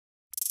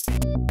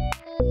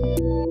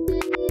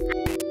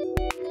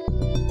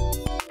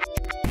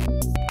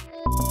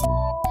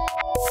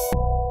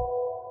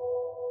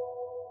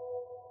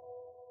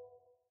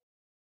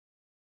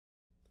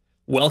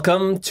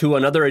Welcome to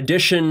another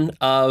edition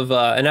of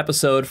an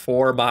episode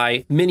for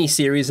my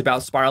mini-series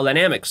about spiral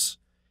dynamics.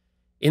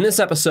 In this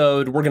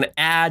episode, we're going to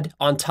add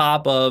on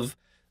top of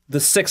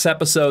the 6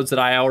 episodes that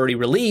I already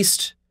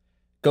released.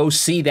 Go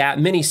see that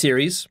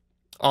mini-series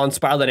on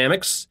spiral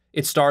dynamics.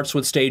 It starts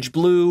with stage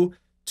blue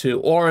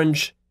to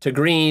orange to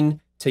green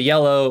to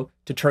yellow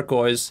to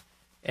turquoise,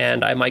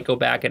 and I might go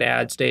back and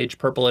add stage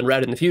purple and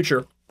red in the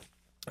future.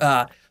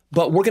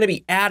 But we're going to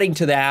be adding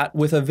to that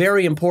with a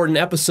very important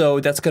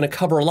episode that's going to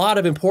cover a lot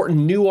of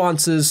important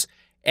nuances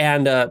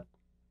and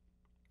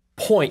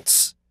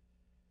points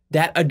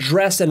that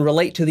address and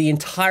relate to the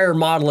entire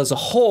model as a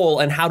whole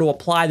and how to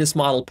apply this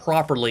model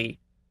properly,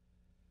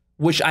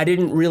 which I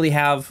didn't really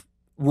have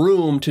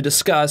room to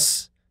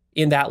discuss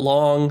in that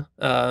long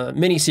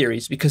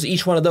mini-series because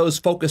each one of those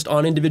focused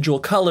on individual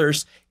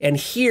colors. And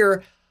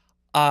here,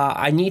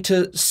 I need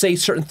to say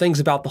certain things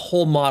about the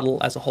whole model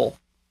as a whole.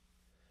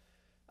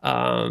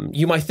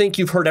 You might think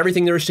you've heard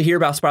everything there is to hear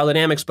about spiral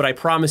dynamics, but I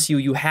promise you,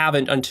 you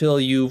haven't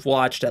until you've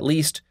watched at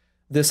least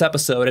this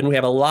episode. And we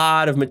have a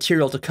lot of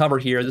material to cover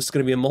here. This is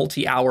going to be a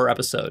multi-hour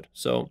episode.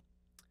 So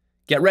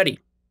get ready.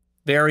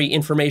 Very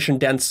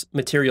information-dense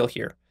material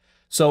here.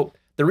 So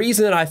the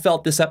reason that I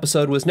felt this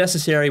episode was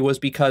necessary was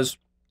because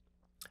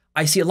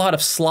I see a lot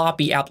of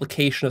sloppy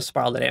application of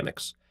spiral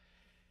dynamics.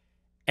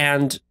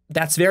 And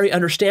that's very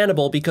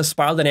understandable because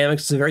spiral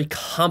dynamics is a very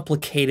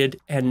complicated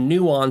and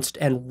nuanced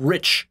and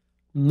rich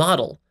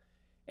model.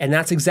 And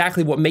that's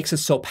exactly what makes it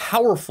so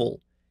powerful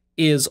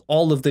is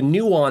all of the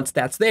nuance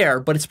that's there,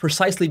 but it's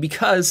precisely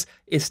because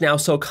it's now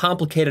so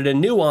complicated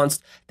and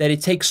nuanced that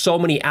it takes so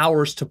many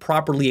hours to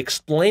properly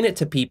explain it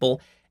to people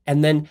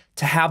and then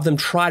to have them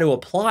try to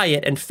apply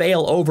it and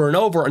fail over and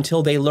over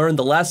until they learn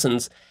the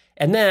lessons.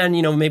 And then,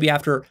 you know, maybe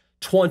after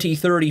 20,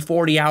 30,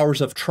 40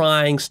 hours of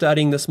trying,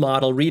 studying this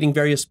model, reading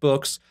various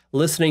books,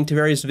 listening to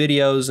various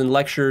videos and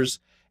lectures,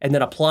 and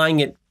then applying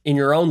it in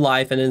your own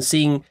life and then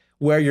seeing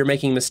where you're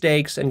making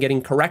mistakes and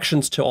getting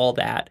corrections to all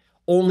that,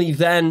 only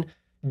then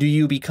do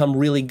you become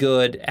really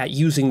good at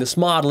using this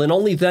model, and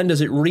only then does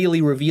it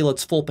really reveal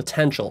its full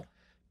potential,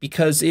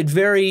 because it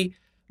very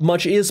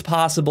much is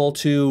possible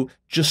to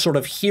just sort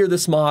of hear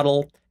this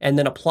model and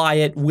then apply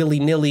it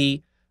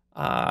willy-nilly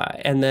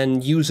and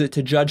then use it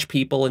to judge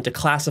people and to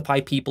classify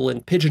people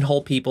and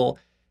pigeonhole people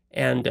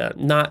and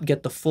not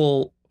get the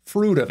full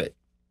fruit of it.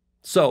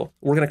 So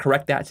we're going to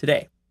correct that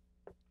today.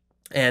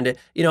 And,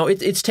 you know,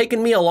 it's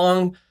taken me a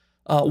long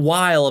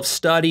while of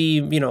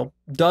study, you know,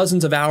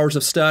 dozens of hours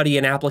of study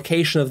and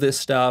application of this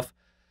stuff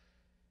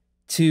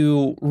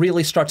to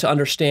really start to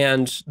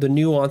understand the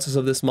nuances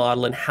of this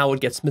model and how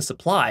it gets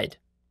misapplied,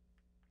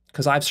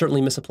 because I've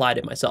certainly misapplied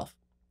it myself.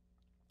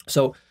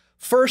 So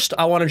first,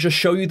 I want to just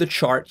show you the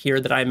chart here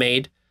that I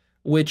made,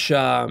 which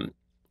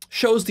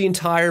shows the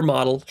entire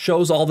model,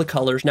 shows all the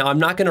colors. Now, I'm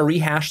not going to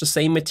rehash the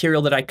same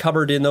material that I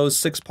covered in those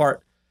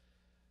 6-part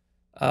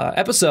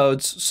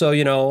episodes. So,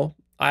 you know,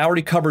 I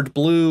already covered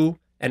blue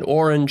and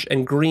orange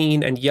and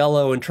green and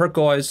yellow and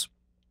turquoise.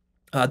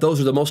 Those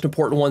are the most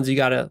important ones you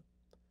got to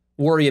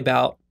worry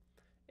about.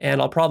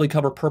 And I'll probably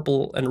cover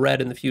purple and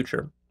red in the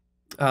future.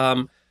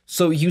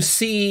 So you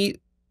see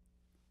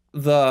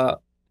the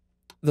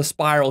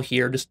spiral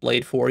here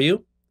displayed for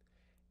you.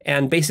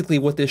 And basically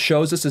what this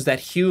shows us is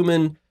that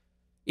human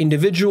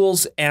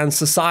individuals and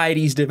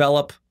societies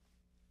develop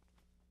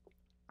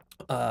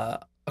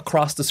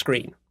across the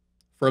screen,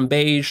 from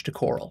beige to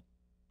coral.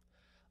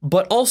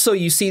 But also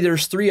you see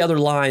there's 3 other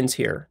lines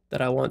here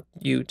that I want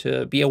you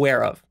to be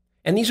aware of.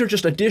 And these are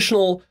just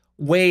additional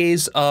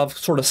ways of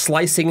sort of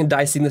slicing and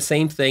dicing the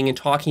same thing and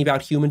talking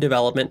about human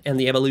development and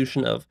the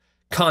evolution of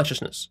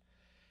consciousness.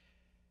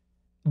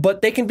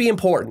 But they can be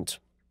important.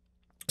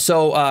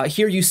 So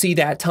here you see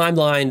that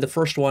timeline, the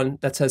first one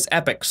that says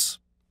epochs.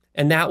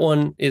 And that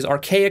one is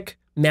archaic,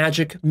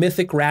 magic,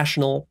 mythic,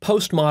 rational,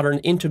 postmodern,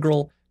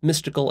 integral,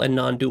 mystical, and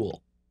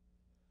non-dual.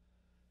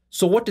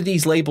 So what do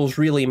these labels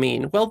really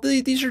mean? Well,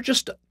 these are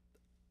just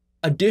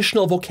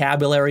additional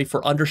vocabulary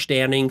for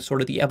understanding sort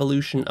of the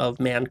evolution of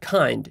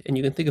mankind. And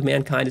you can think of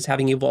mankind as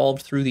having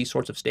evolved through these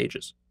sorts of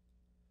stages.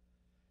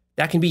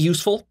 That can be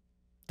useful.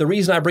 The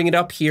reason I bring it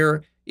up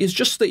here is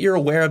just that you're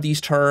aware of these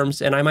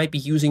terms, and I might be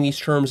using these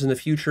terms in the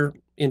future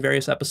in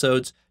various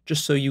episodes,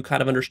 just so you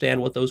kind of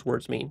understand what those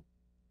words mean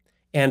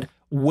and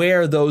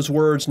where those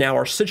words now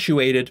are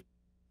situated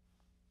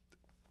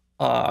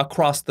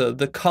across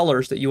the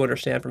colors that you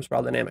understand from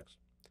spiral dynamics.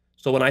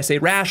 So when I say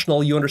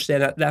rational, you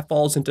understand that that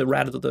falls into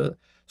rather the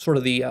sort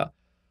of the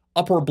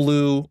upper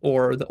blue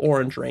or the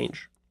orange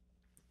range.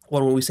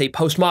 When we say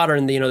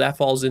postmodern, you know, that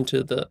falls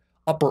into the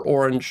upper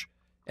orange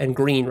and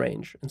green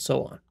range, and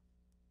so on.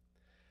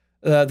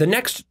 The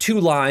next 2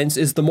 lines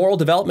is the moral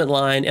development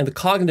line and the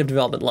cognitive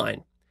development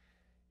line.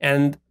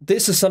 And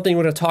this is something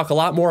we're going to talk a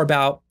lot more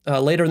about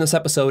later in this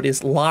episode,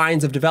 is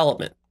lines of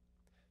development.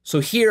 So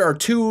here are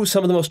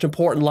some of the most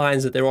important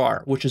lines that there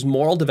are, which is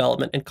moral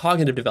development and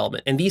cognitive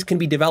development. And these can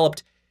be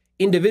developed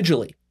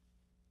individually.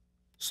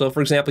 So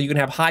for example, you can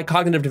have high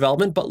cognitive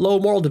development, but low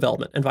moral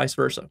development, and vice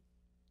versa.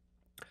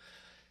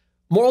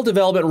 Moral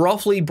development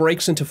roughly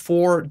breaks into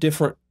 4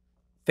 different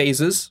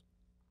phases.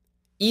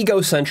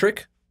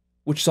 Egocentric,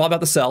 which is all about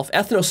the self.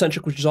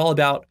 Ethnocentric, which is all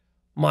about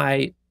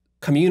my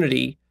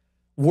community.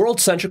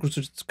 World-centric, which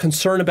is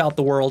concern about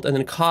the world. And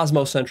then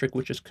cosmocentric,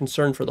 which is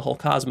concern for the whole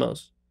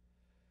cosmos.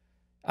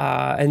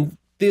 And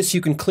this, you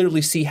can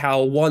clearly see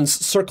how one's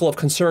circle of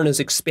concern is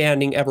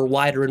expanding ever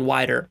wider and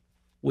wider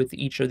with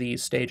each of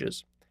these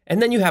stages.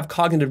 And then you have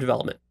cognitive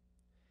development.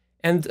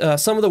 And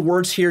some of the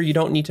words here, you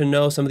don't need to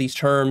know some of these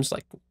terms,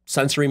 like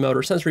sensory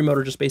motor. Sensory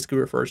motor just basically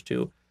refers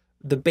to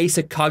the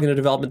basic cognitive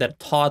development that a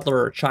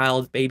toddler or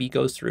child, baby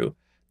goes through.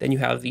 Then you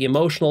have the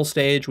emotional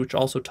stage, which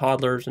also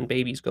toddlers and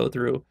babies go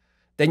through.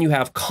 Then you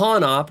have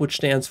CONOP, which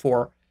stands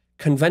for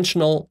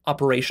conventional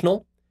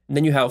operational. And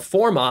then you have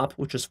FORMOP,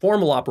 which is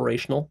formal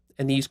operational.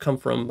 And these come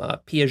from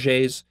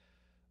Piaget's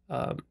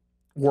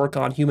work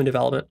on human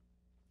development.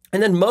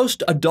 And then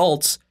most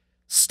adults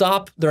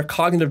stop their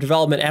cognitive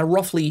development at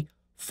roughly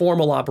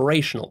formal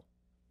operational,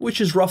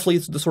 which is roughly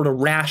the sort of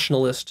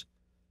rationalist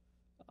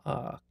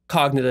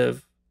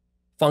cognitive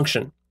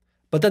function.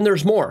 But then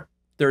there's more.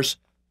 There's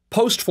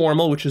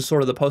post-formal, which is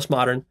sort of the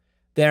postmodern.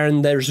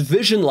 Then there's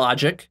vision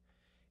logic,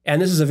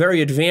 and this is a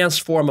very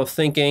advanced form of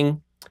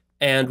thinking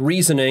and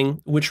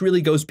reasoning, which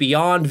really goes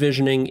beyond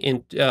reasoning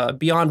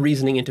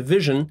into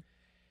vision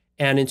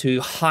and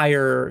into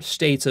higher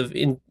states of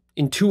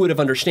intuitive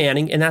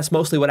understanding. And that's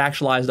mostly what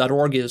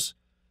Actualized.org is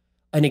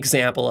an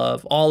example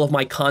of. All of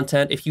my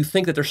content, if you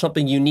think that there's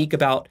something unique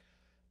about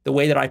the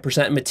way that I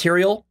present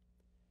material,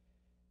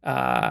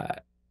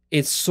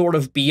 it's sort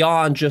of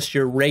beyond just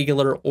your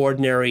regular,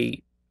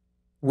 ordinary,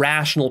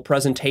 rational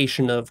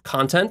presentation of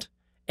content.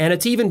 And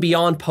it's even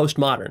beyond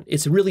postmodern.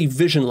 It's really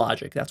vision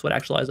logic. That's what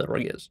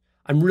Actualized.org is.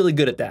 I'm really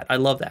good at that. I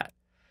love that.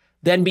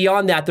 Then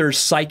beyond that, there's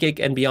psychic,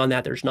 and beyond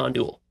that, there's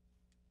non-dual.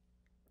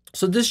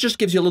 So this just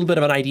gives you a little bit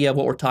of an idea of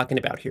what we're talking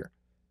about here.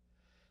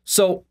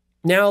 So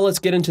now let's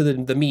get into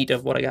the meat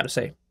of what I got to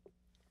say.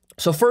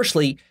 So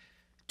firstly,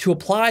 to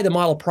apply the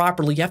model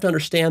properly, you have to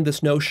understand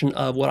this notion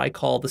of what I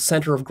call the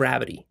center of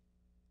gravity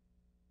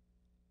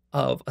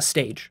of a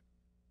stage.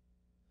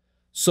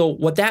 So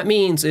what that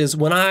means is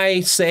when I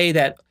say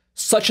that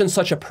such and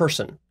such a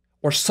person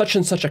or such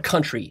and such a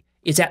country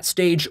is at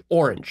stage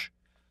orange,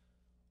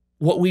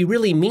 what we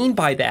really mean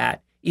by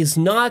that is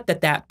not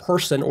that that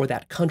person or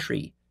that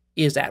country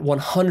is at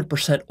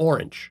 100%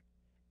 orange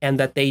and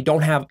that they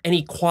don't have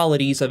any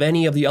qualities of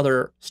any of the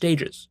other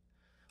stages.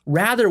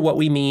 Rather, what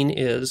we mean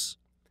is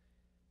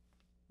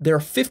they're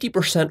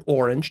 50%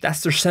 orange,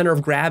 that's their center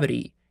of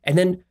gravity, and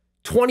then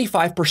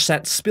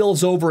 25%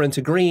 spills over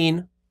into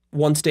green,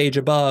 one stage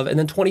above, and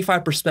then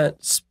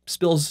 25%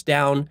 spills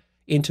down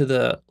into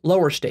the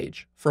lower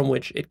stage from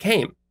which it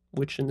came,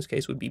 which in this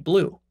case would be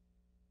blue.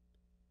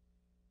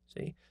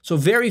 See? So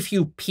very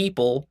few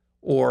people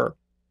or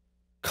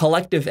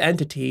collective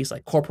entities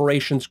like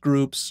corporations,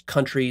 groups,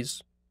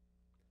 countries,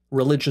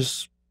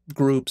 religious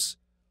groups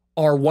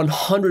are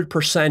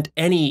 100%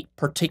 any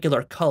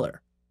particular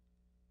color.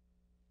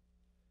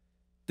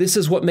 This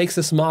is what makes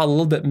this model a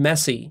little bit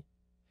messy.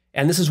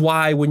 And this is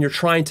why when you're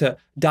trying to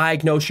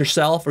diagnose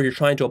yourself or you're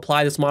trying to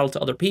apply this model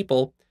to other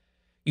people,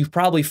 you've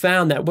probably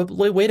found that,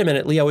 wait a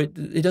minute, Leo,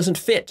 it doesn't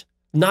fit.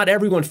 Not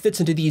everyone fits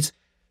into these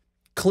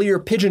clear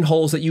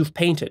pigeonholes that you've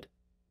painted.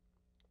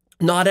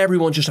 Not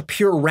everyone's just a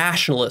pure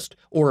rationalist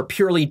or a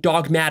purely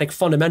dogmatic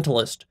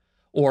fundamentalist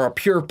or a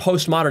pure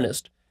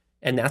postmodernist.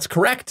 And that's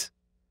correct,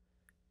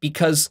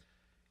 because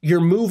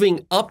you're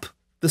moving up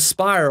the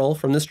spiral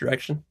from this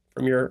direction,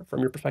 from your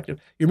perspective.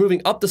 You're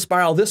moving up the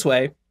spiral this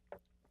way.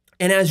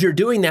 And as you're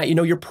doing that,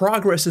 your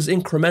progress is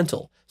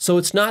incremental. So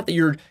it's not that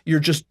you're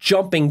just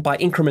jumping by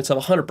increments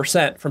of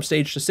 100% from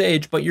stage to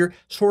stage, but you're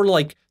sort of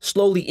like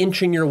slowly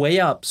inching your way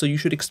up. So you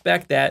should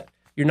expect that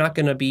you're not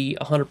going to be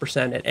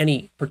 100% at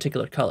any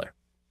particular color.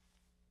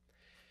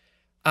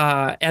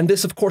 And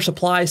this, of course,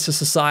 applies to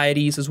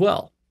societies as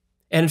well.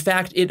 And in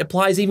fact, it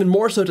applies even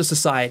more so to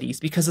societies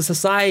because a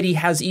society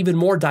has even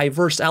more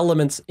diverse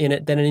elements in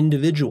it than an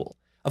individual.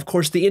 Of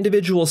course, the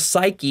individual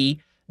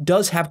psyche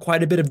does have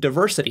quite a bit of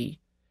diversity,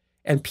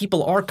 and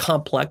people are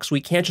complex.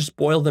 We can't just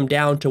boil them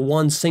down to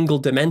one single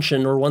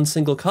dimension or one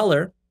single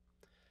color.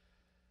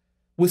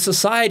 With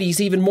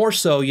societies, even more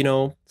so,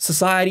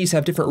 societies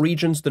have different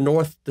regions, the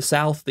North, the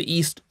South, the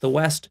East, the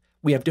West.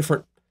 We have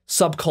different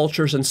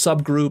subcultures and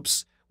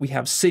subgroups. We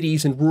have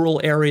cities and rural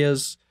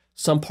areas.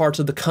 Some parts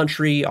of the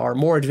country are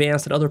more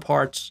advanced than other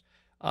parts.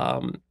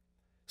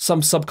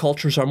 Some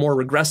subcultures are more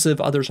regressive,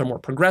 others are more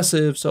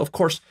progressive. So of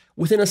course,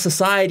 within a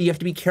society, you have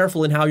to be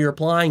careful in how you're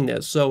applying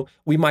this. So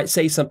we might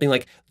say something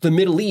like, the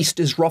Middle East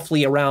is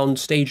roughly around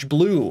stage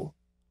blue.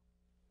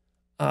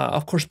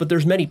 Of course, but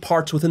there's many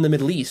parts within the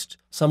Middle East.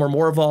 Some are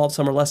more evolved,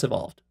 some are less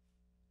evolved.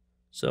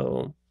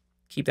 So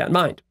keep that in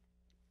mind.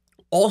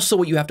 Also,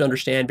 what you have to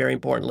understand, very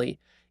importantly,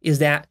 is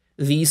that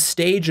these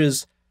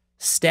stages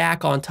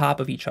stack on top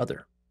of each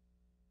other,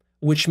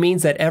 which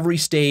means that every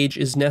stage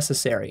is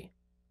necessary.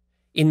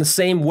 In the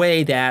same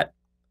way that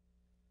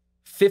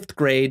 5th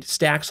grade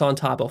stacks on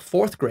top of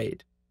 4th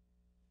grade,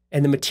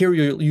 and the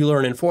material you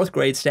learn in 4th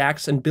grade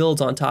stacks and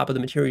builds on top of the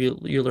material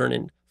you learn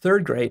in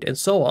 3rd grade, and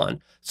so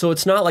on. So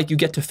it's not like you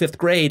get to 5th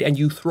grade and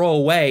you throw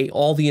away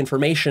all the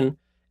information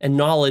and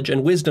knowledge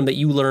and wisdom that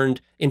you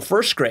learned in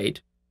 1st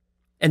grade,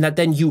 and that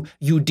then you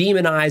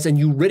demonize and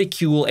you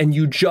ridicule and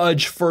you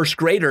judge 1st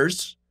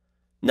graders.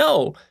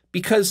 No,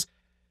 because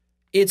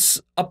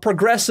it's a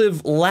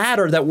progressive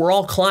ladder that we're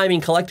all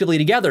climbing collectively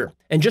together.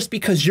 And just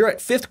because you're at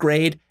 5th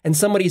grade and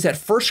somebody's at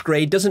 1st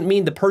grade doesn't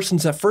mean the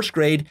person's at 1st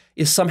grade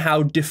is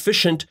somehow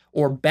deficient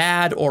or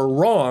bad or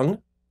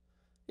wrong.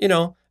 You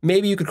know,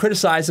 maybe you could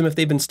criticize them if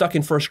they've been stuck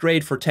in 1st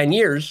grade for 10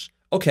 years.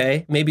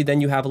 Okay, maybe then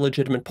you have a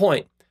legitimate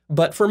point.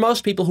 But for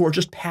most people who are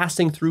just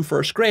passing through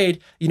 1st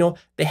grade, you know,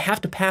 they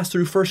have to pass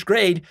through 1st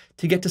grade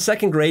to get to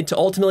 2nd grade to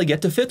ultimately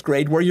get to 5th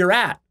grade where you're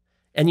at.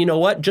 And you know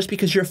what? Just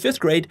because you're 5th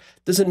grade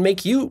doesn't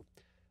make you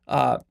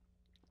a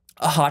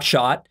hot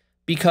shot,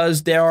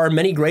 because there are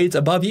many grades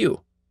above you.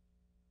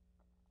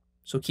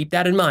 So keep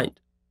that in mind.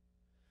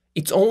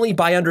 It's only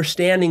by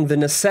understanding the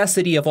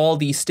necessity of all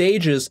these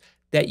stages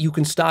that you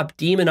can stop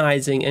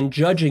demonizing and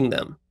judging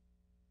them.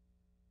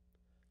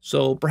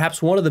 So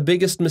perhaps one of the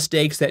biggest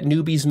mistakes that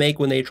newbies make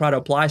when they try to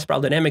apply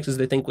spiral dynamics is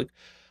they think, like,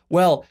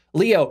 well,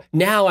 Leo,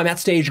 now I'm at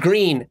stage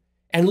green,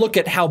 and look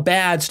at how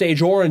bad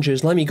stage orange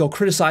is. Let me go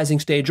criticizing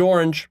stage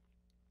orange,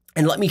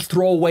 and let me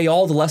throw away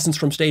all the lessons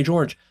from stage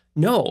orange.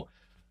 No.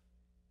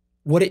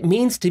 What it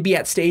means to be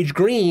at stage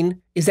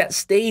green is that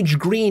stage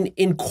green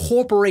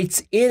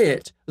incorporates in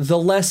it the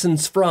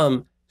lessons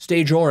from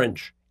stage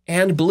orange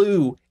and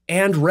blue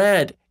and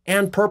red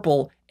and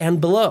purple and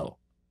below.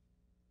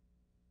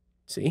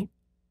 See?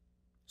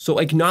 So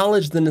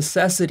acknowledge the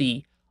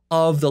necessity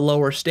of the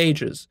lower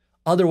stages.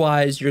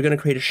 Otherwise, you're going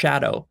to create a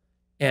shadow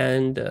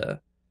and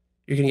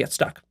you're going to get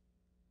stuck.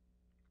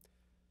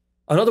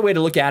 Another way to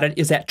look at it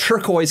is that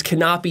turquoise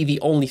cannot be the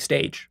only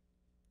stage,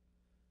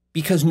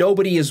 because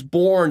nobody is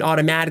born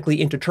automatically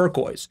into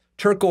turquoise.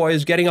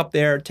 Turquoise, getting up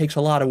there, takes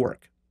a lot of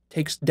work. It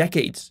takes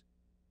decades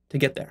to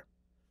get there.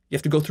 You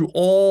have to go through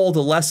all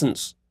the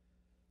lessons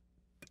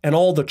and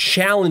all the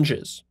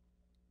challenges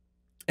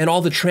and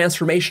all the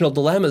transformational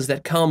dilemmas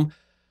that come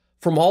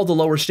from all the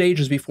lower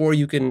stages before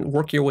you can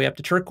work your way up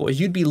to turquoise.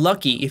 You'd be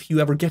lucky if you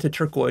ever get to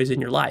turquoise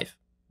in your life.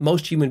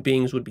 Most human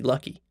beings would be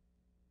lucky.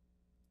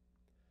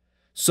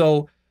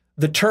 So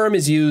the term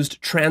is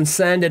used,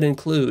 transcend and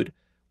include.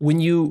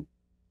 When you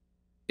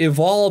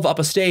evolve up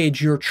a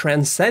stage, you're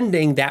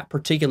transcending that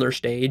particular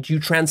stage. You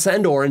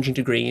transcend orange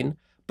into green,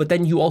 but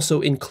then you also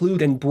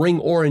include and bring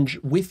orange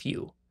with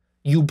you.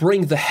 You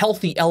bring the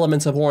healthy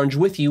elements of orange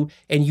with you,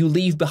 and you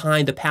leave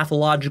behind the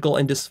pathological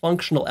and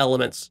dysfunctional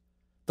elements,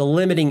 the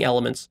limiting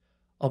elements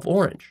of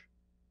orange.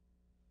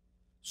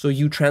 So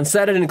you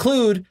transcend and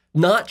include,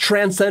 not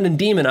transcend and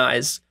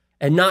demonize,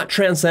 and not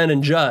transcend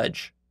and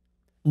judge,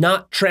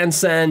 not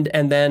transcend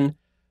and then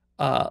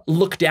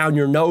look down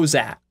your nose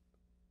at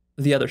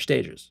the other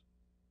stages.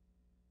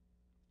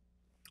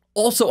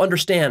 Also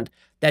understand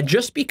that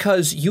just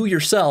because you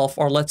yourself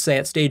are, let's say,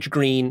 at stage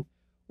green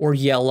or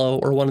yellow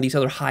or one of these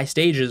other high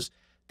stages,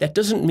 that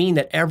doesn't mean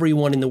that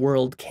everyone in the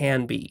world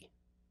can be.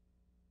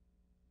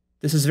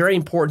 This is very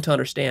important to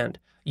understand.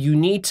 You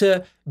need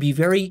to be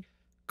very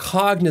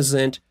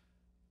cognizant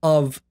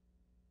of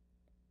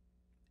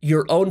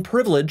your own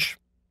privilege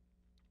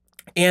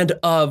and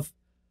of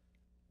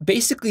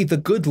basically the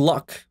good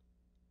luck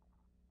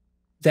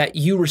that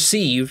you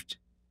received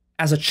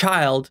as a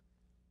child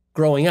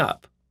growing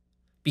up.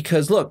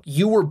 Because look,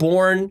 you were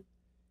born,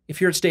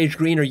 if you're at stage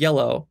green or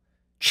yellow,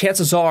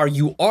 chances are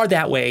you are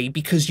that way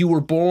because you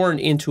were born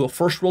into a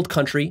first world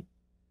country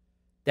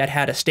that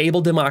had a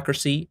stable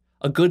democracy,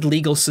 a good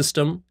legal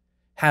system,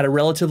 had a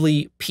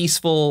relatively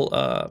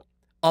peaceful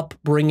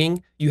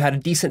upbringing. You had a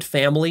decent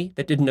family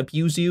that didn't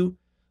abuse you.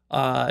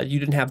 You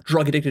didn't have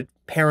drug addicted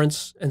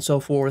parents and so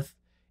forth.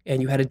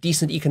 And you had a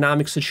decent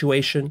economic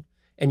situation.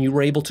 And you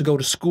were able to go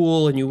to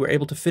school, and you were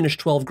able to finish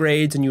 12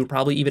 grades, and you were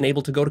probably even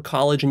able to go to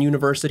college and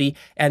university.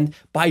 And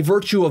by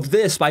virtue of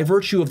this, by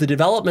virtue of the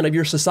development of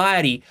your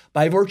society,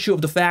 by virtue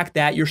of the fact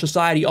that your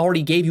society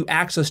already gave you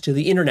access to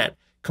the internet,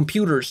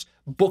 computers,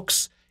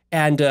 books,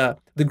 and the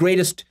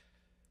greatest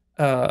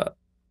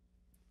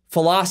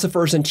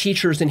philosophers and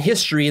teachers in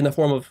history in the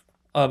form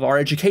of our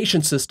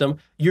education system,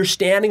 you're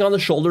standing on the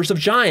shoulders of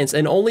giants.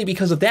 And only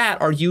because of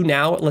that are you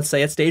now, let's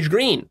say, at stage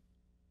green.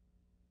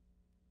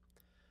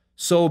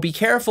 So be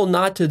careful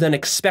not to then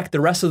expect the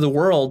rest of the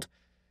world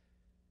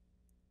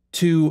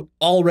to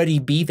already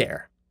be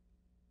there.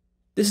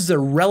 This is a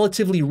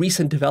relatively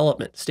recent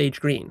development,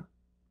 stage green.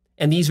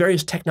 And these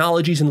various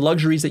technologies and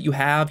luxuries that you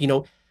have, you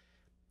know,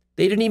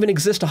 they didn't even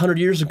exist 100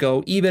 years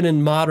ago, even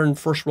in modern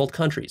first world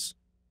countries.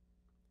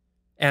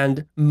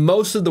 And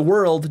most of the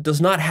world does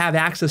not have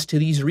access to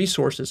these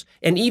resources.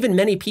 And even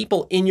many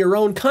people in your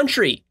own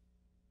country,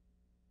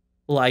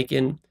 like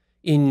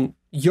in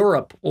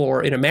Europe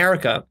or in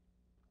America,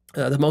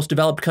 the most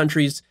developed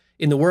countries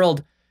in the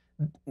world,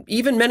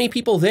 even many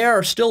people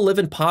there still live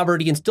in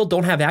poverty and still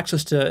don't have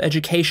access to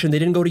education. They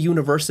didn't go to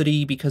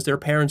university because their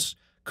parents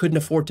couldn't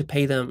afford to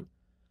pay them,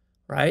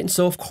 right? And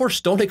so, of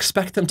course, don't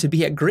expect them to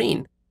be at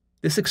green.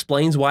 This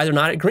explains why they're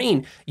not at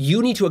green.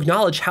 You need to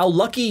acknowledge how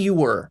lucky you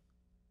were.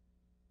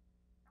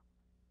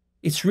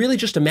 It's really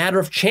just a matter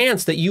of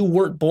chance that you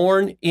weren't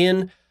born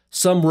in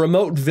some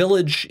remote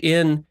village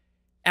in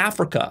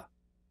Africa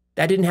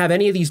that didn't have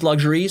any of these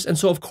luxuries. And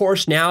so, of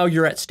course, now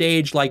you're at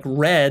stage like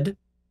red,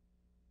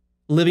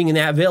 living in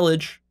that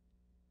village,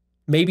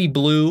 maybe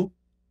blue,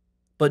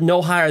 but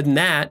no higher than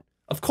that,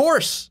 of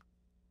course.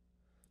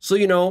 So,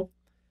 you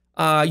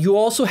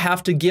also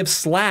have to give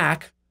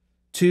slack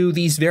to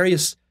these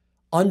various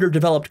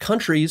underdeveloped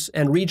countries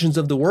and regions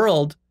of the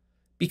world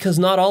because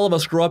not all of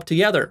us grow up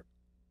together.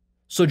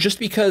 So just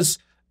because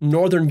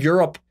Northern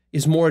Europe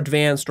is more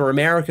advanced or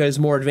America is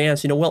more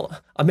advanced,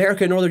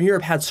 America and Northern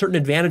Europe had certain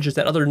advantages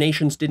that other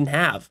nations didn't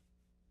have.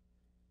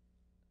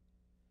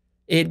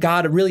 It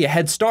got really a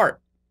head start.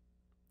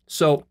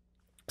 So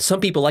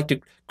some people like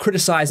to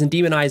criticize and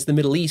demonize the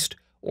Middle East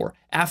or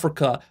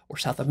Africa or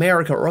South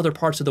America or other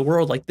parts of the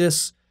world like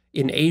this,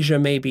 in Asia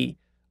maybe,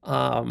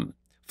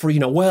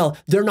 well,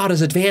 they're not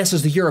as advanced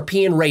as the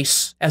European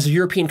race, as the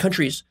European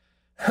countries.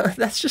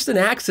 That's just an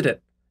accident.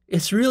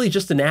 It's really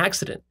just an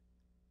accident.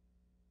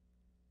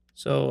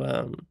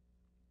 So,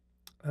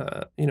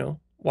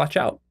 watch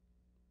out.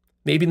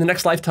 Maybe in the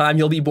next lifetime,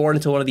 you'll be born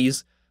into one of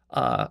these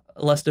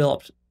less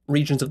developed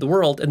regions of the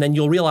world, and then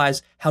you'll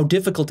realize how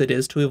difficult it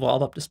is to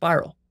evolve up to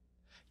spiral.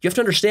 You have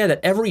to understand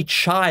that every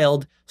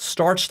child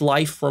starts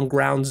life from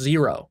ground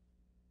zero,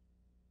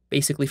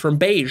 basically from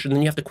beige, and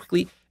then you have to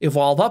quickly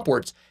evolve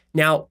upwards.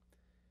 Now,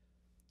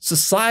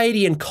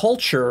 society and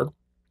culture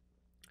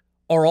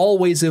are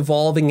always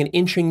evolving and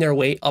inching their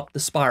way up the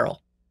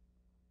spiral.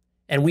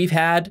 And we've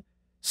had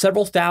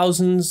several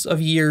thousands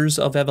of years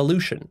of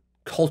evolution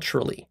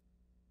culturally.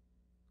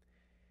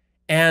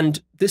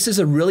 And this is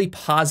a really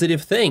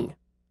positive thing,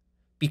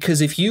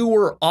 because if you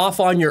were off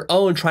on your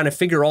own trying to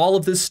figure all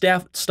of this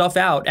stuff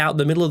out in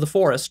the middle of the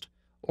forest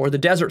or the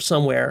desert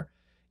somewhere,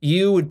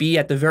 you would be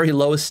at the very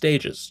lowest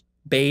stages,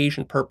 beige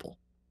and purple.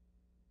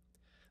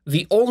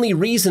 The only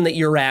reason that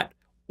you're at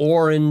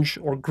orange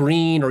or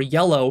green or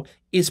yellow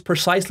is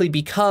precisely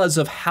because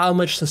of how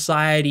much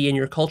society and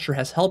your culture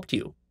has helped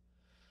you.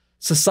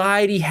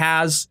 Society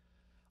has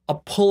a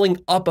pulling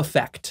up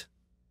effect,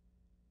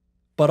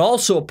 but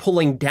also a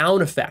pulling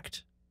down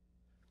effect.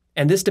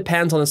 And this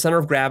depends on the center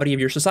of gravity of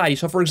your society.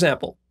 So for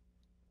example,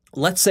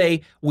 let's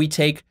say we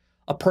take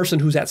a person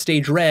who's at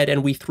stage red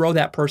and we throw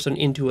that person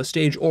into a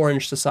stage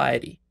orange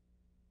society.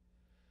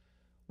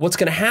 What's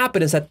going to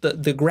happen is that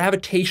the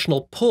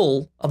gravitational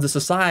pull of the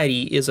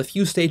society is a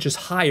few stages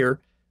higher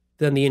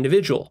than the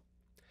individual.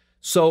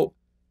 So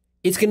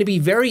it's going to be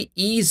very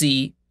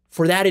easy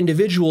for that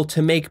individual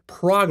to make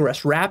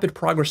progress, rapid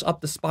progress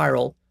up the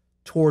spiral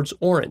towards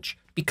orange,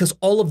 because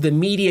all of the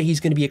media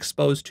he's going to be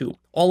exposed to,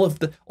 all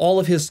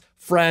of his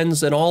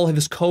friends and all of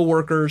his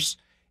coworkers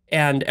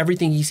and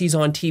everything he sees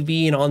on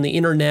TV and on the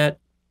internet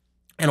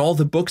and all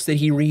the books that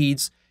he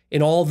reads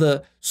and all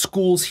the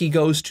schools he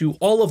goes to,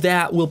 all of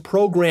that will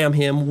program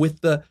him with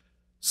the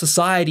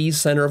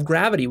society's center of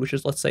gravity, which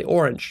is, let's say,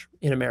 orange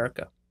in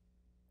America.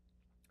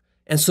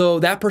 And so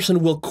that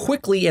person will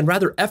quickly and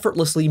rather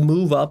effortlessly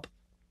move up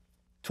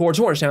towards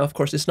orange. Now, of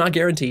course, it's not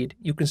guaranteed.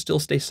 You can still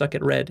stay stuck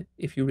at red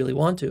if you really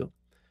want to.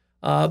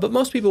 But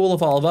most people will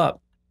evolve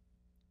up.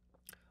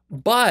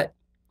 But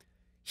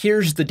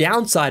here's the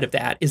downside of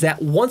that, is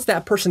that once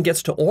that person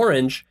gets to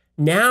orange,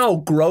 now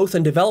growth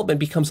and development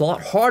becomes a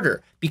lot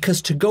harder,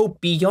 because to go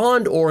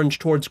beyond orange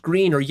towards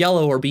green or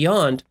yellow or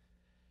beyond,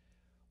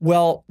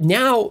 well,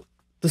 now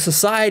the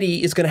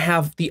society is going to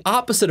have the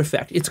opposite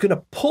effect. It's going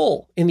to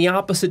pull in the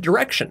opposite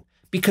direction,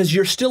 because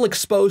you're still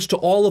exposed to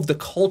all of the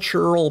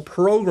cultural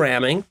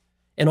programming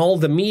and all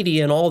the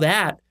media and all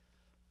that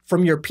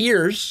from your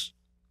peers,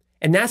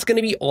 and that's going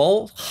to be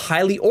all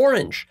highly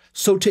orange.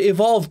 So to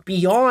evolve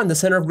beyond the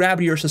center of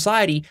gravity of your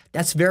society,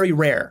 that's very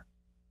rare.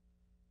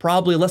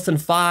 Probably less than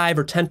 5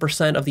 or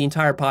 10% of the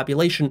entire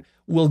population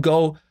will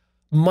go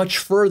much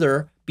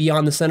further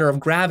beyond the center of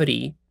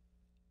gravity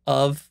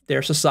of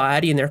their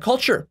society and their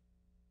culture,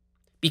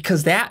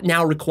 because that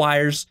now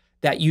requires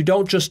that you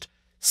don't just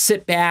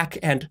sit back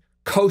and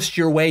coast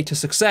your way to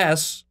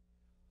success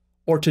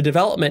or to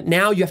development.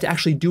 Now you have to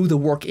actually do the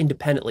work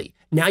independently.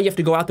 Now you have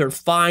to go out there and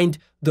find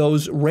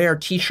those rare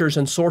teachers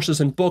and sources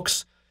and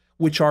books,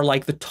 which are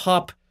like the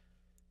top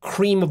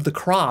cream of the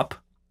crop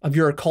of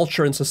your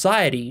culture and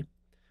society,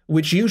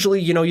 which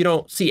usually, you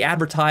don't see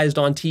advertised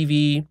on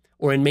TV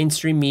or in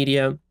mainstream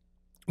media.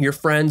 Your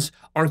friends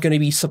aren't going to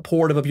be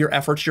supportive of your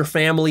efforts. Your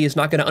family is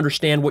not going to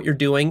understand what you're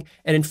doing.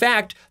 And in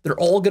fact, they're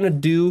all going to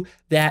do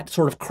that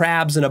sort of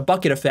crabs in a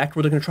bucket effect,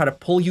 where they're going to try to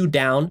pull you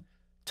down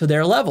to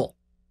their level.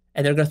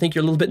 And they're going to think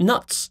you're a little bit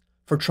nuts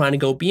for trying to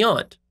go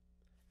beyond.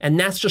 And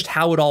that's just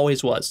how it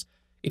always was.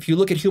 If you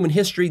look at human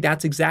history,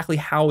 that's exactly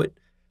how it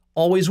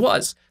always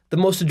was. The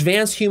most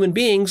advanced human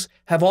beings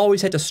have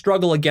always had to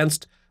struggle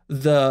against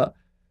the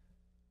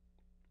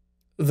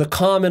the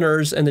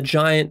commoners and the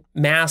giant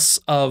mass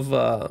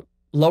of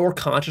lower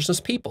consciousness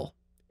people.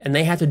 And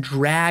they had to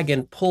drag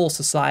and pull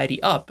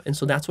society up. And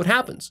so that's what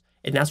happens.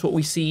 And that's what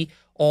we see,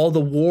 all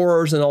the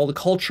wars and all the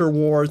culture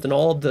wars and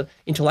all of the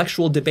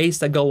intellectual debates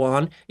that go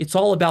on. It's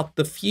all about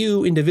the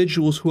few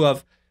individuals who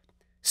have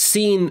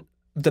seen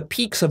the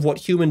peaks of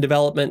what human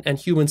development and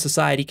human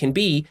society can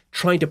be,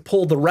 trying to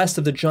pull the rest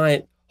of the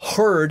giant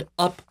herd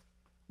up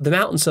the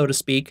mountain, so to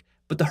speak,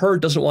 but the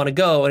herd doesn't want to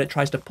go and it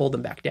tries to pull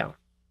them back down.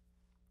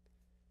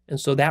 And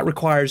so that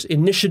requires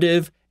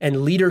initiative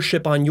and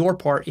leadership on your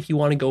part if you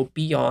want to go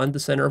beyond the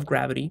center of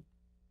gravity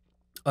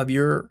of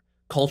your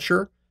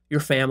culture, your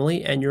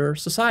family, and your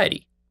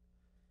society.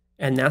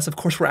 And that's, of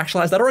course, where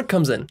Actualized.org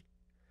comes in.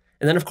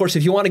 And then, of course,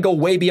 if you want to go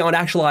way beyond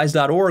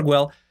Actualized.org,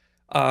 well,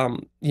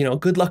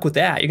 good luck with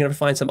that. You're going to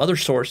find some other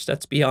source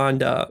that's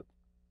beyond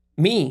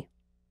me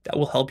that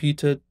will help you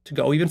to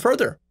go even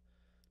further.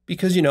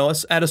 Because,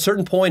 at a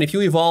certain point, if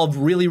you evolve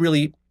really,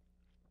 really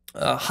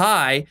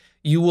high,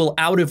 you will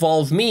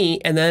out-evolve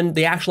me, and then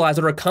the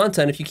Actualized.org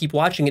content, if you keep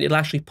watching it, it'll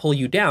actually pull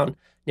you down.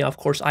 Now, of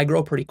course, I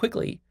grow pretty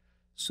quickly,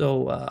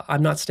 so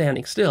I'm not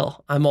standing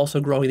still. I'm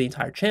also growing the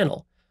entire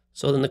channel.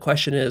 So then the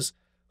question is,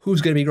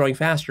 who's going to be growing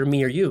faster,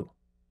 me or you?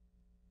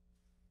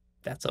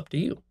 That's up to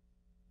you.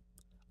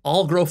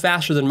 I'll grow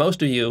faster than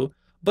most of you,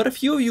 but a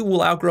few of you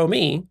will outgrow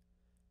me.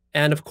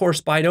 And of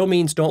course, by no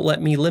means don't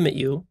let me limit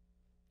you.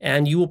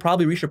 And you will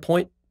probably reach a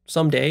point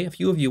someday, a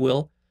few of you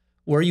will,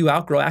 where you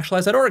outgrow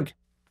Actualized.org.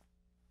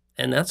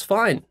 And that's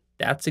fine.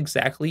 That's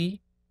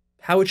exactly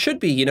how it should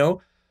be,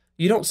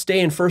 You don't stay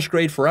in first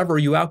grade forever.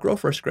 You outgrow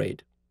first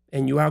grade.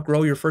 And you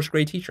outgrow your first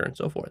grade teacher and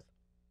so forth.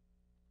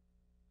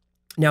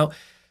 Now,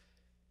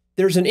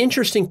 there's an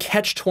interesting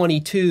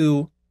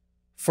catch-22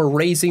 for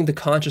raising the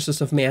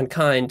consciousness of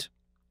mankind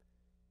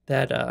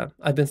that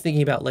I've been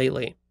thinking about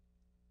lately.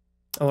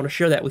 I want to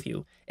share that with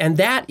you. And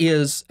that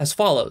is as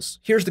follows.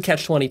 Here's the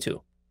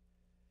catch-22.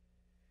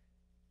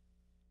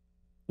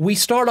 We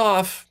start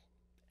off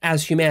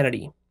as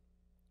humanity,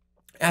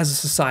 as a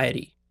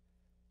society,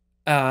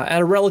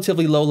 at a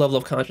relatively low level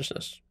of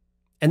consciousness.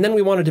 And then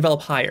we want to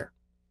develop higher.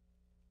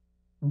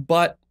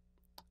 But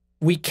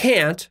we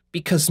can't,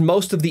 because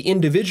most of the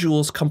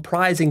individuals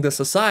comprising the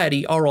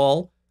society are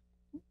all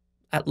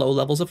at low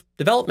levels of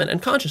development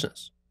and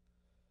consciousness.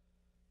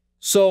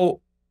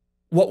 So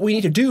what we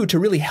need to do to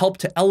really help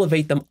to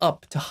elevate them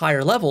up to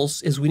higher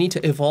levels is we need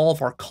to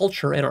evolve our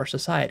culture and our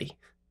society.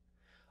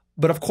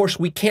 But of course,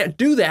 we can't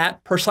do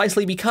that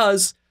precisely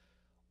because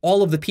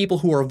all of the people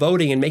who are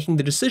voting and making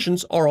the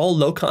decisions are all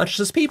low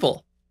consciousness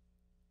people.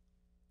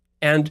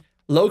 And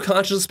low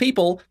consciousness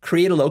people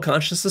create a low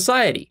consciousness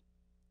society.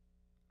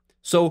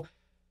 So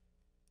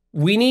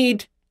we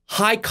need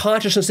high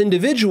consciousness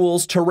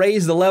individuals to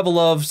raise the level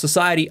of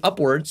society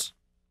upwards.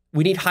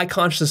 We need high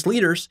consciousness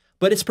leaders,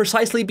 but it's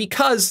precisely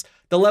because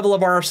the level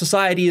of our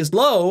society is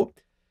low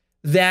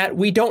that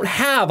we don't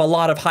have a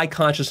lot of high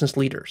consciousness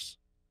leaders.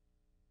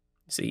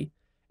 See?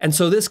 And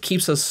so this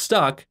keeps us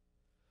stuck.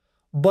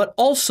 But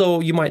also,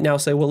 you might now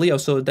say, well, Leo,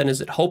 so then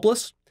is it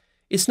hopeless?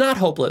 It's not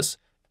hopeless.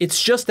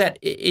 It's just that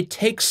it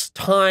takes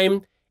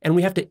time, and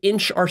we have to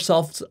inch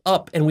ourselves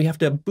up, and we have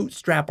to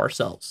bootstrap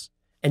ourselves.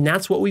 And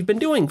that's what we've been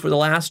doing for the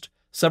last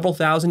several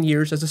thousand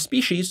years as a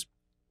species.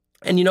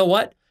 And you know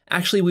what?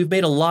 Actually, we've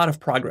made a lot of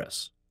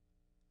progress.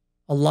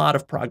 A lot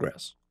of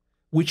progress,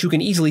 which you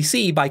can easily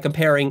see by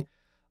comparing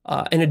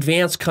an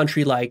advanced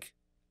country like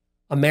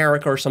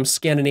America or some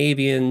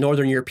Scandinavian,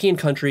 Northern European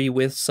country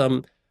with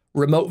some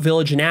remote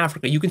village in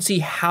Africa. You can see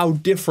how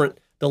different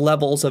the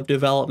levels of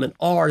development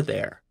are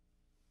there.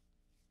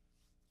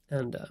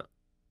 And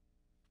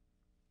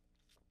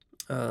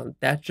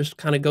that just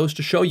kind of goes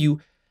to show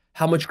you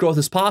how much growth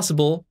is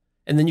possible.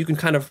 And then you can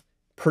kind of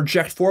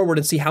project forward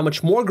and see how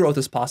much more growth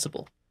is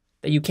possible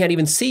that you can't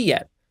even see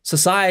yet.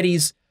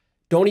 Societies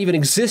don't even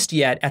exist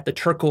yet at the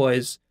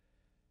turquoise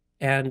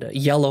and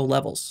yellow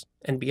levels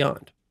and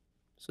beyond.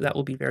 So that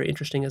will be very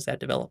interesting as that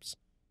develops,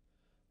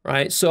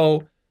 right?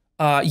 So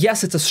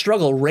yes, it's a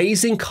struggle.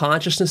 Raising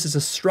consciousness is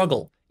a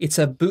struggle. It's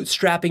a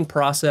bootstrapping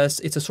process.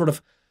 It's a sort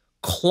of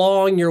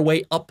clawing your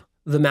way up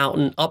the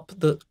mountain, up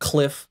the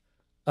cliff,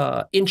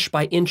 inch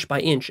by inch by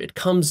inch. It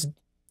comes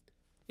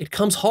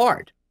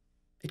hard.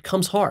 It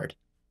comes hard,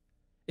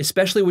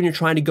 especially when you're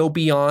trying to go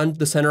beyond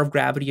the center of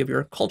gravity of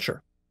your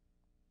culture.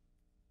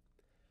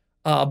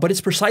 But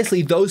it's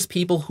precisely those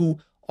people who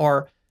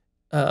are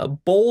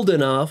bold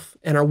enough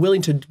and are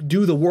willing to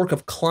do the work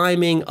of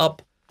climbing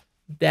up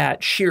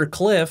that sheer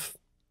cliff.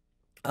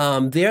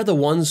 They're the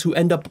ones who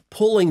end up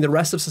pulling the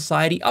rest of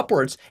society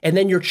upwards. And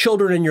then your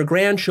children and your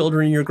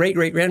grandchildren and your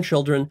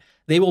great-great-grandchildren,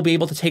 they will be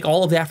able to take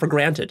all of that for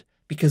granted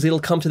because it'll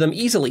come to them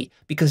easily,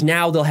 because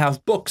now they'll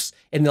have books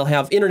and they'll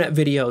have internet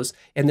videos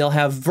and they'll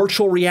have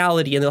virtual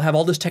reality and they'll have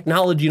all this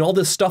technology and all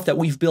this stuff that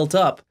we've built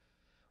up,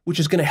 which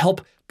is going to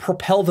help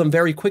propel them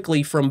very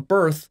quickly from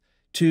birth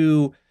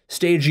to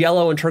stage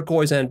yellow and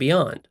turquoise and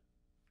beyond.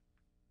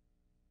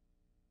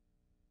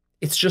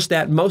 It's just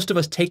that most of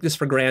us take this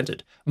for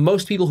granted.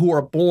 Most people who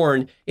are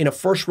born in a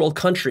first world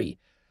country,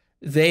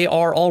 they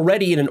are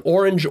already in an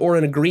orange or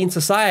in a green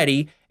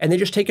society, and they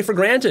just take it for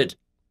granted.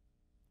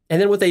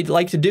 And then what they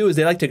like to do is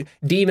they like to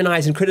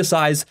demonize and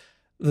criticize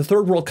the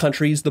third world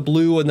countries, the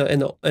blue and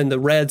the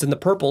reds and the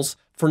purples,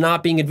 for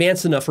not being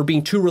advanced enough, for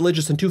being too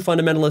religious and too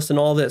fundamentalist and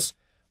all this.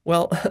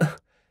 Well,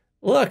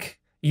 look,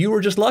 you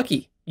were just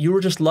lucky. You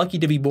were just lucky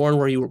to be born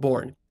where you were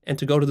born and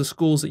to go to the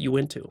schools that you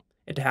went to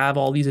and to have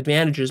all these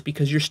advantages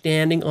because you're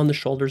standing on the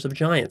shoulders of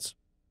giants.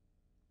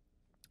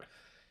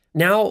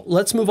 Now,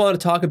 let's move on to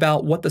talk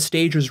about what the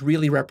stages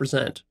really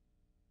represent.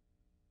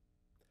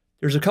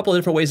 There's a couple of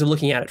different ways of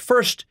looking at it.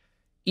 First,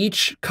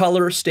 each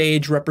color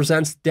stage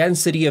represents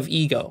density of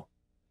ego.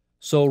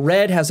 So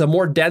red has a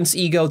more dense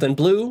ego than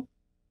blue,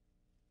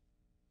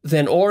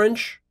 than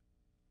orange,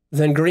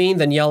 than green,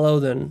 than yellow,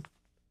 than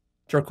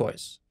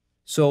turquoise.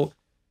 So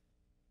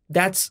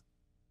that's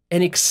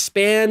an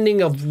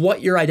expanding of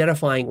what you're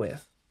identifying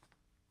with.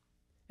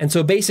 And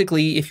so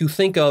basically, if you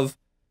think of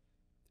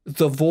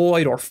the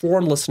void or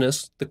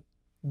formlessness,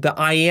 the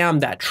I am,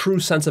 that true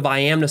sense of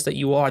I amness that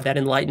you are, that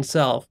enlightened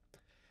self,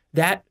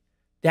 that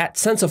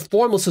sense of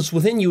formlessness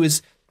within you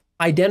is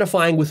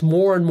identifying with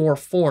more and more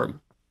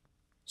form.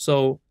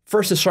 So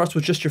first it starts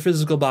with just your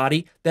physical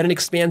body, then it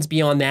expands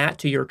beyond that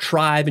to your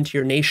tribe and to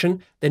your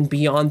nation, then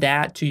beyond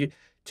that to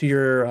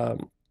your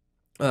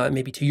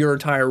maybe to your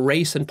entire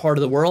race and part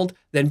of the world,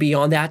 then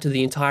beyond that to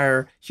the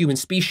entire human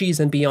species,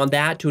 and beyond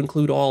that to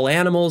include all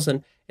animals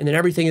and then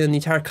everything in the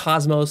entire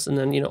cosmos, and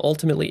then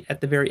ultimately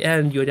at the very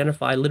end you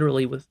identify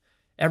literally with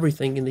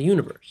everything in the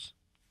universe.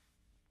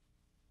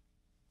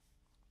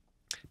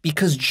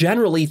 Because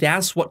generally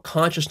that's what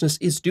consciousness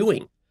is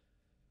doing.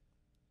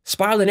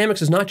 Spiral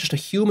dynamics is not just a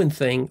human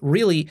thing.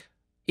 Really,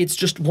 it's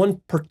just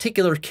one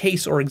particular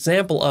case or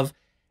example of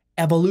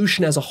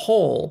evolution as a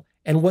whole.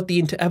 And what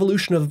the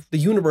evolution of the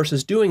universe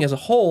is doing as a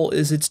whole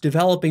is it's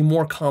developing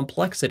more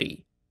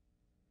complexity.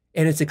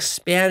 And it's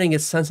expanding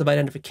its sense of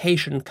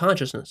identification and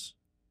consciousness.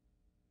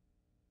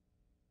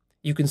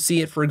 You can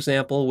see it, for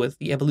example, with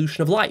the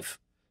evolution of life,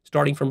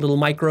 starting from little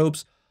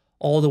microbes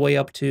all the way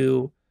up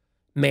to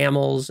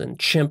mammals and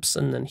chimps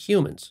and then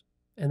humans.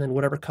 And then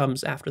whatever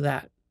comes after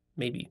that,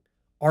 maybe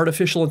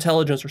artificial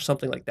intelligence or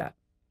something like that.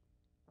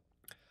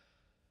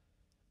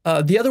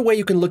 The other way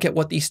you can look at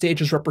what these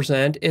stages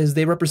represent is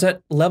they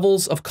represent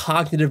levels of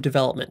cognitive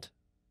development.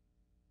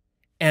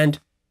 And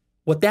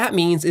what that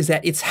means is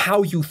that it's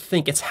how you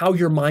think, it's how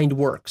your mind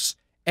works.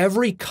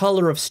 Every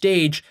color of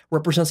stage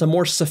represents a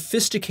more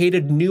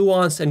sophisticated,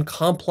 nuanced, and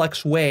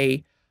complex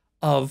way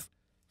of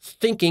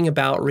thinking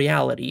about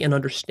reality and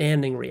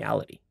understanding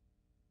reality.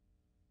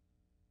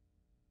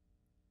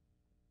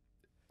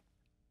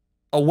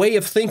 A way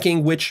of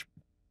thinking which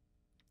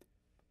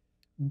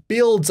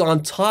builds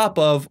on top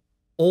of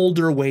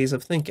older ways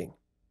of thinking.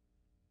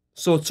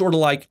 So it's sort of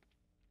like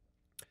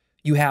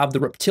you have the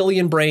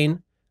reptilian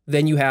brain,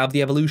 then you have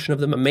the evolution of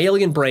the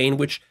mammalian brain,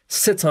 which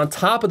sits on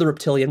top of the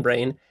reptilian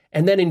brain,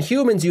 and then in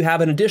humans you have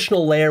an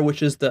additional layer,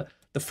 which is the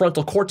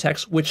frontal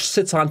cortex, which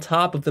sits on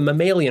top of the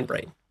mammalian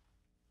brain.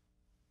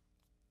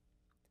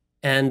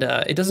 And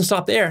it doesn't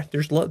stop there.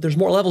 There's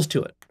more levels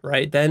to it,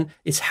 right? Then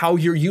it's how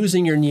you're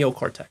using your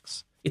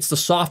neocortex. It's the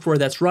software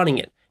that's running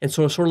it. And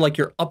so it's sort of like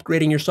you're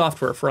upgrading your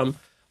software from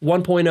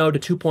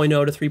 1.0 to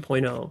 2.0 to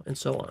 3.0 and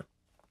so on.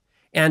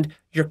 And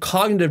your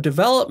cognitive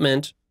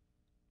development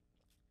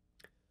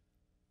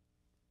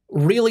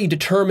really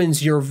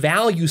determines your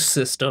value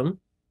system,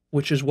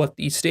 which is what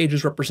these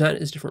stages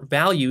represent, is different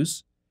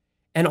values,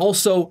 and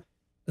also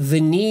the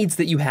needs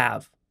that you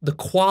have, the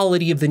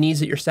quality of the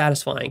needs that you're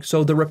satisfying.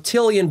 So the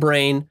reptilian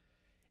brain,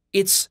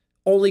 it's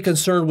only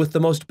concerned with the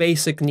most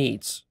basic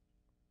needs.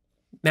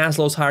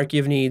 Maslow's hierarchy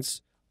of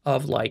needs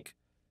of like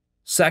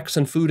sex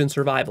and food and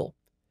survival.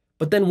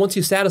 But then once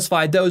you've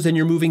satisfied those, then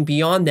you're moving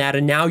beyond that,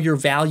 and now your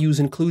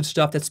values include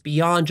stuff that's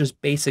beyond just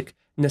basic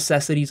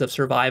necessities of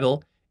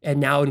survival,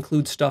 and now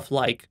include stuff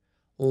like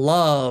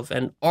love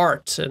and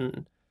art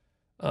and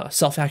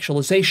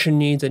self-actualization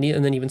needs, and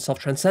then even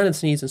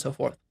self-transcendence needs and so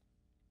forth.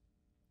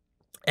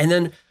 And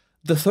then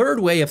the third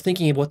way of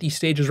thinking of what these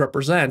stages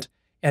represent,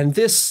 and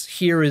this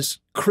here is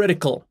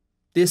critical.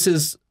 This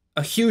is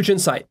a huge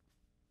insight.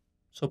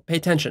 So pay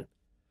attention.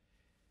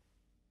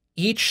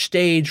 Each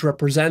stage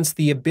represents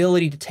the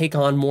ability to take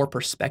on more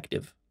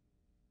perspective.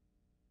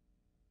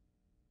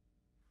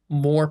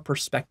 More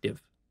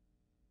perspective.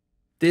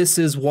 This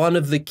is one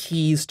of the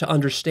keys to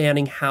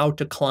understanding how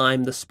to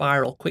climb the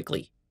spiral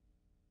quickly.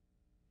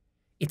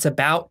 It's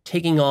about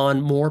taking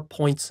on more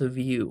points of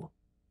view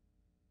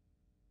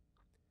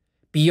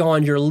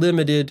beyond your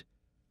limited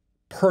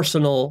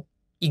personal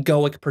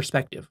egoic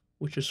perspective,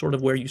 which is sort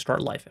of where you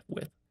start life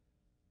with.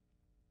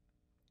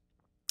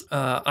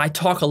 I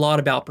talk a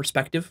lot about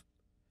perspective,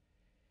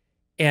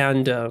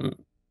 and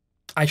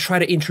I try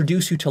to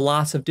introduce you to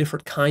lots of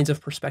different kinds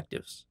of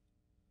perspectives.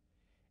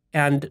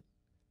 And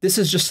this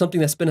is just something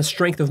that's been a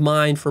strength of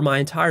mine for my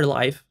entire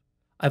life.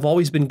 I've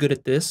always been good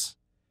at this.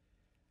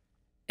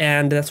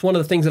 And that's one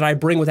of the things that I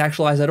bring with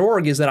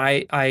Actualized.org is that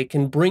I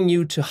can bring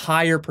you to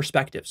higher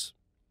perspectives.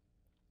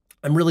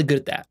 I'm really good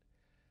at that.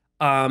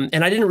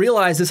 And I didn't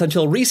realize this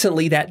until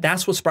recently, that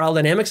that's what spiral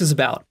dynamics is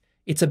about.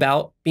 It's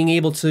about being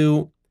able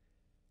to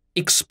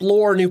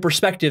explore new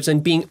perspectives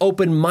and being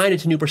open-minded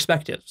to new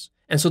perspectives.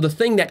 And so the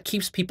thing that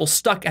keeps people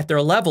stuck at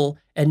their level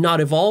and not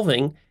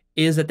evolving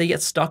is that they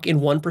get stuck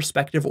in one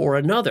perspective or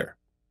another.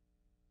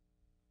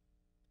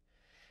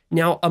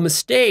 Now, a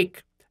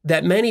mistake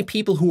that many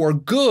people who are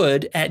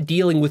good at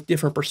dealing with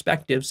different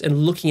perspectives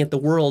and looking at the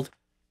world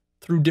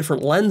through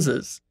different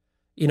lenses,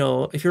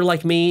 if you're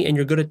like me and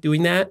you're good at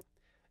doing that,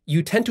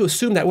 you tend to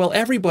assume that, well,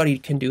 everybody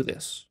can do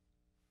this,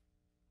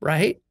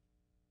 right?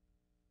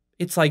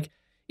 It's like,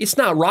 it's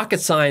not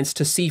rocket science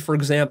to see, for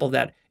example,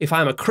 that if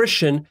I'm a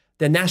Christian,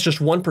 then that's just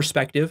one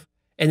perspective.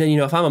 And then,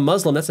 if I'm a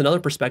Muslim, that's another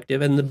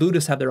perspective. And the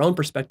Buddhists have their own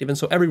perspective. And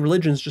so every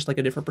religion is just like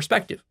a different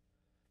perspective.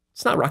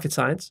 It's not rocket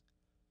science.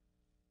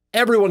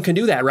 Everyone can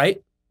do that,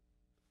 right?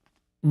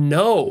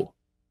 No,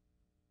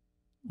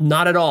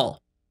 not at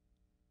all.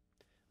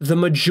 The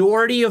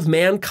majority of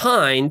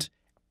mankind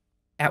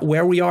at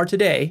where we are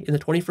today in the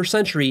 21st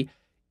century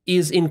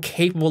is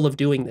incapable of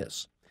doing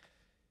this.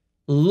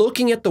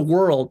 Looking at the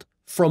world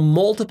from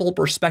multiple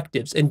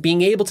perspectives and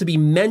being able to be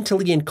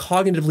mentally and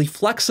cognitively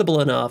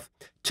flexible enough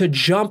to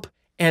jump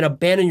and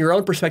abandon your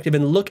own perspective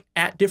and look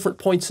at different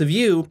points of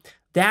view,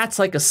 that's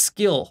like a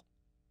skill.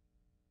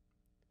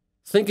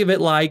 Think of it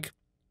like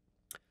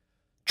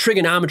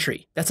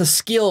trigonometry. That's a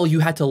skill you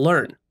had to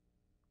learn.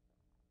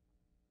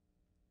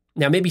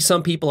 Now, maybe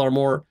some people are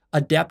more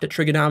adept at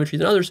trigonometry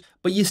than others,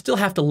 but you still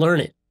have to learn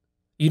it.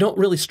 You don't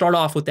really start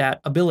off with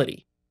that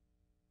ability.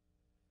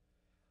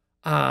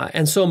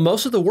 And so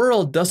most of the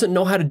world doesn't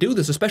know how to do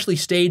this, especially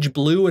stage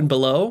blue and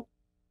below.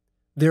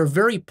 They're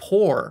very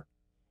poor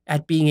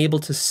at being able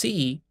to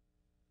see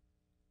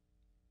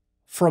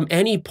from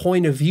any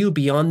point of view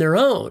beyond their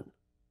own.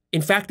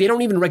 In fact, they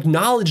don't even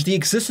acknowledge the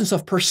existence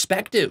of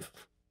perspective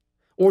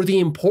or the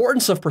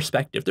importance of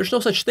perspective. There's no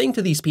such thing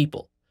to these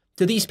people.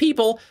 To these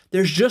people,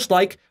 there's just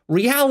like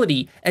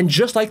reality and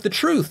just like the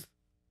truth.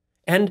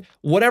 And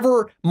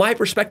whatever my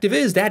perspective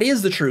is, that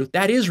is the truth.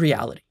 That is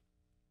reality.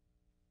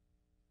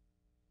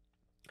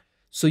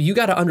 So you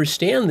got to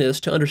understand this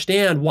to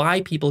understand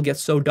why people get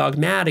so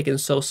dogmatic and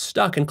so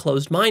stuck and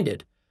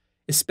closed-minded,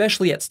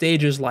 especially at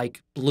stages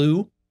like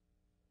blue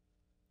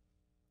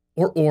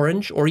or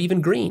orange or even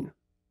green.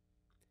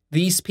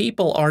 These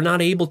people are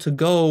not able to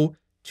go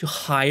to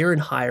higher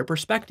and higher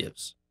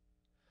perspectives.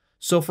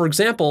 So, for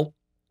example,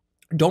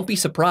 don't be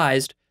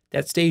surprised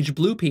that stage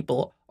blue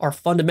people are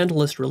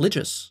fundamentalist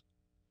religious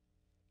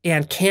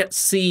and can't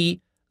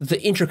see the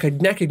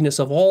interconnectedness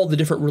of all the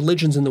different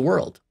religions in the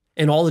world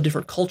and all the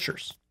different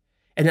cultures.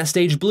 And that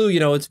stage blue,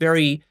 it's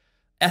very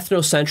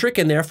ethnocentric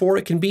and therefore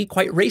it can be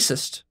quite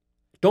racist.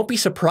 Don't be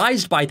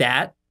surprised by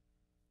that.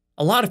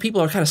 A lot of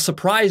people are kind of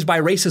surprised by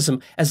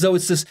racism as though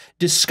it's this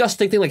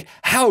disgusting thing like,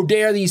 how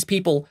dare these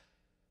people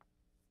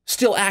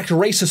still act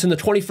racist in the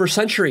 21st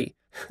century?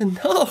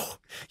 No,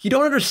 you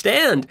don't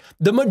understand.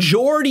 The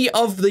majority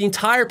of the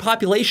entire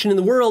population in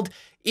the world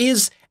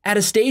is at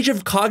a stage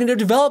of cognitive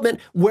development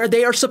where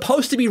they are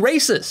supposed to be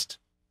racist.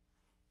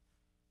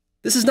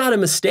 This is not a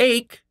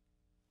mistake.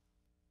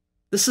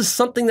 This is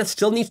something that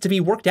still needs to be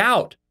worked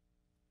out.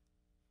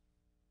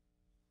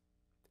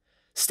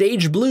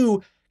 Stage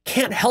blue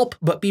can't help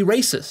but be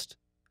racist.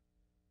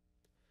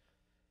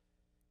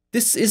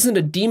 This isn't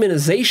a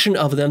demonization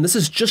of them. This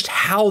is just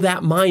how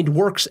that mind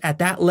works at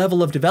that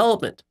level of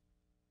development.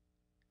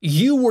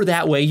 You were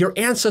that way. Your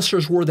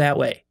ancestors were that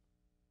way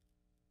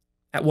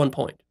at one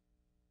point.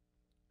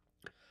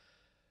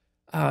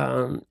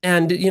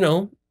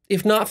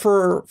 If not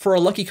for a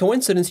lucky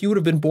coincidence, you would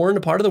have been born in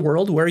a part of the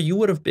world where you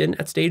would have been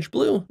at stage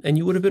blue and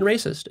you would have been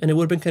racist and it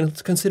would have been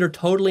considered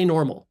totally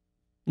normal.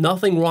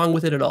 Nothing wrong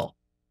with it at all.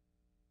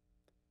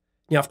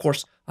 Now, of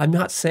course, I'm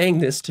not saying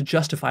this to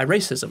justify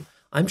racism.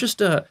 I'm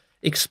just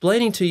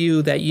explaining to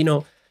you that,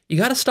 you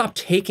got to stop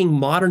taking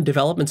modern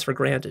developments for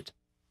granted.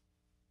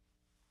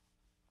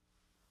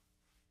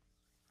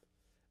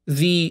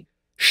 The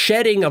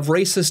shedding of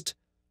racist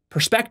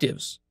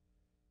perspectives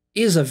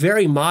is a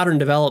very modern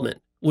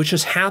development, which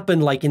has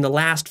happened like in the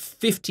last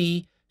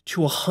 50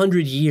 to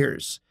 100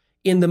 years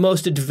in the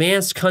most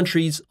advanced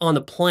countries on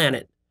the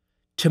planet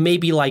to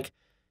maybe like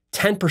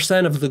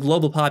 10% of the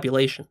global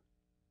population.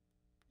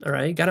 All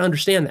right, got to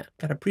understand that,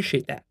 got to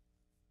appreciate that.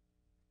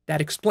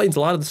 That explains a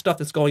lot of the stuff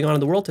that's going on in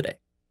the world today.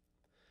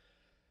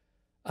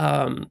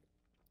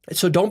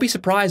 So don't be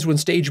surprised when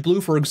stage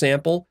blue, for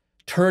example,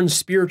 turns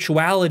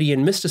spirituality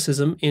and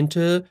mysticism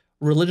into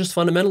religious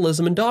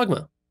fundamentalism and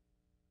dogma,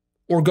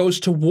 or goes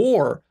to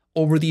war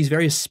over these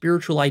various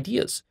spiritual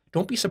ideas.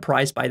 Don't be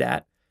surprised by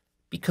that,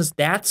 because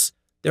that's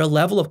their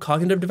level of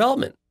cognitive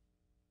development.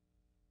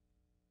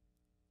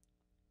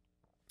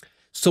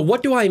 So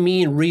what do I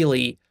mean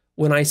really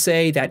when I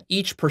say that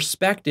each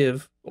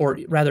perspective, or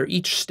rather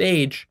each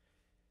stage,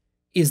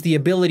 is the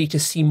ability to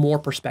see more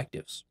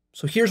perspectives?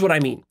 So here's what I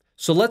mean.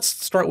 So let's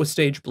start with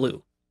stage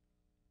blue.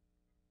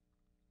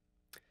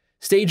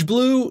 Stage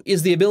blue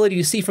is the ability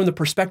to see from the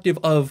perspective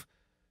of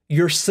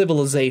your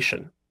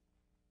civilization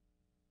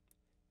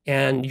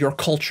and your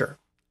culture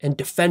and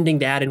defending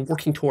that and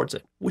working towards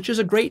it, which is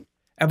a great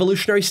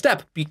evolutionary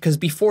step because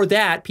before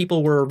that,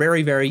 people were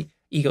very, very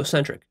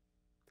egocentric.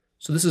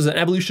 So this is an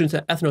evolution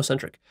to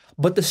ethnocentric.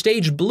 But the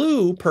stage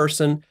blue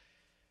person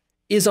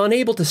is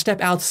unable to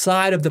step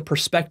outside of the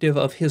perspective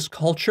of his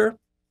culture,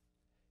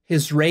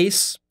 his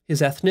race,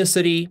 his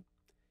ethnicity,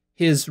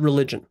 his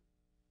religion.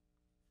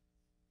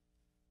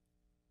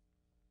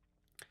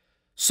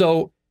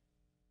 So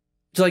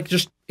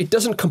it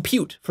doesn't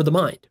compute for the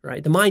mind,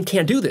 right? The mind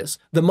can't do this.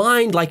 The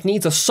mind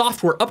needs a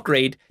software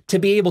upgrade to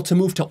be able to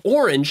move to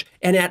orange.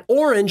 And at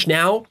orange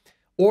now,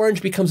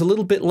 orange becomes a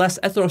little bit less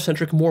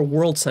ethnocentric, more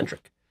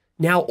world-centric.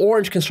 Now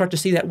orange can start to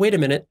see that, wait a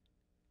minute,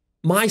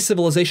 my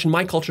civilization,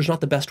 my culture is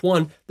not the best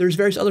one. There's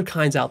various other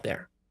kinds out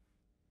there.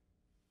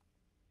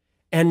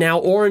 And now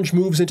orange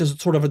moves into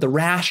sort of the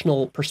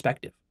rational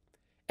perspective.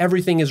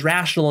 Everything is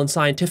rational and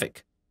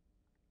scientific.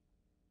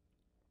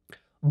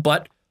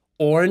 But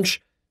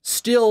orange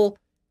still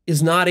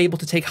is not able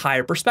to take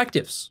higher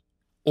perspectives.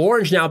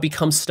 Orange now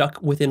becomes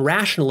stuck within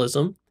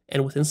rationalism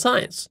and within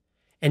science.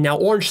 And now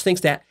orange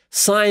thinks that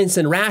science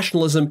and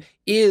rationalism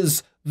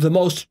is the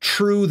most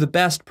true, the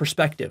best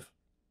perspective.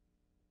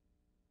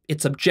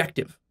 It's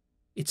objective.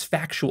 It's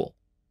factual.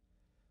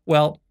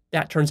 Well,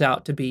 that turns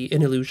out to be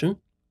an illusion.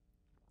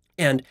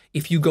 And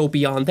if you go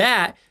beyond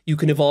that, you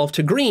can evolve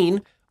to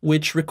green,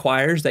 which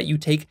requires that you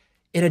take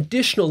an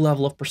additional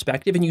level of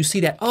perspective and you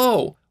see that,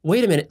 oh,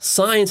 wait a minute,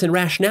 science and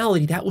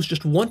rationality, that was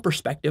just one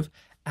perspective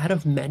out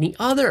of many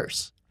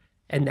others.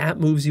 And that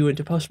moves you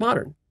into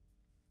postmodern.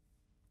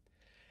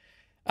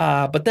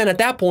 But then at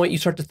that point, you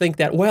start to think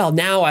that, well,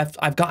 now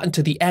I've gotten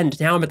to the end.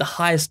 Now I'm at the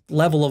highest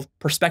level of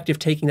perspective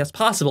taking that's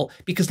possible.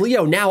 Because,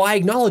 Leo, now I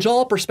acknowledge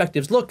all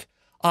perspectives. Look,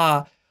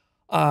 I'm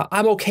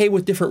okay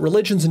with different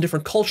religions and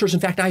different cultures.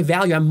 In fact, I'm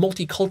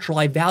multicultural.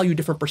 I value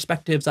different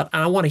perspectives.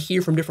 I want to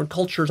hear from different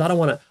cultures. I don't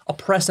want to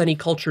oppress any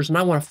cultures. And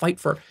I want to fight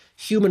for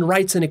human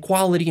rights and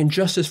equality and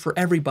justice for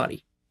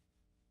everybody.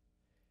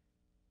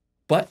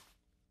 But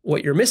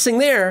what you're missing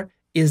there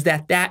is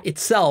that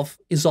itself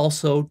is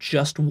also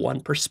just one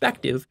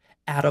perspective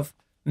out of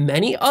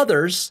many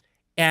others,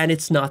 and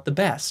it's not the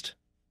best.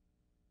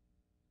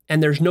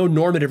 And there's no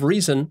normative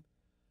reason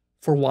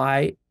for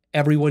why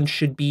everyone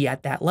should be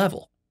at that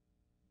level.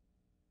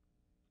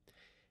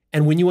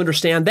 And when you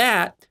understand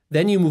that,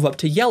 then you move up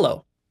to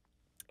yellow.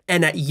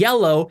 And at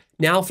yellow,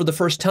 now for the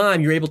first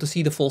time, you're able to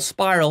see the full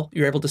spiral.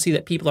 You're able to see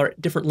that people are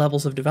at different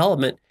levels of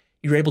development.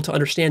 You're able to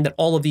understand that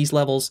all of these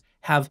levels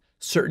have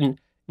certain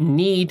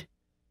need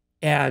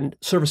and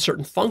serve a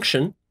certain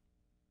function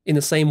in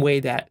the same way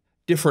that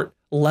different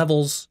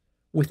levels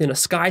within a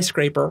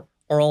skyscraper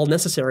are all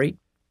necessary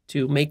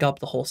to make up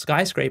the whole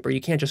skyscraper.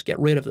 You can't just get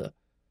rid of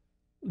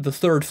the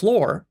third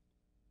floor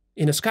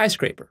in a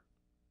skyscraper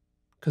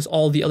because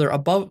all the other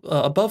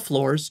above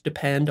floors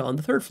depend on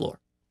the third floor.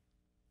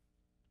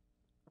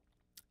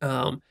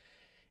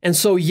 And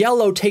so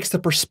yellow takes the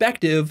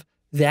perspective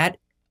that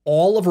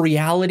all of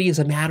reality is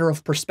a matter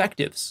of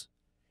perspectives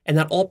and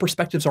that all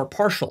perspectives are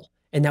partial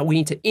and that we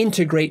need to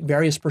integrate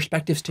various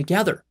perspectives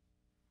together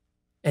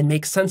and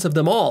make sense of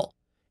them all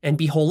and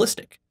be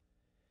holistic.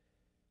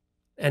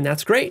 And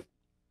that's great.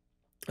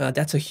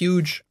 That's a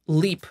huge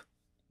leap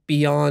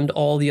beyond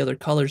all the other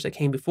colors that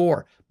came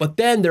before. But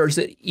then there's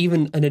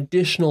even an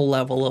additional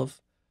level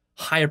of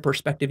higher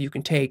perspective you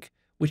can take,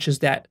 which is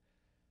that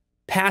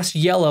past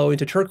yellow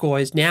into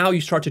turquoise, now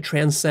you start to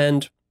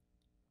transcend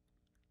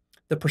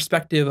the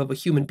perspective of a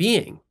human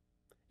being.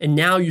 And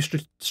now you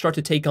start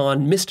to take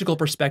on mystical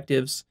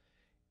perspectives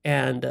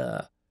and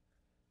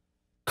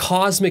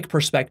cosmic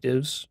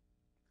perspectives,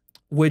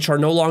 which are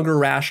no longer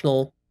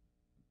rational,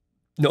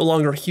 no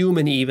longer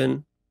human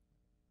even,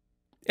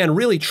 and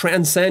really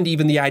transcend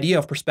even the idea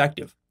of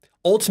perspective.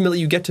 Ultimately,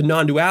 you get to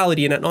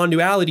non-duality, and at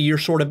non-duality, you're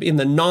sort of in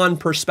the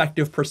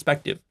non-perspective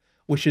perspective,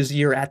 which is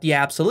you're at the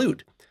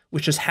absolute,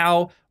 which is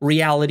how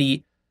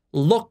reality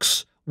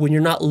looks when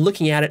you're not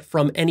looking at it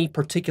from any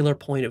particular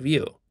point of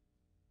view.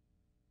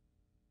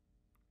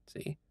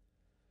 See?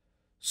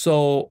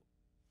 So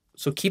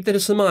keep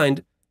this in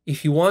mind.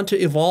 If you want to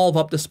evolve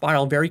up the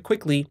spiral very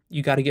quickly,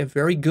 you got to get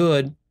very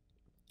good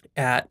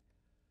at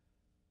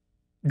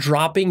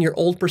dropping your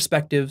old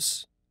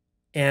perspectives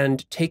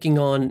and taking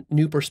on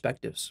new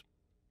perspectives.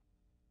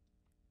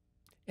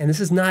 And this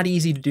is not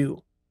easy to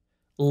do.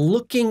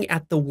 Looking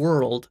at the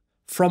world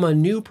from a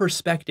new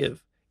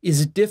perspective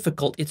is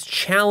difficult. It's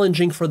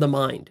challenging for the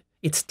mind.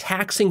 It's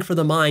taxing for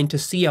the mind to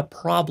see a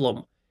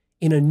problem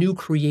in a new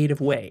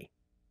creative way.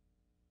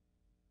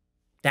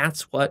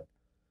 That's what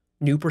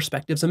new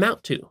perspectives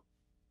amount to.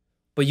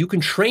 But you can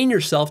train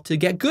yourself to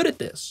get good at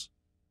this.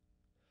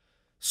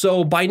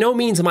 So by no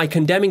means am I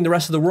condemning the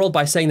rest of the world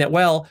by saying that,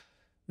 well,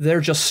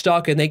 they're just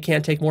stuck and they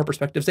can't take more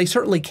perspectives. They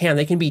certainly can.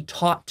 They can be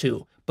taught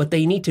to, but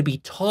they need to be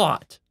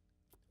taught,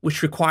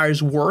 which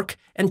requires work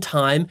and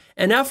time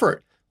and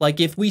effort. Like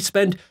if we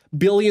spend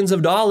billions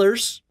of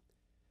dollars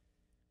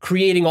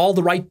creating all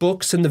the right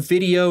books and the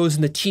videos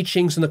and the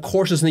teachings and the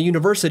courses in the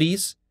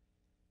universities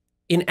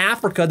in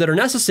Africa that are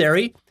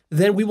necessary,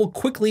 then we will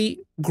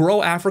quickly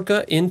grow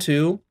Africa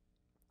into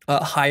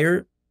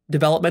higher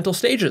developmental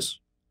stages.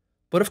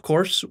 But of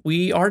course,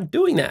 we aren't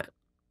doing that.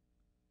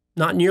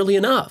 Not nearly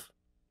enough,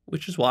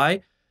 which is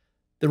why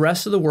the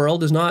rest of the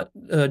world is not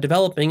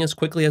developing as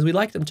quickly as we'd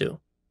like them to.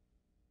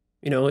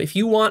 If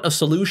you want a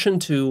solution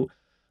to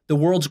the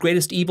world's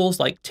greatest evils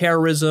like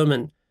terrorism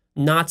and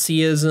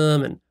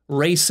Nazism and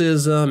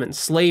racism and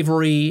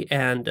slavery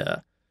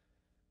and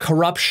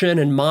corruption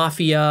and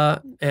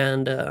mafia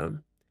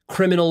and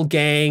criminal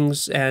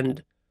gangs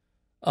and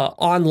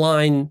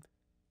online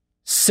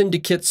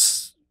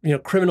syndicates,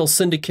 criminal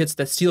syndicates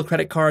that steal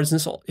credit cards.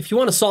 And so if you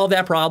want to solve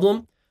that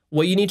problem,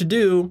 what you need to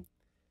do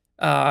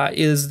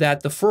is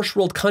that the first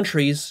world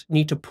countries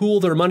need to pool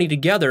their money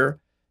together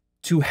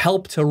to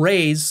help to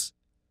raise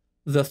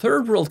the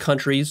third world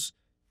countries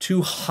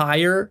to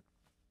higher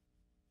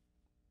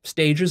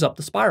stages up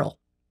the spiral,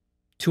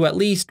 to at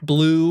least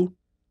blue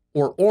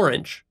or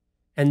orange.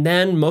 And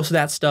then most of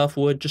that stuff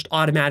would just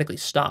automatically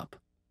stop.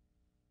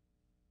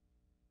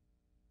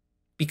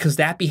 Because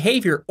that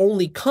behavior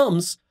only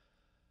comes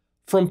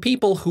from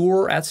people who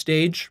are at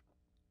stage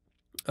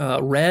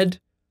red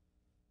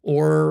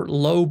or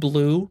low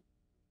blue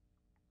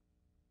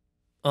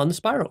on the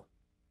spiral.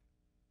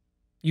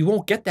 You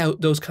won't get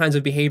those kinds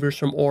of behaviors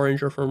from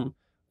orange or from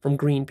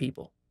green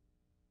people.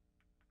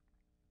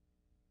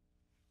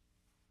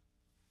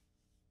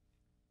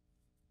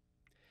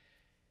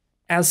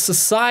 As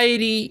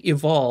society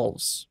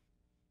evolves,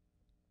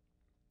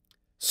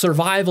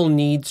 survival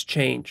needs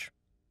change.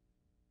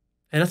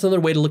 And that's another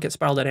way to look at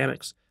spiral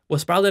dynamics. What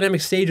spiral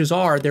dynamic stages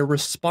are, they're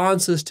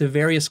responses to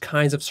various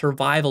kinds of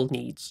survival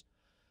needs.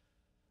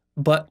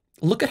 But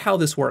look at how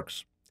this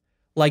works.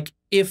 Like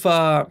if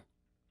an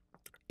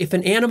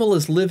animal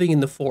is living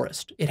in the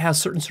forest, it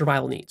has certain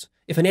survival needs.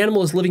 If an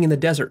animal is living in the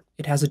desert,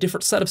 it has a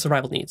different set of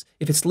survival needs.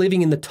 If it's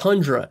living in the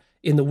tundra,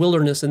 in the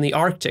wilderness, in the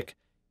Arctic,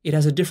 it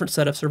has a different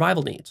set of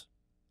survival needs.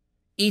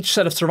 Each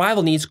set of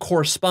survival needs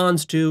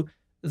corresponds to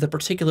the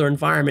particular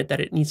environment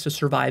that it needs to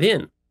survive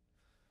in.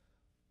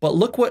 But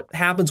look what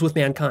happens with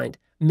mankind.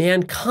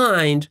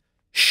 Mankind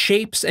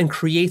shapes and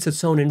creates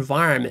its own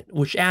environment,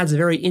 which adds a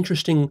very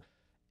interesting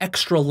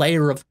extra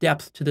layer of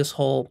depth to this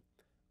whole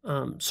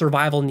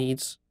survival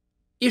needs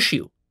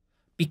issue.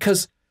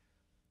 Because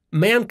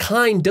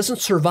mankind doesn't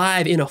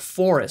survive in a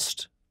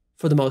forest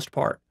for the most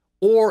part,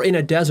 or in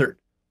a desert,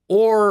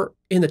 or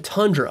in the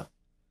tundra.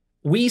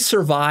 We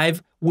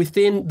survive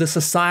within the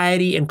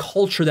society and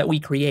culture that we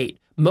create.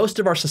 Most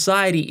of our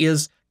society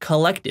is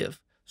collective.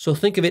 So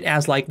think of it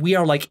as like we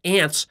are like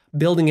ants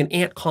building an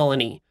ant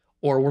colony,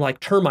 or we're like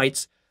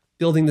termites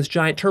building this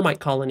giant termite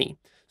colony.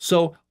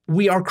 So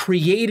we are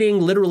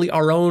creating literally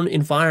our own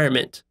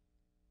environment.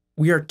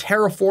 We are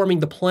terraforming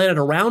the planet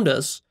around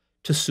us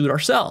to suit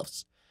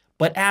ourselves.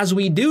 But as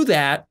we do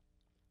that,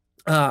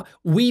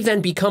 we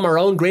then become our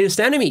own greatest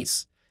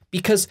enemies,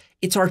 because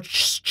it's our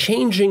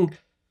changing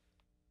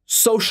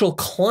social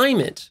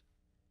climate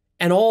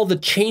and all the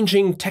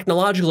changing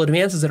technological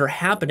advances that are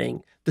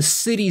happening, the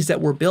cities that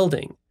we're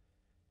building,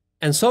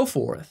 and so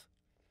forth,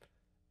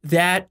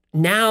 that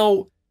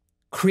now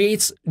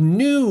creates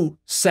new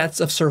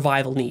sets of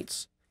survival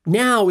needs.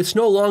 Now it's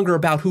no longer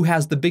about who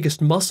has the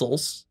biggest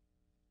muscles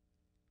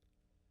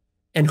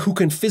and who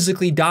can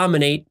physically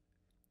dominate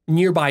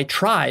nearby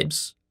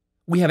tribes.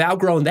 We have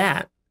outgrown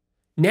that.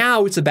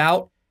 Now it's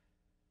about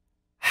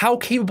how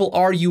capable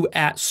are you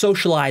at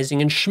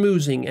socializing and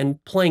schmoozing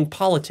and playing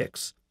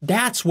politics.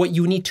 That's what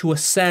you need to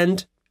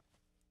ascend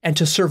and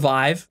to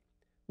survive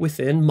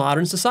within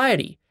modern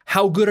society.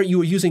 How good are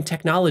you at using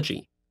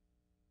technology?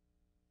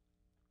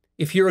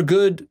 If you're a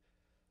good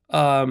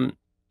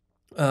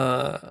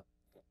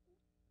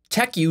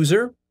tech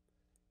user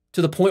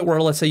to the point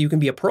where, let's say, you can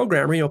be a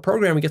programmer, a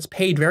programmer gets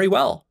paid very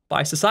well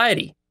by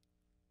society.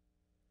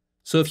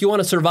 So if you want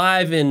to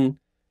survive in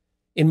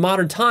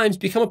modern times,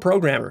 become a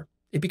programmer.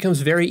 It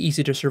becomes very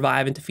easy to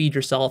survive and to feed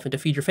yourself and to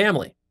feed your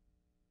family.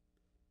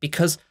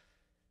 Because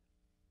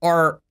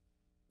our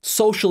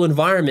social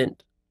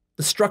environment,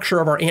 the structure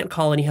of our ant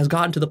colony has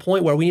gotten to the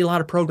point where we need a lot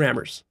of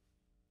programmers.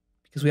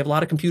 Because we have a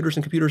lot of computers,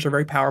 and computers are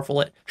very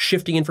powerful at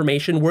shifting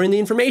information. We're in the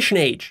information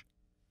age.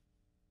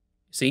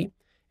 See?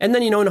 And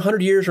then, in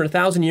 100 years or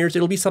 1,000 years,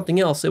 it'll be something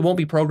else. It won't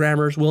be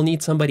programmers. We'll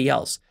need somebody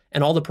else.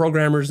 And all the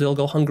programmers, they'll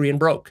go hungry and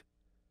broke.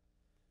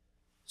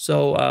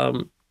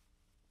 So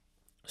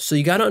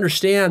you got to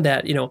understand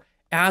that,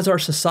 as our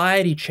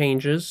society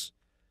changes,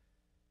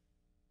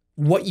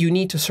 what you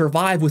need to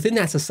survive within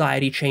that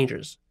society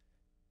changes.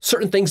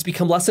 Certain things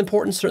become less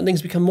important. Certain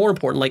things become more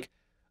important. Like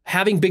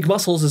having big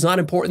muscles is not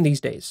important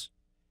these days.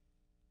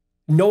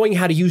 Knowing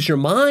how to use your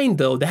mind,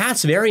 though,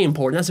 that's very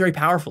important. That's very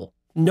powerful.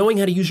 Knowing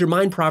how to use your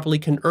mind properly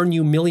can earn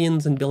you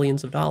millions and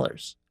billions of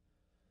dollars.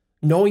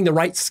 Knowing the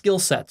right skill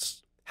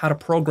sets, how to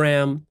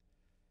program,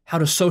 how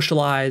to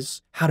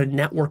socialize, how to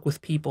network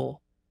with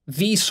people,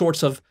 these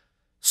sorts of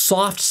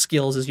soft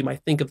skills, as you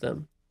might think of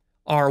them,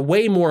 are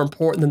way more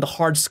important than the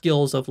hard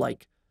skills of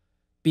like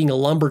being a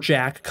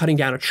lumberjack, cutting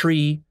down a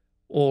tree,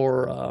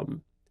 or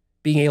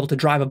being able to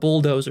drive a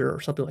bulldozer or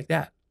something like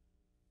that.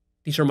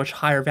 These are much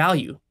higher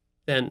value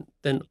than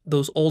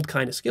those old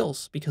kind of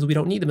skills because we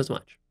don't need them as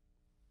much.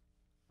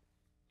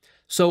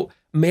 So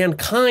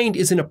mankind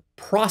is in a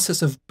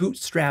process of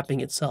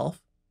bootstrapping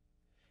itself.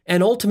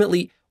 And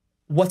ultimately,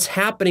 what's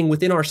happening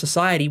within our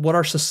society,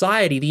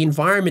 the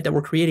environment that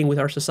we're creating with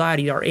our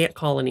society, our ant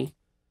colony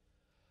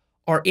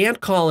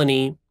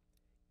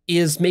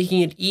is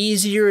making it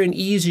easier and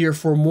easier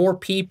for more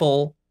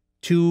people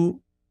to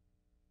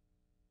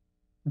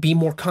be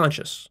more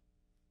conscious.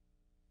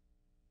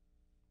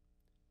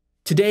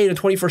 Today, in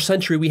the 21st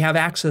century, we have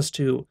access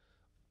to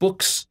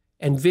books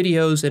and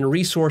videos and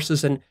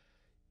resources and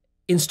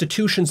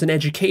institutions and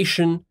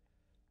education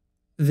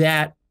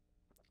that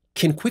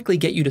can quickly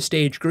get you to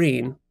stage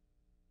green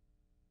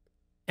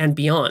and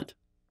beyond.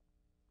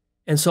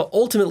 And so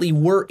ultimately,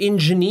 we're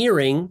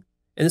engineering,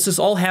 and this is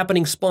all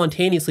happening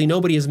spontaneously.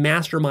 Nobody is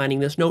masterminding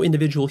this. No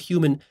individual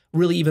human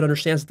really even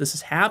understands that this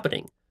is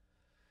happening.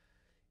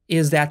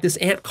 Is that this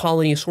ant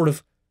colony is sort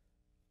of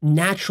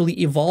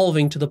naturally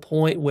evolving to the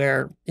point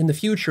where in the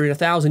future, in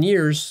 1,000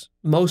 years,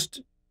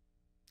 most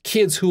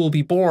kids who will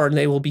be born,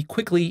 they will be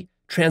quickly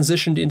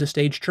transitioned into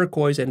stage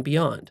turquoise and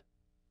beyond.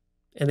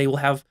 And they will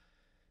have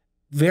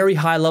very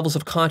high levels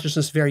of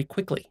consciousness very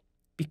quickly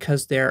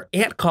because their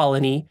ant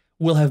colony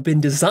will have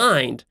been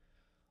designed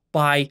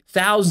by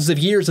thousands of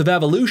years of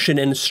evolution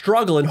and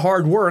struggle and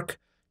hard work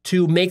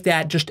to make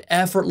that just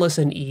effortless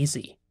and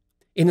easy.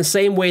 In the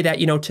same way that,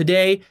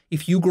 today,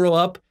 if you grow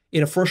up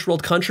in a first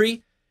world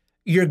country,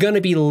 you're going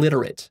to be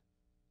literate.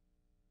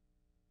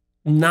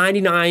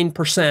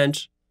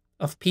 99%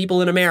 of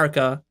people in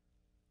America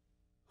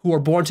who are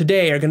born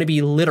today are going to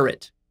be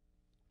literate.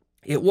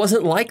 It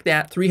wasn't like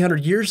that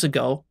 300 years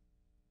ago.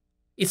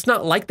 It's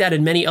not like that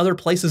in many other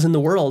places in the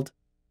world.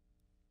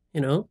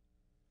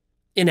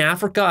 In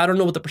Africa, I don't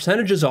know what the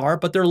percentages are,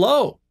 but they're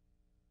low.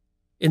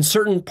 In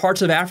certain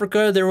parts of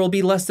Africa, there will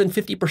be less than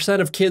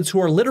 50% of kids who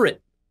are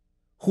literate,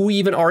 who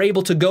even are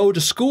able to go to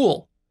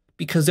school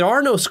because there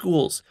are no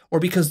schools or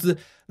because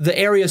the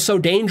area is so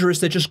dangerous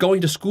that just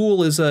going to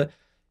school is a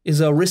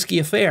risky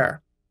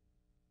affair.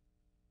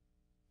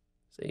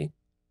 See?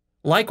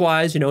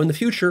 Likewise, in the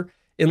future,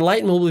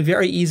 enlightenment will be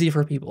very easy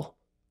for people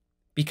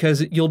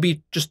because you'll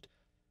be just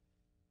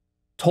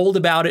told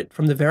about it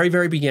from the very,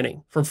 very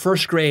beginning. From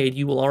first grade,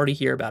 you will already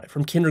hear about it,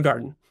 from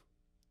kindergarten.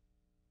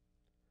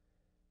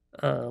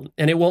 And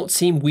it won't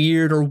seem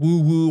weird or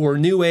woo-woo or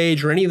new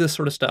age or any of this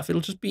sort of stuff.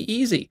 It'll just be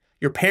easy.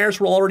 Your parents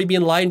will already be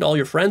enlightened. All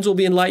your friends will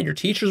be enlightened. Your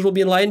teachers will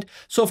be enlightened.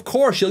 So, of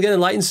course, you'll get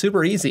enlightened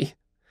super easy.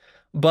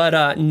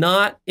 But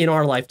not in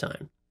our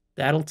lifetime.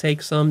 That'll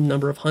take some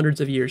number of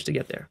hundreds of years to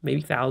get there,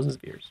 maybe thousands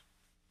of years.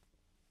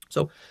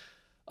 So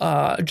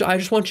I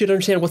just want you to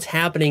understand what's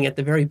happening at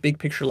the very big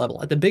picture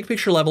level. At the big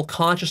picture level,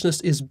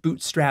 consciousness is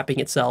bootstrapping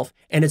itself,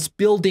 and it's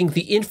building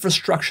the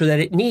infrastructure that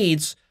it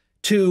needs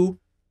to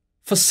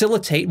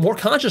facilitate more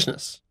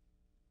consciousness.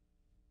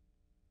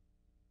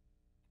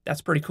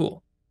 That's pretty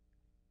cool.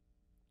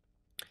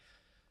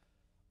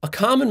 A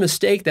common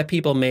mistake that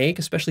people make,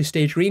 especially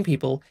stage green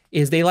people,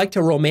 is they like to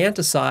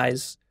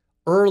romanticize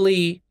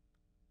early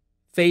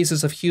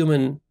phases of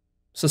human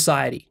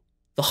society.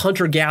 The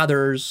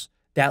hunter-gatherers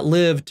that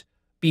lived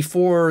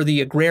before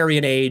the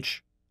agrarian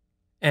age,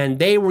 and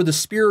they were the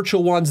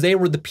spiritual ones, they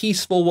were the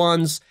peaceful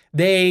ones,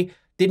 they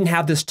didn't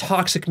have this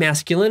toxic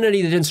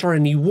masculinity, they didn't start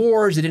any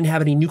wars, they didn't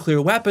have any nuclear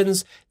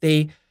weapons,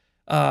 they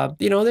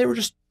were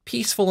just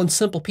peaceful and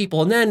simple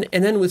people. And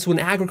then when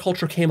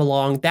agriculture came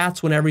along,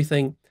 that's when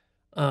everything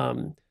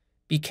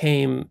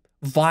became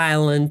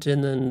violent,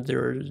 and then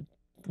there was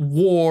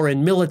war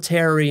and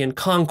military and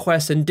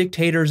conquest and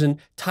dictators and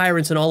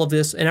tyrants and all of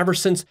this. And ever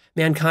since,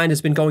 mankind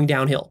has been going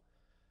downhill.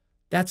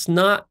 That's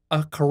not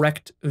a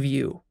correct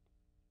view.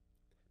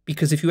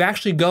 Because if you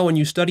actually go and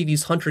you study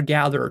these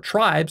hunter-gatherer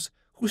tribes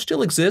who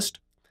still exist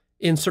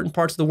in certain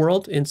parts of the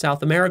world, in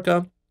South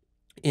America,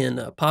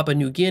 in Papua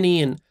New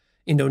Guinea and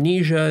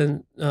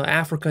Indonesia and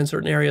Africa in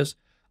certain areas,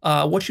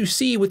 what you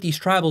see with these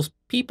tribal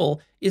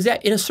people is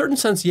that in a certain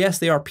sense, yes,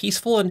 they are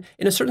peaceful, and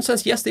in a certain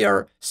sense, yes, they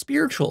are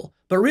spiritual.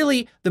 But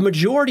really, the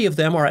majority of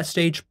them are at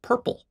stage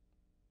purple,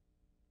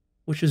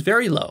 which is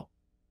very low.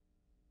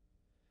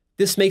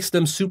 This makes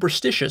them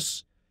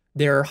superstitious.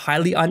 They're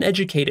highly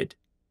uneducated.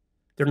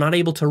 They're not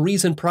able to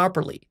reason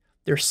properly.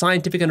 Their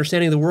scientific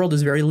understanding of the world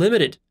is very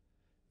limited.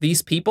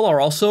 These people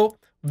are also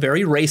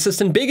very racist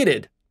and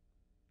bigoted.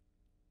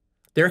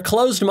 They're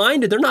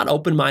closed-minded. They're not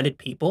open-minded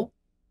people.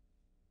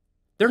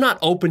 They're not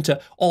open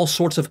to all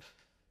sorts of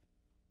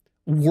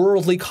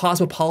worldly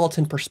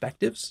cosmopolitan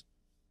perspectives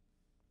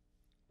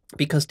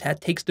because that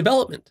takes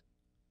development.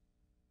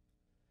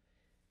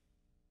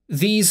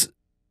 These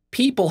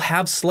people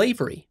have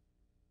slavery.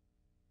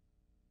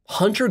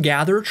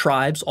 Hunter-gatherer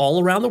tribes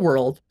all around the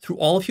world, through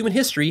all of human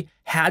history,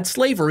 had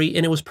slavery,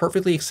 and it was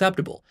perfectly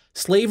acceptable.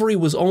 Slavery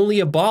was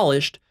only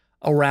abolished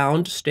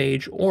around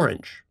stage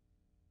orange.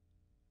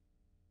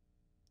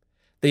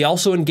 They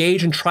also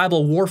engage in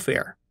tribal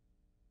warfare,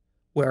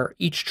 where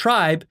each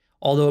tribe,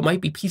 although it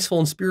might be peaceful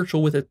and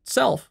spiritual with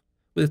itself,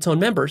 with its own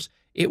members,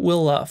 it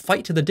will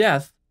fight to the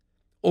death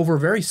over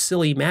very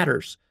silly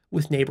matters,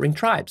 with neighboring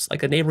tribes.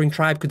 Like a neighboring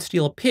tribe could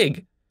steal a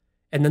pig,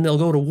 and then they'll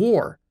go to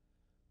war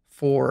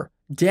for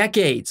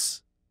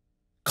decades.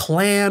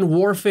 Clan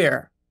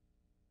warfare.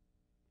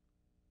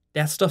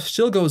 That stuff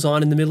still goes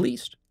on in the Middle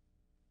East.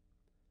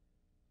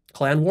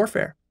 Clan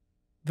warfare.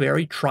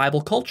 Very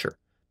tribal culture,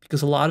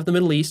 because a lot of the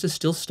Middle East is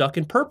still stuck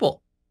in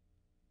purple.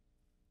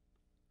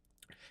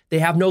 They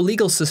have no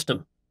legal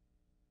system,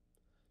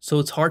 so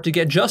it's hard to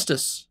get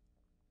justice.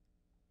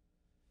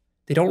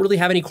 They don't really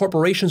have any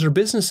corporations or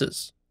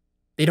businesses.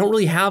 They don't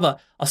really have a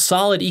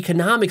solid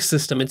economic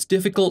system. It's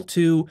difficult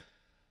to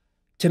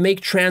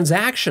make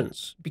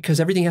transactions because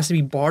everything has to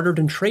be bartered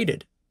and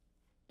traded.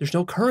 There's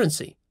no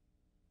currency.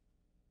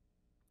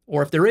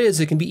 Or if there is,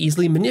 it can be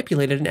easily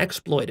manipulated and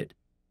exploited.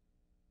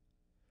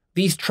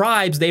 These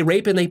tribes, they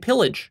rape and they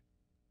pillage.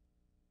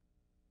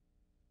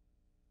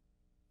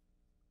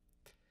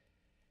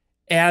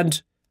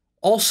 And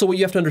also what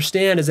you have to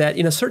understand is that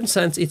in a certain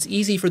sense, it's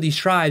easy for these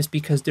tribes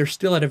because they're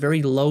still at a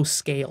very low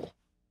scale.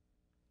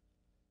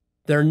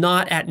 They're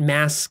not at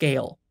mass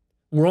scale.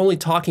 We're only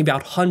talking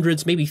about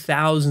hundreds, maybe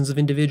thousands of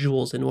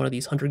individuals in one of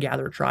these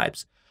hunter-gatherer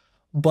tribes.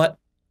 But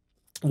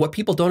what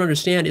people don't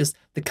understand is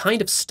the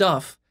kind of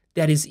stuff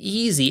that is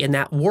easy and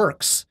that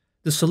works,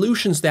 the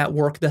solutions that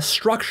work, the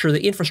structure,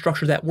 the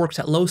infrastructure that works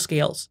at low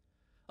scales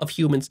of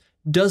humans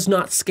does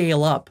not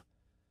scale up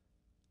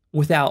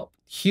without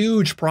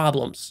huge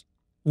problems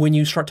when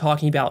you start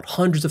talking about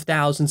hundreds of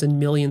thousands and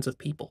millions of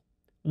people.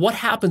 What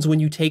happens when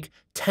you take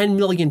 10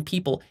 million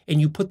people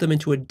and you put them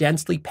into a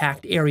densely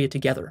packed area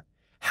together?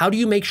 How do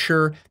you make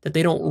sure that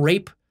they don't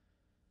rape,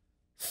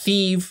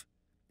 thieve,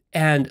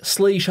 and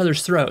slit each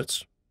other's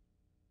throats?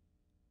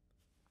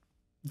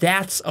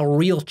 That's a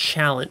real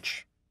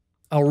challenge.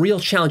 A real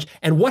challenge.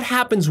 And what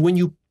happens when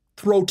you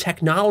throw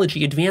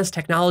technology, advanced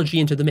technology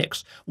into the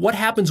mix? What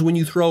happens when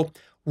you throw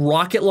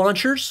rocket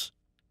launchers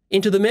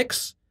into the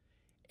mix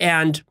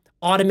and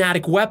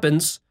automatic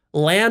weapons,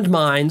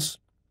 landmines,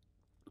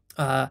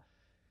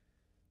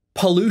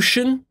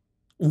 pollution,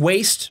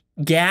 waste,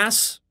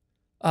 gas,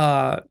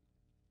 and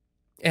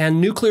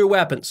nuclear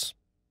weapons?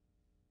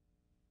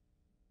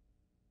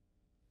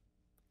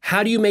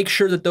 How do you make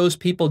sure that those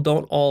people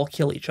don't all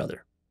kill each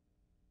other?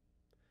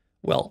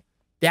 Well,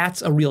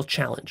 that's a real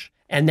challenge.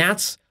 And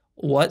that's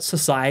what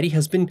society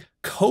has been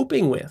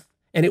coping with.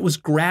 And it was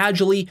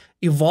gradually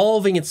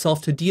evolving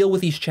itself to deal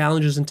with these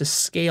challenges and to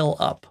scale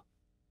up.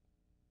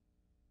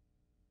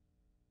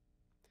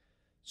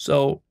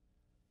 So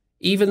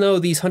even though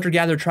these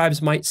hunter-gatherer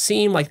tribes might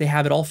seem like they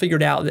have it all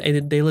figured out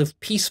and they live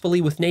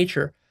peacefully with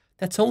nature,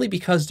 that's only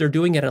because they're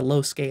doing it at a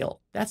low scale.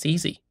 That's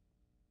easy.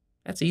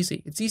 That's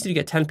easy. It's easy to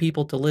get 10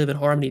 people to live in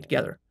harmony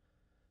together.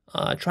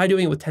 Try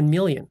doing it with 10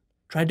 million.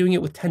 Try doing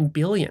it with 10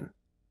 billion.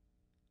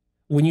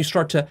 When you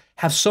start to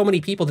have so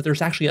many people that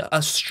there's actually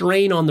a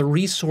strain on the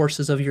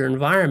resources of your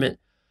environment,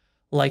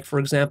 like, for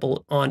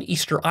example, on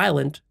Easter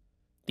Island,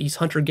 these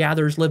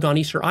hunter-gatherers lived on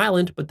Easter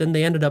Island, but then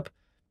they ended up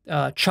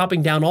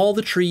chopping down all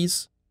the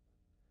trees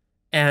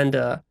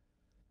and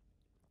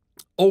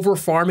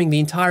over-farming the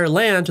entire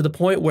land to the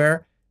point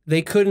where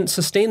they couldn't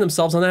sustain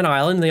themselves on that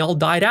island and they all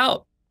died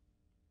out.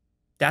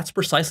 That's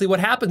precisely what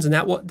happens, and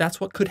that's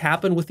what could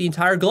happen with the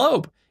entire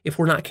globe if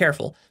we're not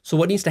careful. So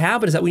what needs to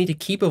happen is that we need to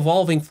keep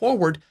evolving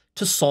forward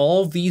to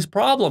solve these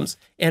problems.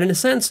 And in a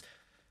sense,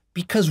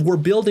 because we're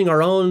building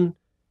our own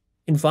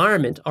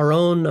environment, our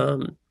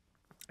own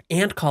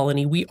ant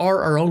colony, we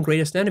are our own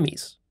greatest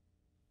enemies.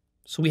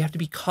 So we have to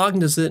be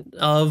cognizant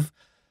of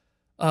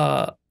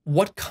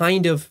what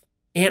kind of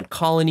ant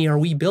colony are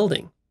we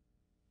building.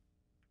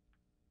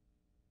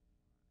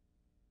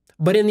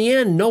 But in the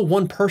end, no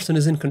one person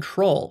is in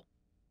control.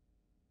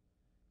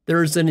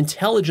 There's an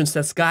intelligence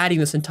that's guiding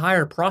this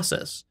entire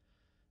process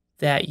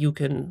that you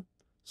can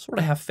sort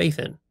of have faith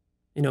in.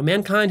 You know,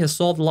 mankind has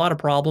solved a lot of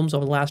problems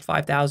over the last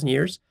 5,000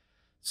 years,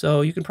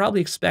 so you can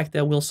probably expect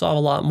that we'll solve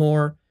a lot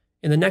more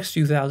in the next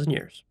few thousand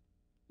years,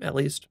 at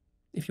least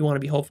if you want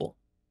to be hopeful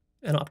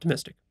and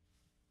optimistic.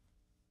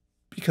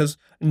 Because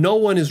no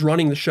one is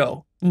running the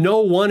show. No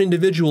one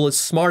individual is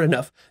smart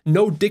enough.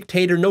 No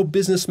dictator, no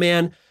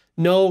businessman,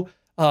 no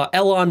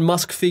Elon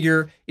Musk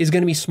figure is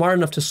going to be smart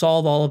enough to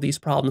solve all of these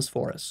problems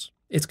for us.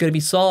 It's going to be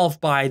solved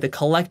by the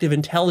collective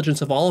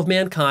intelligence of all of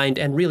mankind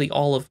and really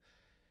all of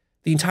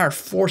the entire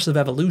force of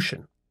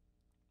evolution.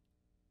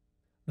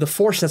 The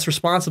force that's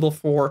responsible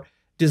for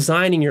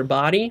designing your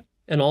body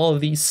and all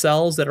of these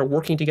cells that are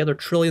working together,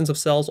 trillions of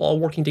cells all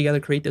working together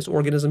to create this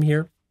organism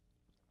here.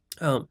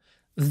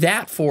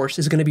 That force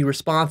is going to be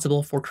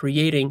responsible for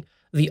creating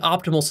the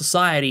optimal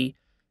society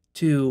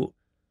to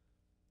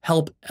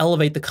help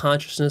elevate the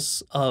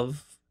consciousness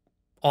of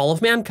all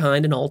of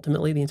mankind and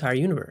ultimately the entire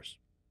universe.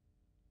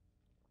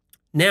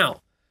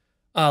 Now,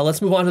 let's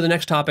move on to the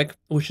next topic,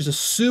 which is a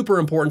super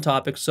important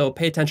topic, so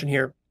pay attention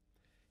here.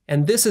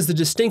 And this is the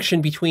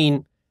distinction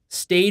between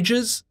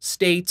stages,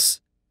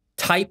 states,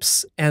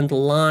 types, and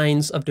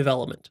lines of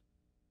development.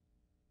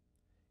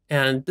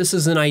 And this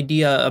is an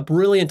idea, a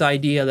brilliant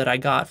idea that I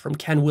got from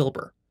Ken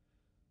Wilber,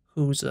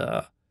 who's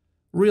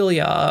really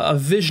a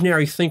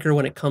visionary thinker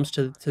when it comes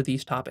to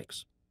these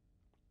topics.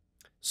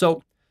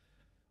 So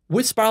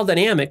with spiral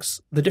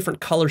dynamics, the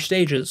different color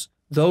stages,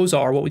 those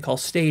are what we call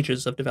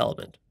stages of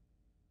development.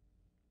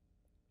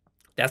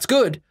 That's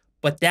good,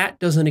 but that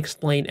doesn't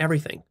explain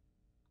everything.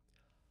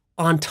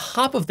 On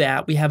top of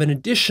that, we have an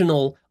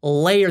additional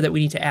layer that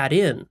we need to add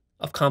in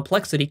of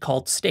complexity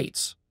called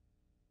states.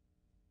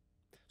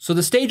 So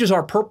the stages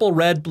are purple,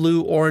 red,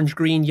 blue, orange,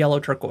 green, yellow,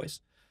 turquoise.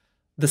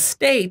 The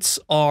states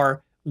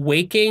are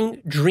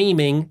waking,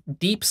 dreaming,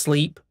 deep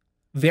sleep,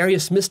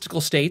 various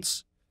mystical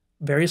states,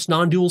 various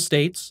non-dual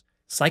states,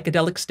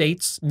 psychedelic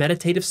states,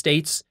 meditative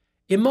states,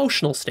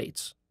 emotional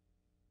states.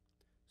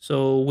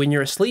 So when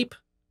you're asleep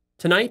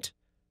tonight,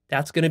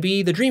 that's going to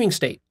be the dreaming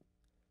state.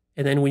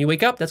 And then when you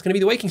wake up, that's going to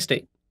be the waking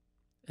state.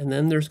 And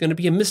then there's going to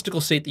be a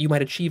mystical state that you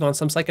might achieve on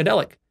some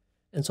psychedelic,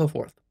 and so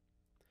forth.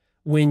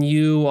 When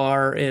you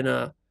are in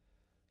a,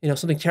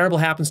 something terrible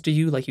happens to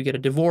you, like you get a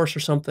divorce or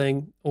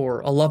something,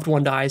 or a loved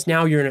one dies,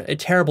 now you're in a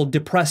terrible,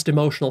 depressed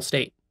emotional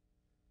state.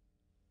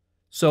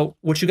 So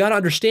what you got to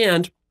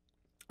understand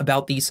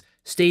about these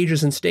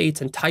stages and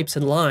states and types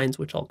and lines,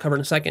 which I'll cover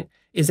in a second,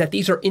 is that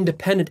these are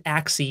independent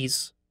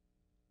axes.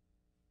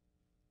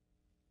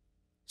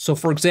 So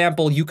for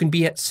example, you can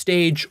be at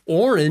stage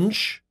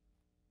orange,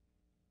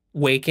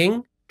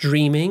 waking,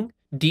 dreaming,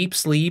 deep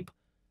sleep,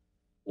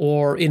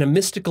 or in a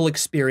mystical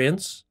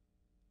experience,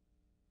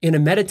 in a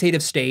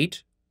meditative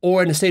state,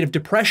 or in a state of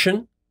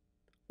depression,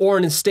 or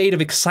in a state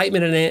of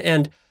excitement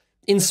and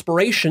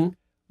inspiration,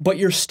 but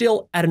you're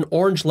still at an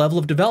orange level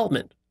of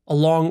development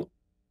along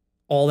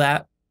all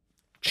that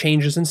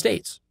changes in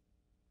states.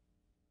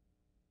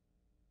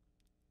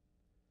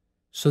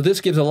 So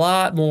this gives a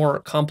lot more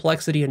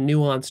complexity and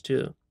nuance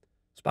to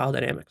spiral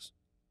dynamics.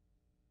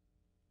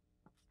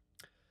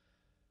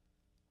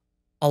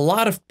 A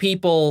lot of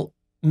people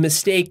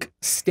mistake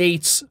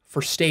states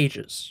for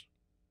stages.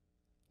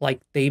 Like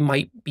they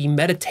might be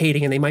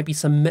meditating and they might be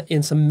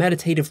in some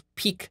meditative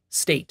peak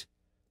state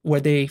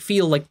where they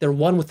feel like they're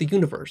one with the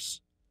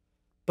universe.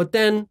 But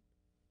then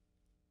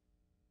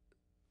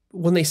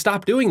when they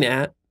stop doing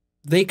that,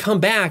 they come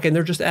back and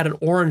they're just at an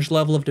orange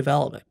level of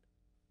development.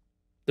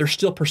 They're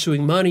still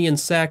pursuing money and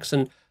sex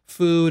and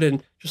food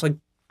and just like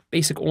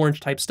basic orange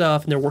type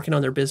stuff, and they're working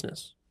on their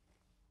business.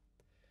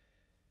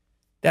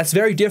 That's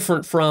very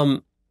different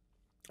from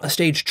a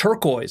stage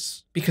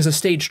turquoise, because a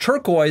stage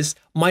turquoise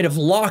might have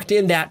locked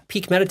in that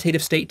peak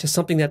meditative state to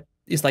something that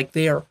is like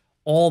there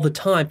all the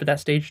time for that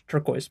stage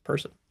turquoise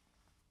person.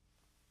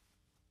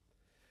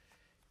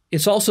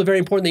 It's also very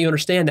important that you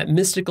understand that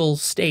mystical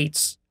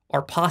states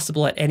are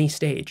possible at any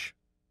stage.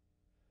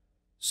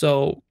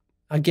 So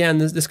again,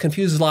 this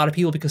confuses a lot of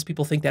people because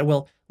people think that,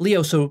 well,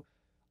 Leo, so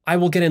I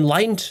will get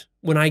enlightened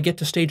when I get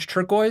to stage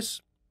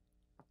turquoise.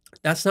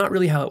 That's not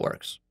really how it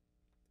works.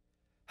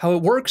 How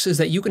it works is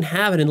that you can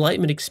have an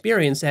enlightenment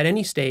experience at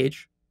any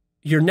stage.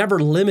 You're never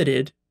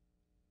limited.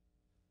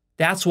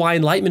 That's why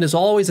enlightenment is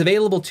always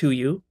available to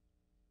you.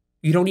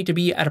 You don't need to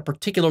be at a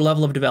particular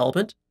level of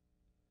development.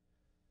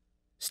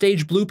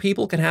 Stage blue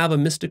people can have a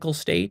mystical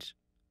state.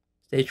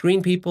 Stage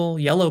green people,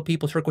 yellow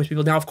people, turquoise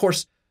people. Now, of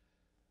course,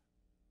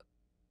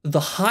 the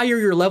higher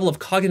your level of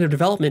cognitive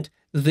development,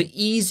 the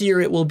easier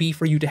it will be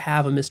for you to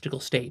have a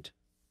mystical state,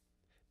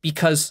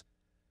 because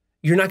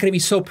you're not going to be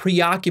so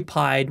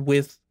preoccupied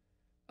with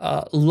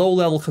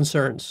low-level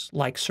concerns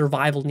like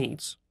survival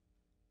needs.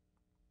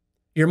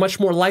 You're much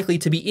more likely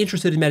to be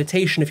interested in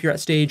meditation if you're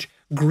at stage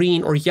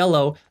green or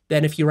yellow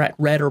than if you're at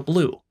red or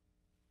blue.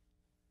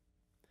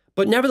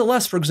 But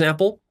nevertheless, for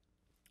example,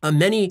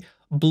 many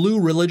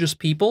blue religious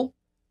people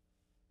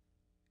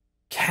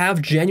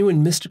have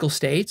genuine mystical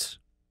states.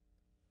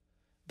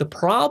 The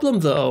problem,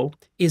 though,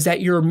 is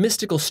that your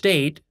mystical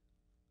state,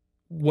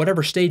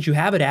 whatever stage you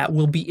have it at,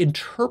 will be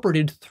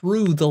interpreted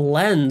through the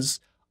lens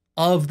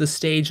of the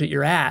stage that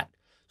you're at.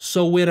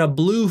 So when a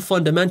blue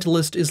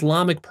fundamentalist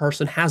Islamic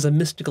person has a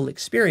mystical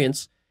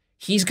experience,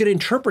 he's going to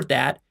interpret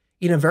that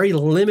in a very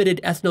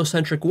limited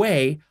ethnocentric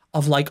way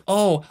of like,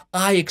 oh,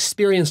 I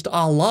experienced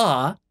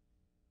Allah,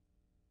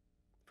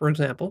 for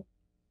example.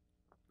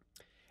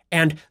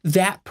 And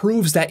that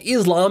proves that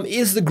Islam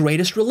is the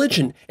greatest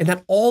religion and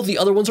that all the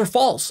other ones are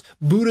false.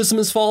 Buddhism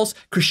is false.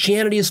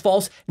 Christianity is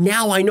false.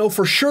 Now I know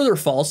for sure they're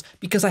false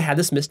because I had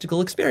this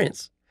mystical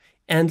experience.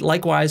 And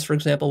likewise, for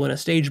example, when a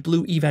stage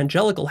blue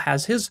evangelical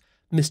has his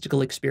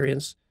mystical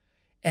experience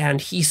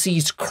and he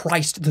sees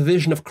Christ, the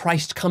vision of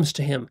Christ comes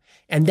to him,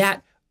 and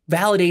that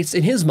validates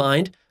in his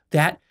mind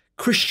that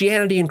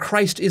Christianity and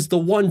Christ is the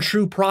one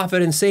true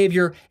prophet and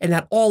savior, and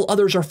that all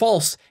others are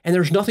false, and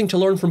there's nothing to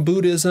learn from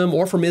Buddhism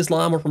or from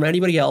Islam or from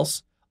anybody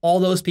else. All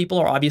those people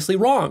are obviously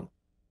wrong.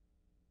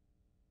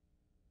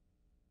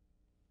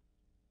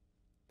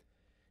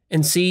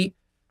 And see,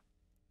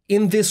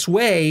 in this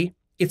way,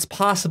 it's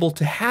possible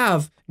to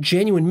have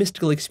genuine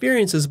mystical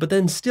experiences, but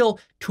then still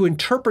to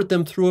interpret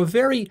them through a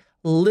very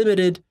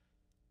limited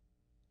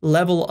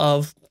level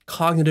of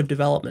cognitive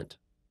development.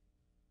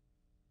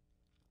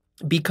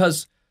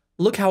 Because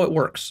look how it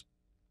works.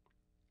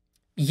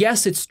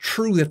 Yes, it's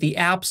true that the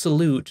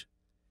absolute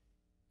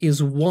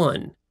is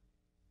one,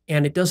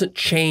 and it doesn't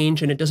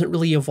change and it doesn't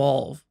really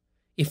evolve.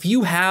 If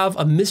you have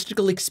a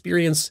mystical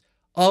experience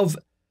of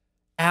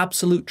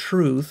absolute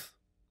truth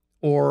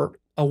or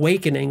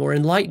awakening or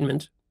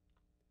enlightenment,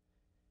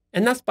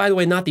 and that's, by the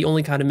way, not the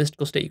only kind of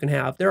mystical state you can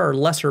have. There are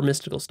lesser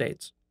mystical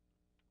states.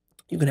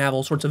 You can have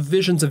all sorts of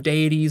visions of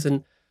deities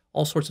and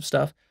all sorts of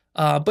stuff.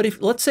 But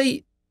if, let's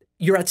say,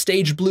 you're at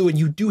stage blue and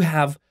you do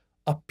have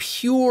a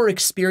pure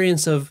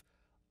experience of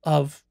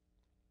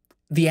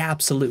the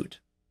absolute.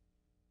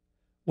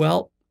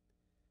 Well,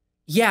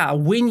 yeah,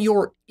 when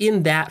you're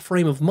in that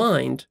frame of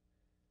mind,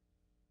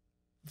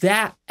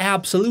 that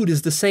absolute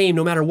is the same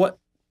no matter what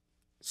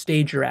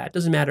stage you're at. It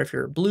doesn't matter if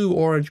you're blue,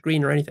 orange,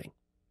 green, or anything.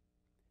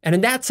 And in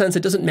that sense,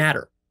 it doesn't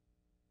matter.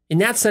 In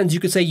that sense, you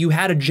could say you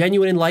had a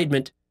genuine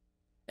enlightenment,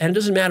 and it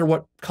doesn't matter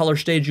what color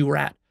stage you were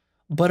at.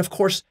 But of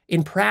course,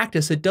 in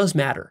practice, it does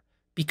matter,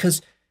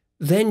 because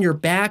then you're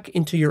back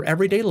into your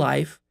everyday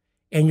life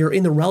and you're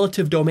in the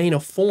relative domain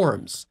of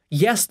forms.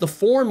 Yes, the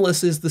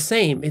formless is the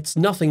same. It's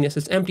nothingness,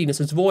 it's emptiness,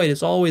 it's void,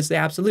 it's always the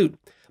absolute.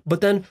 But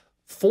then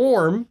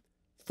form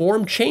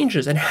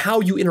changes, and how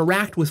you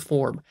interact with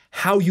form,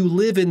 how you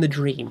live in the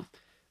dream,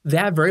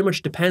 that very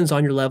much depends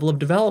on your level of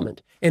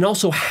development. And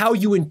also how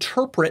you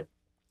interpret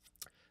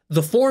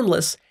the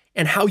formless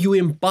and how you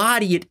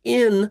embody it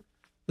in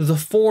the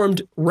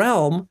formed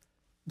realm,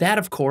 that,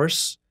 of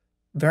course,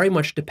 very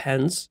much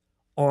depends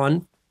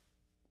on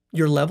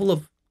your level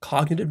of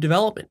cognitive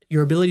development,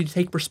 your ability to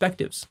take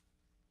perspectives.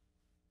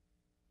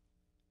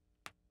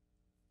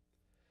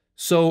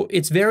 So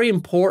it's very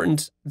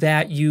important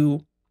that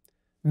you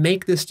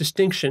make this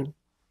distinction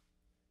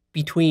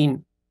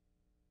between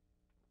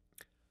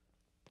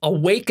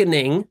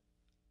awakening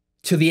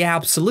to the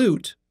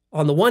absolute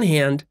on the one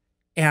hand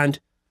and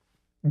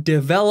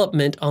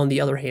development on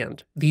the other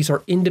hand. These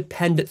are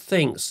independent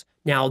things.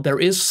 Now, there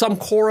is some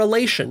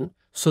correlation.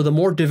 So the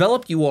more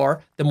developed you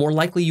are, the more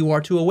likely you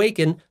are to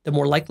awaken, the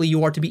more likely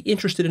you are to be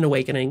interested in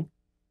awakening.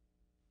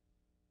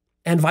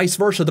 And vice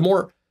versa, the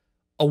more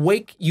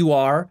awake you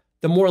are,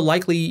 the more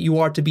likely you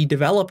are to be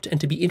developed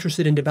and to be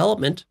interested in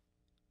development.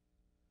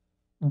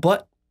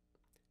 But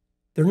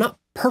they're not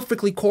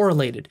perfectly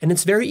correlated. And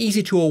it's very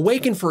easy to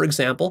awaken, for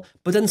example,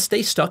 but then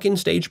stay stuck in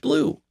stage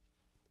blue.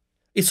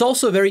 It's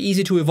also very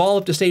easy to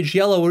evolve to stage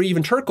yellow or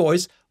even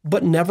turquoise,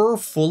 but never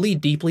fully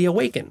deeply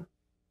awaken.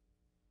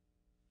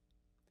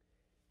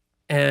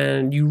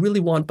 And you really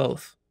want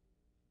both.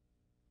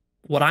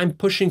 What I'm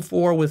pushing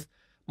for with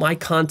my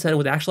content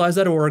with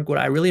Actualized.org, what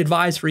I really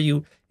advise for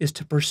you is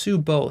to pursue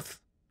both.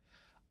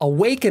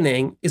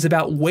 Awakening is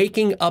about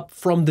waking up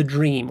from the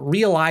dream,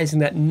 realizing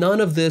that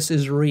none of this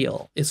is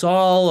real. It's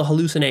all a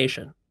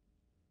hallucination.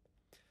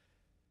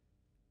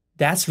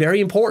 That's very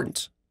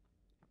important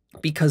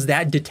because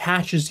that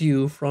detaches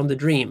you from the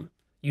dream.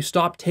 You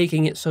stop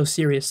taking it so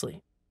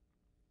seriously.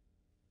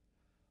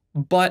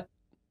 But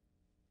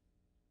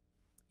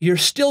you're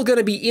still going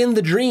to be in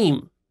the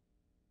dream.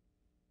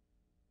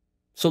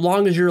 So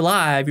long as you're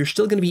alive, you're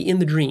still going to be in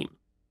the dream.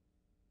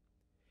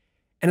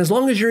 And as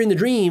long as you're in the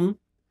dream,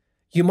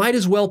 you might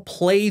as well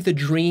play the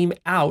dream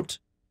out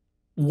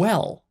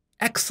well,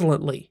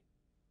 excellently.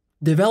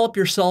 Develop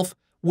yourself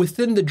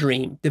within the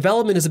dream.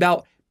 Development is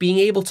about being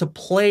able to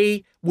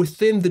play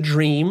within the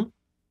dream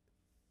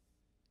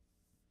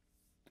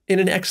in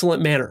an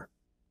excellent manner,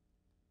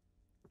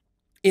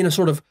 in a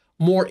sort of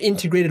more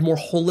integrated, more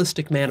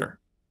holistic manner,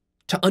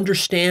 to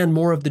understand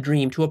more of the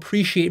dream, to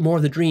appreciate more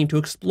of the dream, to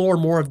explore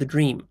more of the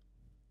dream.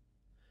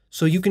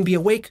 So you can be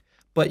awake,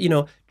 but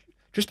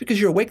just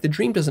because you're awake, the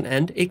dream doesn't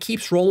end. It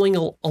keeps rolling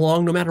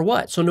along no matter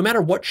what. So no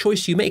matter what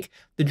choice you make,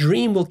 the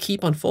dream will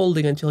keep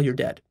unfolding until you're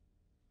dead,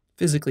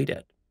 physically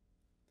dead.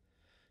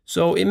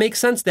 So it makes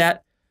sense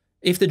that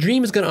if the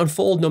dream is going to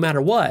unfold no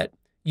matter what,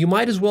 you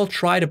might as well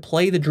try to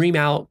play the dream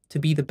out to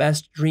be the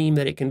best dream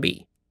that it can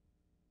be.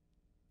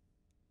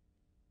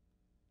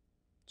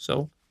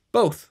 So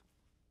both.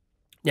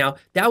 Now,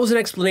 that was an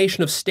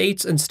explanation of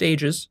states and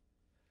stages.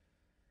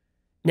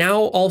 Now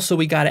also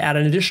we got to add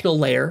an additional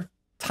layer,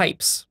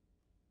 types.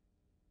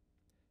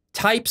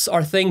 Types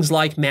are things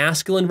like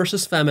masculine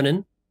versus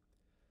feminine,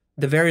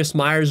 the various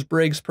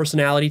Myers-Briggs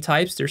personality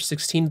types, there's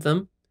 16 of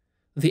them,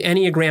 the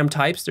Enneagram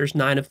types, there's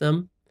 9 of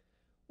them,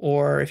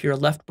 or if you're a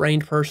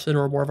left-brained person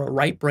or more of a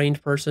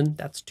right-brained person,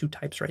 that's 2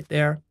 types right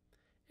there.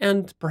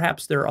 And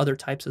perhaps there are other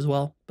types as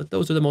well, but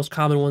those are the most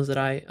common ones that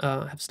I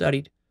have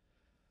studied.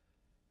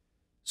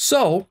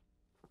 So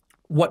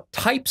what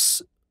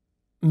types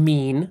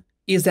mean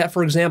is that,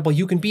 for example,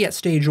 you can be at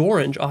stage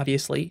orange,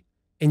 obviously,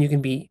 and you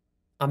can be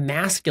a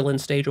masculine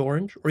stage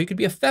orange, or you could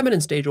be a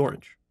feminine stage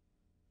orange.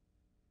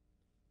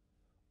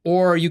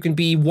 Or you can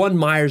be one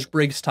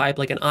Myers-Briggs type,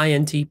 like an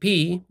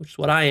INTP, which is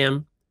what I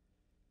am,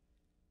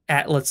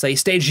 at, let's say,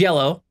 stage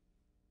yellow.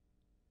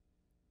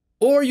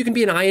 Or you can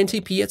be an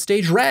INTP at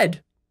stage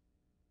red.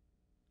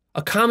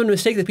 A common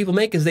mistake that people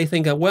make is they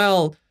think,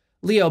 well,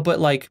 Leo,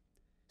 but like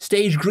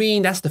stage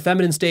green, that's the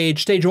feminine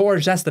stage. Stage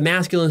orange, that's the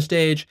masculine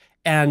stage.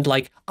 And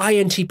like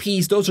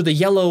INTPs, those are the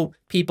yellow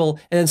people.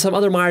 And then some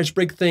other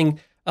Myers-Briggs thing,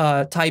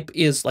 type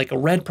is like a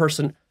red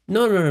person.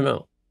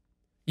 No.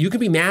 You can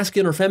be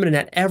masculine or feminine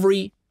at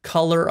every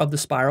color of the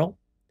spiral.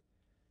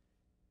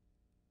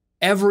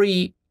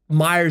 Every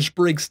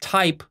Myers-Briggs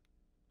type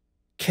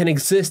can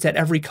exist at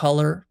every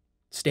color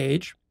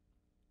stage.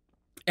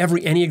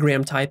 Every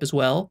Enneagram type as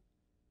well.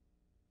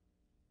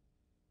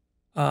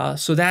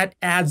 So that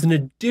adds an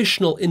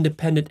additional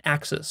independent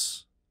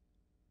axis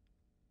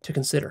to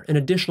consider, an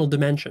additional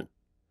dimension.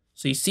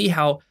 So you see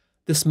how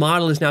this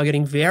model is now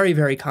getting very,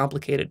 very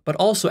complicated. But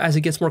also, as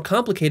it gets more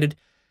complicated,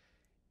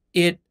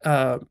 it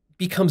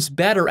becomes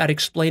better at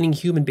explaining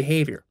human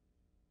behavior.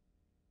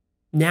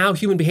 Now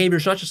human behavior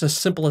is not just as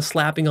simple as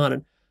slapping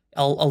on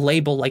a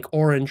label like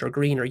orange or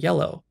green or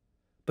yellow,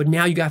 but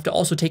now you have to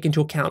also take into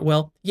account,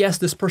 well, yes,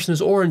 this person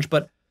is orange,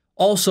 but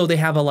also they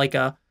have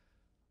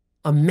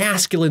a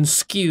masculine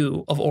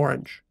skew of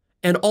orange.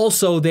 And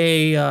also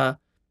they've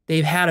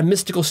had a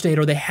mystical state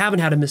or they haven't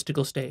had a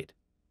mystical state.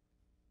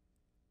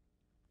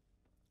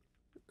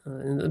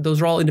 And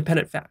those are all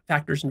independent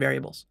factors and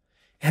variables.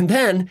 And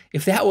then,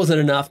 if that wasn't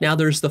enough, now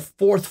there's the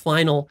fourth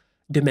final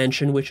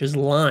dimension, which is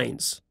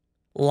lines.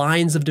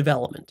 Lines of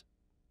development.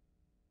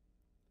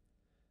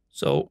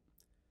 So,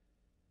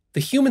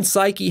 the human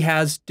psyche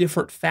has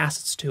different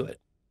facets to it.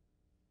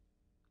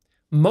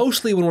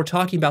 Mostly when we're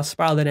talking about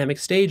spiral dynamic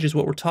stages,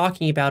 what we're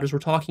talking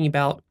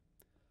about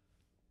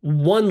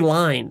one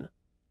line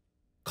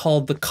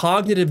called the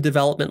cognitive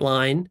development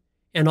line,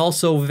 and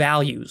also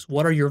values.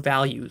 What are your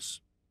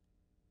values?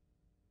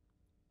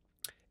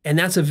 And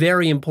that's a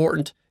very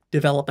important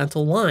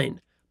developmental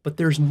line, but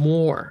there's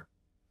more.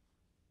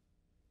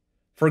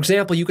 For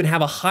example, you can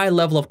have a high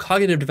level of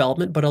cognitive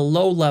development, but a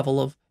low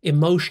level of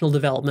emotional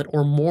development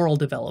or moral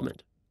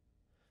development.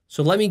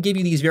 So let me give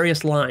you these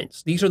various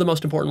lines. These are the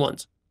most important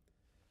ones.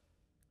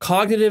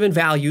 Cognitive and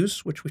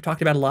values, which we've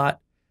talked about a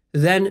lot.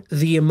 Then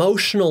the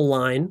emotional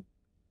line,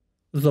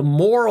 the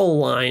moral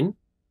line,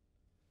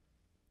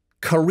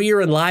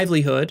 career and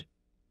livelihood,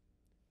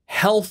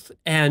 health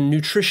and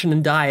nutrition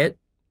and diet,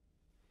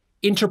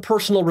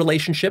 interpersonal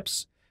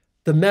relationships,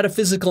 the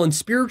metaphysical and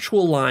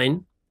spiritual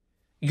line,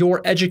 your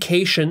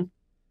education,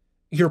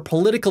 your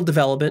political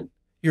development,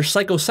 your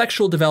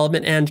psychosexual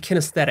development, and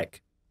kinesthetic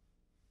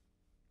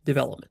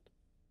development.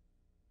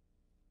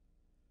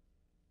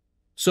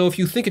 So if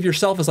you think of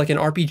yourself as like an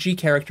RPG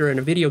character in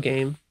a video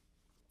game,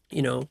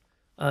 these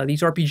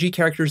RPG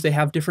characters, they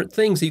have different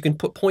things that you can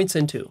put points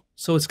into.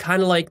 So it's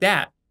kind of like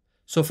that.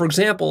 So for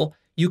example,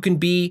 you can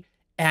be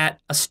at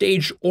a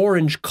stage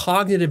orange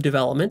cognitive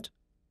development,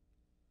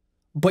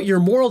 but your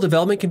moral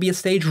development can be a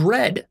stage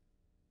red,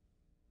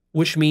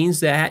 which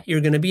means that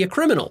you're going to be a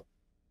criminal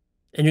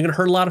and you're going to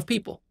hurt a lot of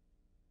people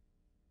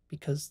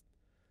because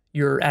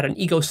you're at an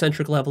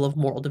egocentric level of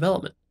moral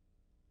development.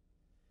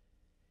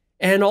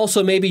 And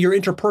also maybe your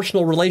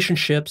interpersonal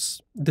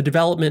relationships, the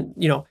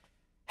development,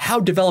 how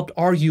developed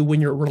are you when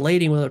you're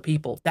relating with other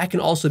people? That can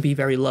also be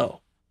very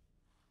low.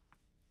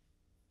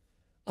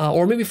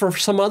 Or maybe for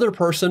some other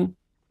person,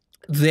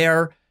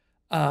 their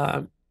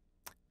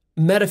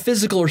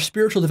metaphysical or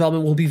spiritual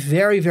development will be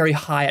very, very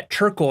high at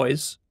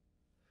turquoise,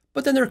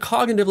 but then their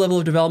cognitive level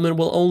of development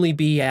will only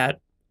be at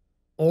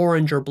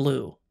orange or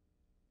blue.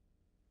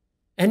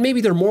 And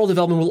maybe their moral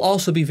development will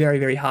also be very,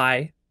 very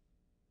high.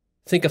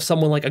 Think of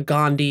someone like a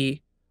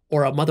Gandhi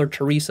or a Mother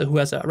Teresa who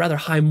has a rather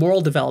high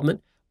moral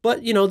development,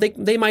 but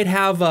they might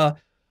have a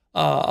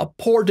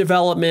poor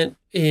development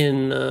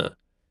in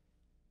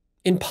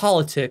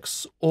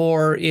politics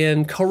or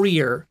in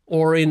career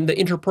or in the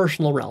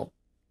interpersonal realm.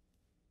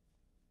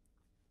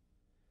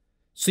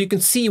 So you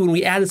can see when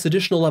we add this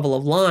additional level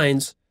of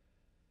lines,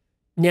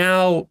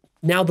 now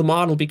the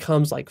model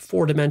becomes like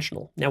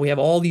four-dimensional. Now we have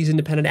all these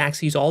independent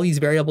axes, all these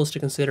variables to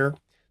consider.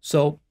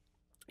 So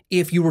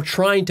if you were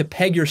trying to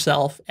peg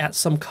yourself at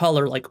some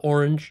color like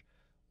orange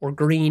or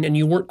green and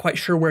you weren't quite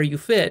sure where you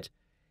fit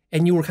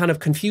and you were kind of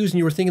confused and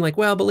you were thinking like,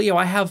 well, but Leo,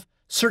 I have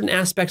certain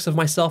aspects of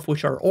myself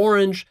which are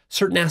orange,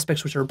 certain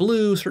aspects which are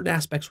blue, certain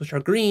aspects which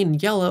are green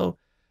and yellow.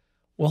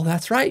 Well,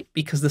 that's right,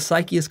 because the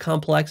psyche is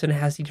complex and it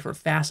has these different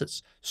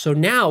facets. So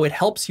now it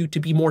helps you to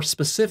be more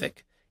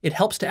specific. It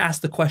helps to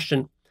ask the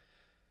question,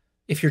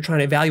 if you're trying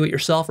to evaluate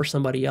yourself or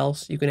somebody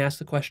else, you can ask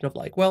the question of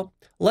like, well,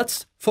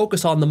 let's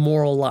focus on the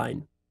moral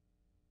line.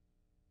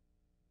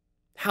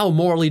 How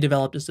morally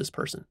developed is this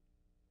person?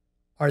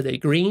 Are they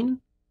green,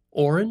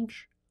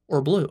 orange,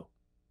 or blue?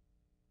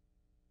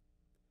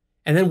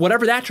 And then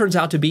whatever that turns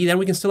out to be, then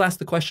we can still ask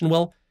the question,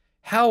 well,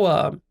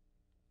 how's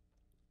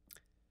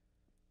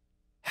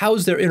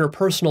their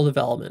interpersonal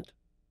development?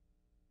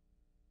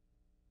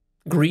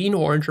 Green,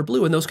 orange, or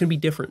blue, and those can be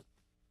different.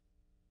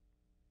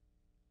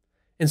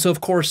 And so, of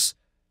course,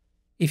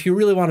 if you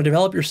really want to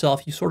develop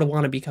yourself, you sort of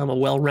want to become a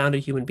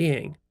well-rounded human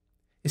being.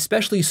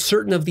 Especially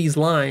certain of these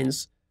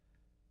lines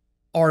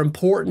are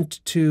important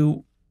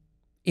to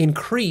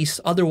increase,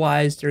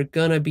 otherwise they're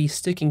going to be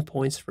sticking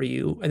points for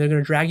you, and they're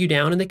going to drag you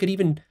down, and they could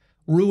even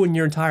ruin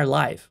your entire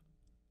life.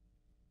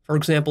 For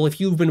example, if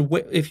you've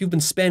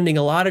been spending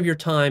a lot of your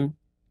time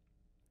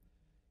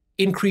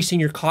increasing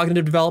your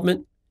cognitive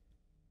development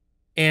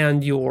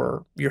and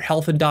your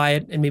health and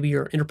diet and maybe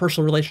your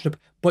interpersonal relationship,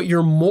 but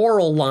your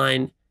moral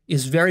line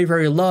is very,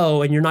 very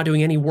low and you're not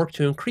doing any work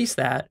to increase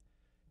that,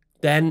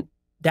 then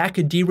that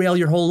could derail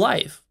your whole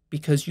life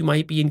because you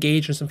might be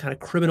engaged in some kind of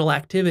criminal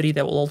activity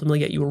that will ultimately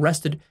get you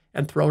arrested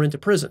and thrown into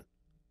prison.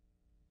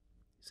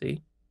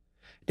 See?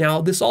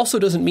 Now, this also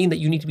doesn't mean that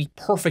you need to be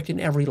perfect in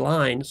every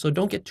line, so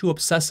don't get too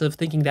obsessive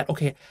thinking that,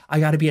 okay, I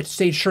got to be at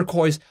stage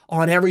turquoise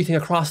on everything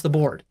across the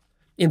board.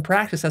 In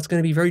practice, that's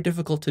going to be very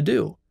difficult to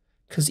do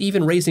because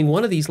even raising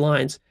one of these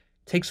lines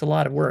takes a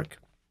lot of work.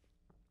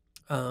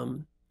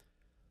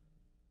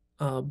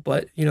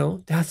 But you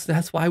know,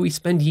 that's why we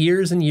spend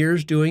years and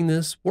years doing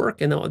this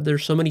work, and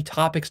there's so many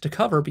topics to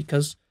cover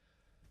because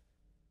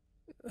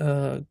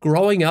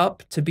growing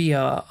up to be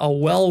a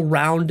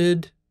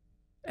well-rounded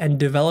and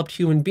developed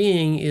human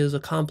being is a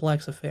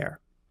complex affair.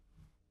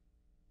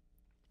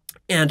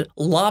 And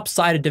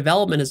lopsided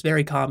development is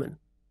very common.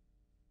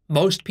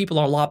 Most people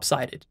are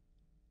lopsided.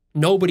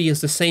 Nobody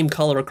is the same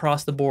color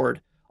across the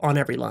board on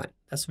every line.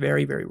 That's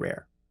very, very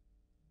rare.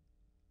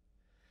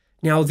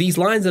 Now, these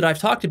lines that I've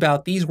talked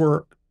about, these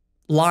were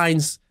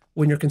lines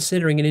when you're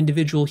considering an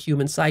individual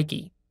human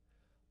psyche.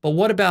 But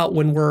what about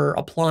when we're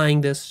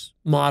applying this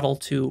model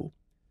to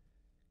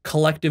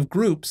collective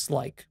groups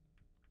like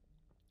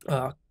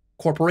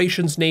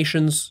corporations,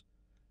 nations,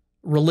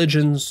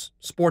 religions,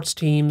 sports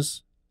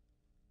teams,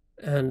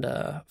 and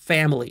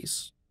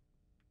families?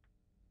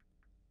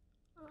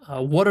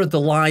 What are the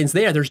lines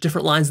there? There's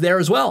different lines there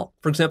as well.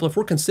 For example, if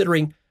we're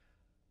considering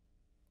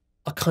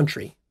a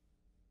country,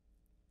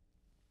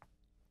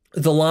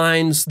 the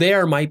lines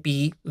there might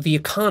be the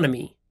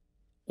economy,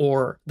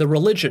 or the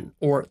religion,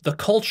 or the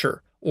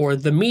culture, or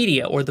the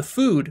media, or the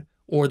food,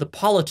 or the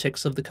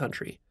politics of the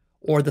country,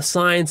 or the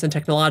science and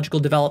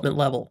technological development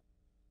level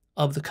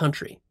of the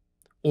country,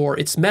 or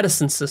its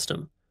medicine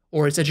system,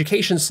 or its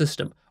education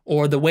system,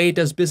 or the way it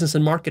does business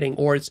and marketing,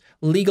 or its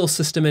legal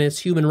system and its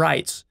human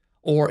rights,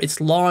 or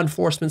its law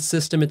enforcement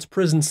system, its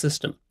prison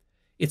system,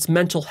 its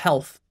mental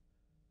health,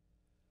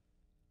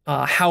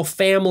 how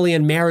family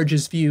and marriage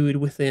is viewed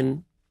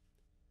within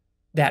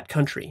that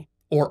country,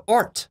 or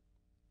art.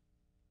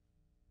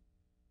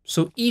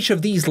 So each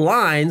of these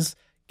lines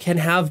can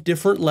have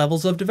different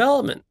levels of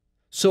development.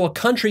 So a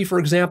country, for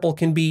example,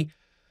 can be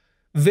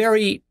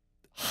very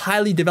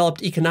highly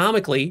developed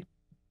economically,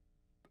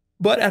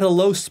 but at a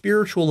low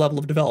spiritual level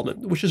of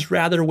development, which is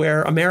rather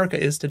where America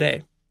is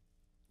today.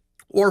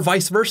 Or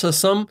vice versa,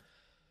 some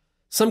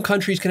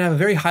countries can have a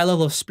very high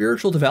level of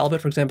spiritual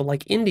development, for example,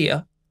 like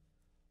India,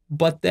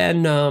 but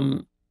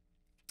then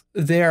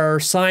their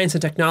science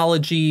and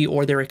technology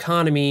or their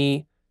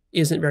economy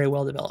isn't very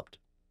well developed.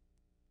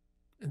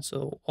 And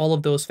so all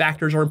of those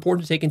factors are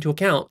important to take into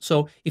account.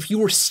 So if you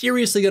were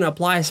seriously going to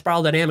apply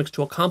spiral dynamics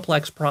to a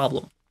complex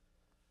problem,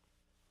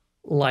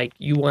 like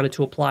you wanted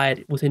to apply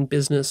it within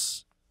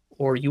business,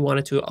 or you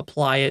wanted to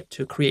apply it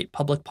to create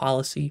public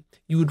policy,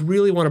 you would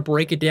really want to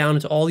break it down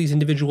into all these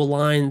individual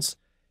lines,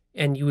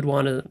 and you would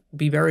want to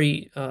be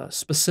very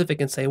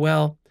specific and say,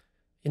 well,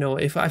 you know,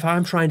 if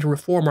I'm trying to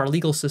reform our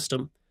legal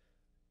system,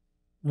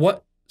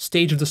 what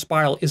stage of the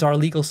spiral is our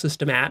legal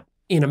system at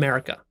in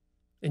America?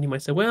 And you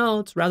might say, well,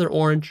 it's rather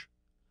orange.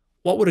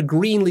 What would a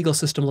green legal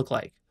system look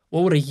like?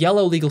 What would a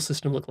yellow legal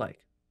system look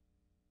like?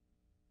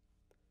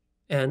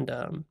 And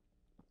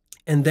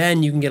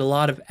then you can get a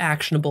lot of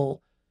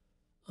actionable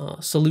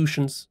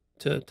solutions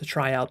to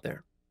try out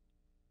there.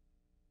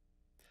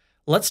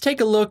 Let's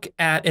take a look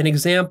at an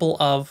example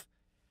of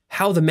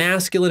how the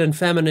masculine and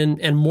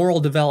feminine and moral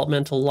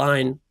developmental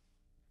line,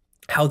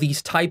 how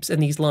these types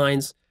and these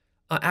lines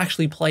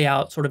actually play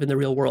out sort of in the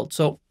real world.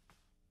 So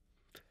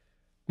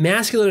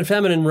masculine and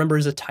feminine, remember,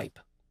 is a type.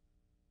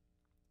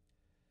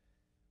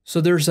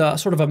 So there's a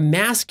sort of a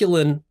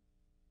masculine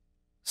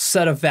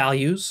set of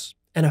values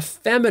and a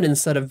feminine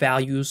set of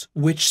values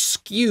which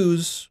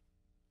skews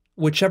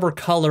whichever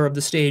color of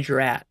the stage you're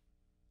at.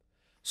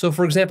 So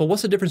for example,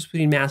 what's the difference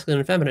between masculine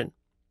and feminine?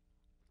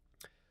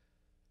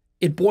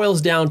 It boils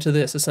down to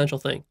this essential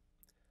thing.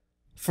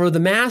 For the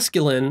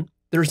masculine,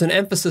 there's an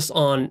emphasis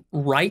on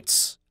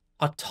rights,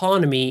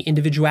 autonomy,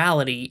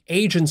 individuality,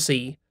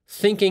 agency,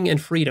 thinking,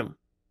 and freedom.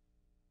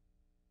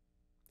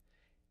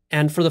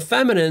 And for the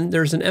feminine,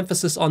 there's an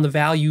emphasis on the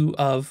value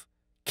of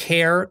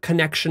care,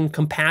 connection,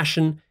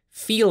 compassion,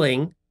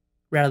 feeling,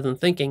 rather than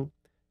thinking,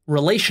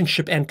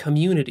 relationship, and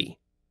community.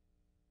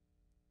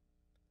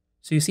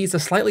 So you see, it's a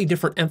slightly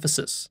different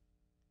emphasis.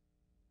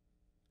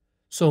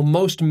 So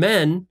most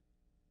men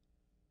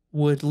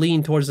would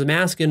lean towards the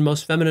masculine,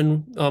 most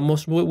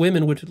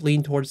women would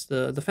lean towards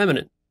the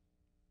feminine.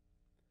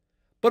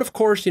 But of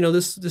course, you know,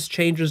 this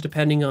changes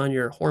depending on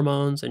your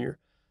hormones and your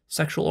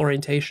sexual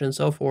orientation and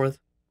so forth,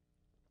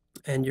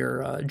 and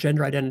your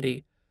gender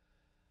identity.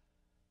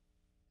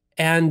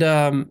 And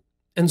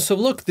so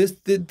look,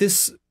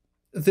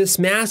 this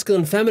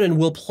masculine feminine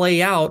will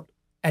play out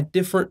at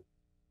different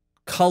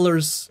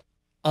colors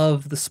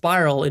of the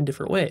spiral in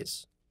different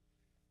ways.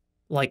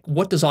 Like,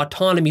 what does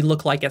autonomy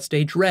look like at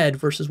stage red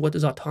versus what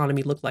does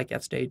autonomy look like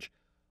at stage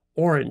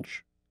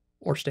orange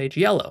or stage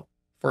yellow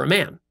for a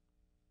man?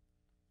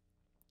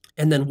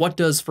 And then what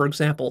does, for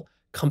example,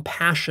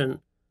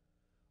 compassion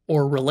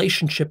or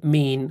relationship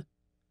mean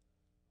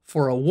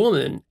for a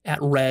woman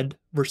at red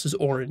versus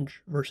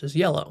orange versus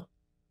yellow?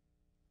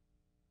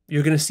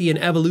 You're going to see an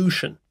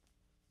evolution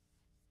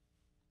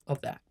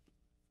of that.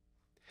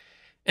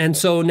 And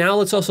so now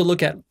let's also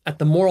look at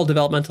the moral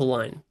developmental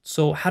line.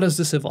 So how does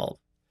this evolve?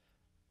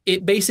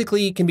 It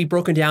basically can be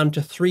broken down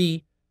into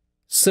three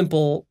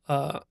simple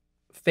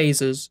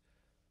phases.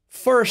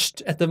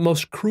 First, at the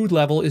most crude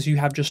level, is you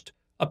have just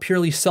a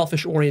purely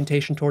selfish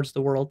orientation towards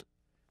the world.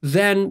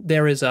 Then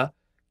there is a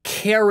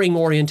caring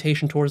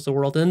orientation towards the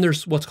world. And then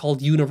there's what's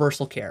called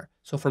universal care.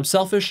 So from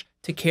selfish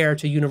to care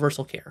to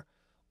universal care.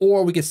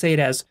 Or we could say it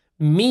as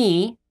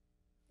me,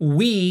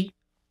 we,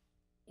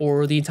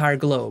 or the entire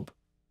globe.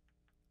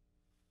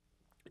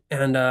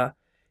 And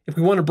if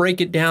we want to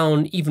break it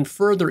down even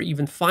further,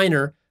 even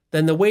finer,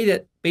 then the way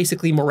that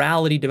basically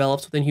morality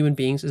develops within human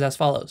beings is as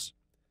follows.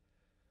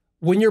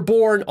 When you're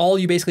born, all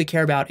you basically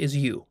care about is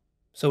you.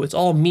 So it's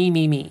all me,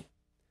 me, me.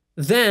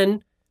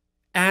 Then,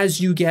 as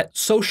you get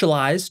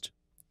socialized,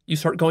 you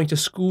start going to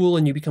school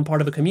and you become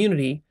part of a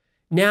community.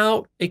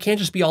 Now, it can't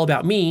just be all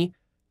about me.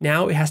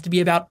 Now it has to be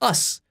about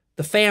us,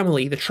 the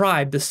family, the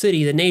tribe, the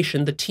city, the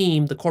nation, the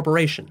team, the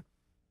corporation.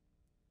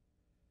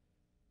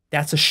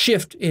 That's a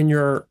shift in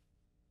your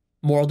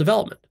moral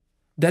development.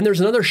 Then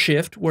there's another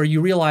shift where you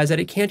realize that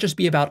it can't just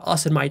be about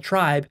us and my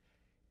tribe.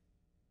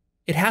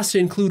 It has to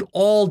include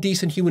all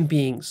decent human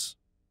beings,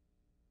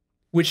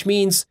 which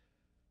means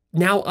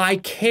now I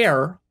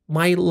care.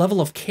 My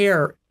level of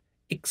care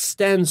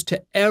extends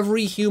to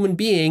every human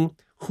being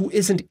who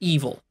isn't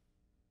evil,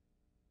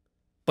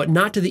 but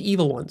not to the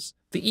evil ones.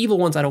 The evil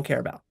ones I don't care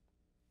about.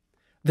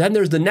 Then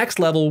there's the next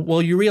level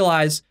where you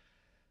realize,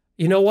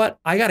 you know what?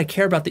 I got to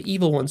care about the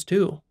evil ones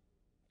too,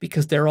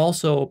 because they're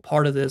also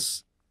part of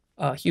this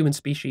human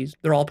species.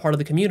 They're all part of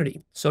the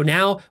community. So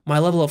now my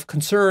level of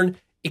concern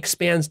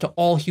expands to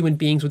all human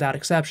beings without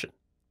exception.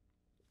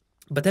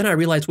 But then I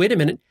realized, wait a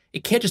minute,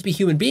 it can't just be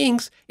human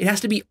beings. It has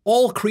to be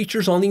all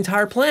creatures on the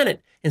entire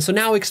planet. And so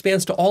now it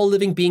expands to all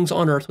living beings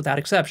on Earth without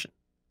exception.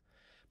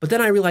 But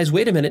then I realized,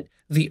 wait a minute,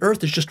 the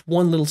Earth is just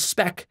one little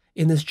speck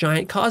in this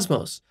giant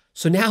cosmos.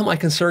 So now my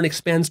concern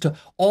expands to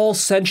all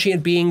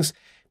sentient beings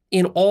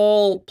in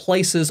all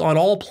places, on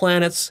all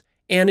planets,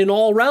 and in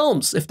all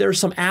realms. If there's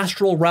some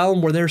astral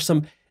realm where there's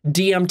some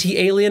DMT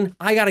alien,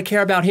 I got to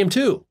care about him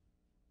too.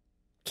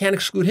 Can't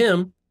exclude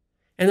him.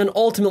 And then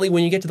ultimately,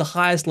 when you get to the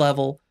highest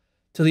level,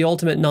 to the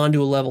ultimate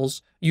non-dual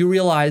levels, you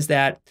realize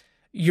that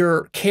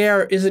your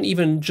care isn't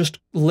even just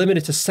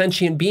limited to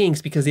sentient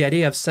beings, because the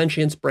idea of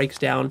sentience breaks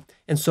down.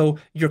 And so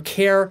your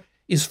care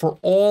is for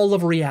all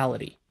of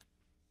reality,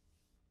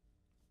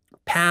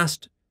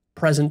 past,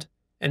 present,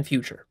 and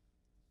future,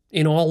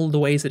 in all the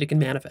ways that it can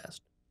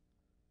manifest.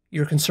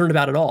 You're concerned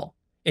about it all,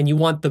 and you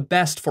want the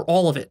best for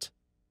all of it,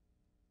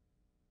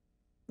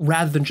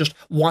 rather than just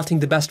wanting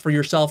the best for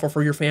yourself or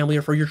for your family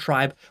or for your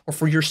tribe or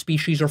for your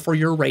species or for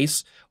your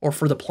race or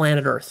for the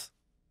planet Earth.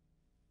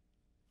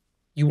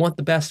 You want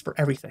the best for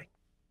everything.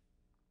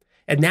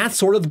 And that's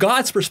sort of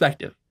God's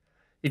perspective.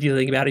 If you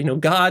think about it,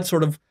 God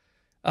sort of,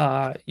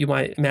 you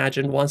might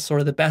imagine, wants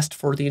sort of the best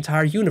for the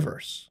entire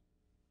universe.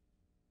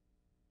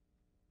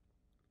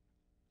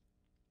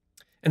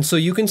 And so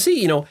you can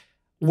see,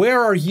 where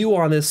are you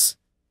on this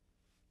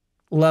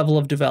level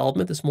of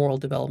development, this moral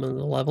development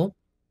level?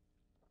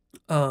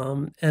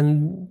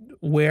 And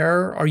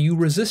where are you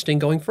resisting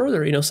going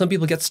further? Some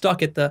people get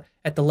stuck at the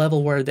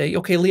level where they,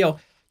 okay, Leo,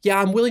 yeah,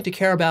 I'm willing to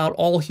care about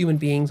all human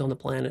beings on the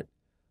planet,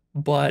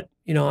 but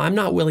I'm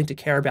not willing to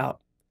care about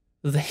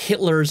the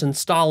Hitlers and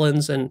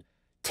Stalins and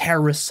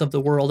terrorists of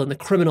the world and the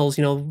criminals.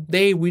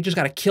 We just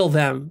got to kill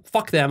them.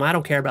 Fuck them. I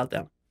don't care about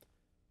them.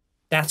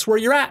 That's where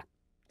you're at.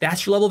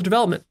 That's your level of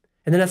development.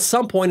 And then at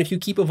some point, if you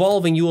keep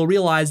evolving, you will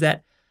realize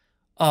that,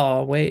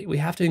 oh, wait, we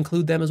have to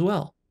include them as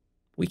well.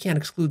 We can't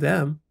exclude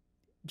them.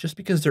 Just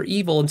because they're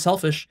evil and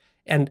selfish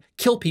and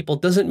kill people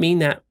doesn't mean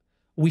that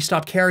we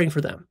stop caring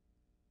for them.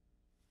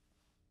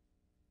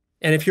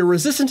 And if you're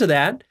resistant to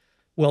that,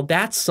 well,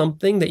 that's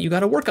something that you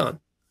got to work on.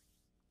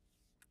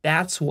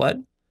 That's what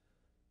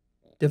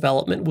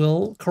development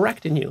will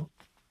correct in you.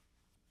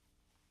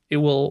 It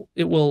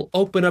will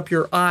open up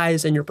your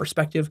eyes and your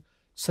perspective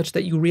such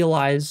that you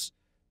realize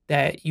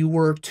that you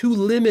were too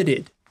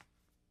limited.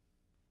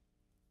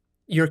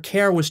 Your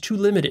care was too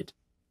limited,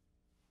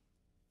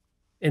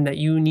 and that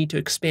you need to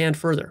expand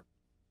further.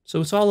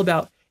 So it's all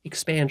about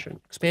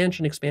expansion,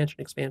 expansion, expansion,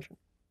 expansion.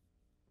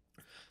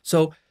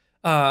 So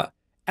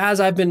as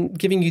I've been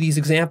giving you these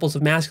examples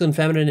of masculine,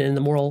 feminine, and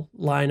the moral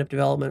line of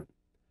development,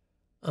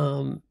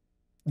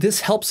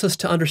 this helps us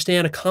to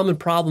understand a common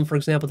problem, for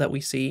example, that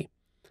we see.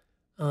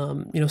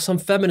 Some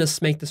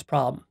feminists make this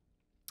problem,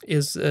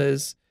 is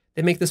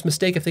they make this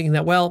mistake of thinking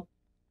that, well,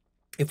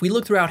 if we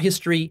look throughout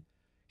history,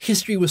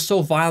 history was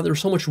so violent, there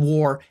was so much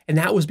war, and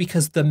that was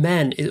because the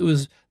men, it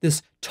was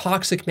this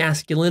toxic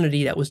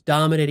masculinity that was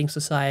dominating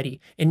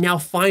society. And now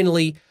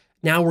finally,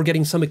 we're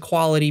getting some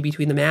equality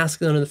between the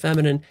masculine and the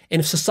feminine. And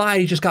if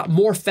society just got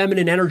more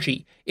feminine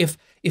energy, if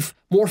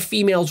more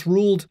females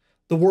ruled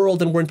the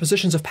world and we're in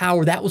positions of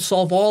power, that would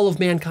solve all of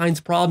mankind's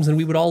problems and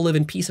we would all live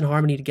in peace and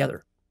harmony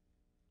together.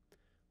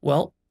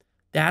 Well,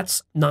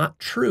 that's not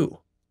true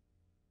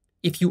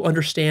if you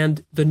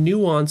understand the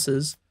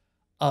nuances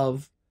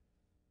of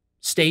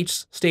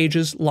states,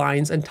 stages,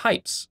 lines, and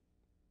types.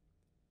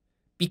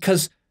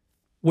 Because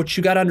what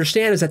you got to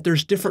understand is that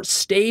there's different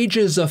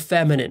stages of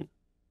feminine.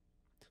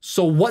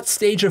 So what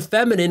stage of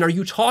feminine are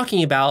you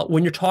talking about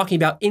when you're talking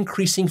about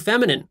increasing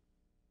feminine?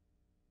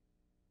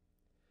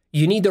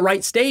 You need the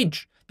right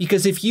stage,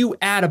 because if you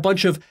add a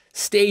bunch of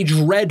stage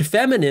red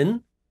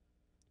feminine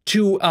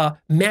to a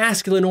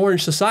masculine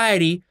orange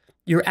society,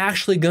 you're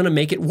actually going to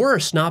make it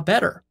worse, not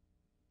better.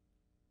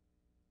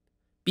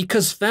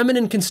 Because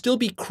feminine can still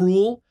be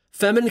cruel,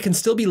 feminine can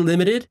still be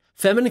limited,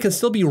 feminine can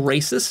still be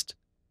racist,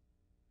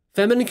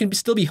 feminine can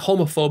still be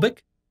homophobic,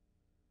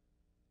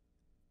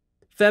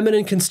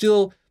 feminine can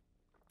still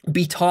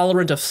be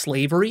tolerant of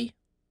slavery.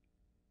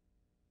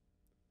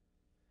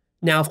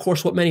 Now, of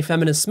course, what many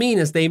feminists mean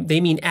is they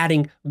mean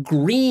adding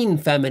green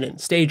feminine,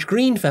 stage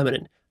green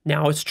feminine.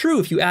 Now, it's true,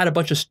 if you add a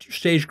bunch of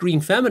stage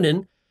green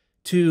feminine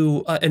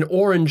to an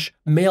orange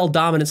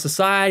male-dominant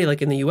society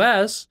like in the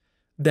US,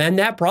 then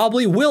that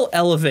probably will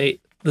elevate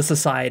the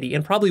society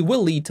and probably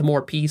will lead to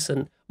more peace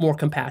and more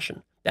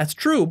compassion. That's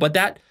true, but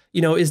that,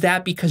 is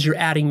that because you're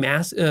adding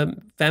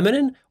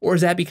feminine, or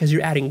is that because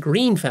you're adding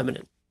green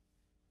feminine?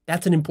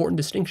 That's an important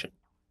distinction.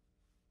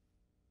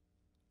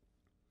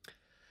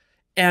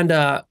 And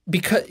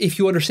because if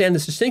you understand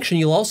this distinction,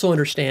 you'll also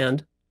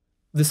understand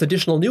this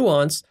additional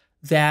nuance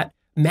that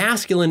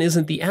masculine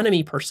isn't the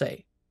enemy per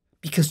se,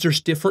 because there's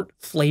different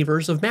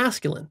flavors of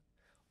masculine.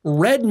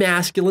 Red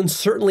masculine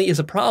certainly is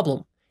a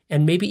problem,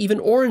 and maybe even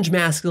orange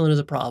masculine is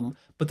a problem,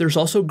 but there's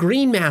also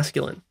green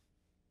masculine.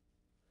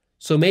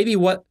 So maybe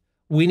what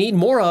we need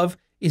more of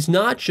is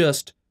not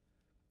just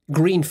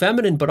green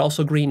feminine, but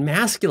also green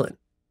masculine.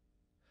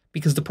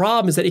 Because the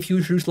problem is that if you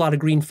introduce a lot of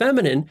green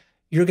feminine,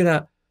 you're going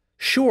to,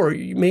 sure,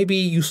 maybe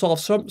you solve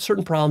some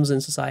certain problems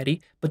in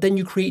society, but then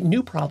you create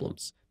new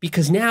problems.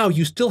 Because now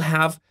you still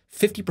have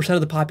 50%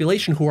 of the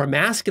population who are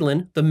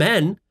masculine, the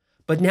men,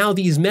 but now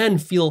these men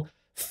feel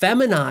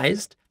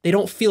feminized. They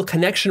don't feel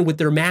connection with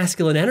their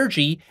masculine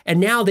energy, and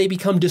now they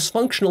become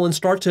dysfunctional and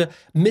start to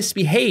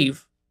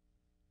misbehave,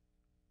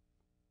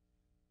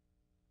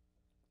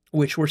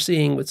 which we're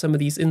seeing with some of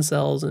these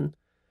incels and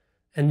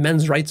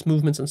men's rights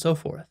movements and so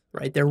forth,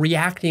 right? They're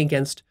reacting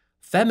against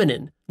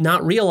feminine,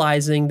 not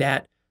realizing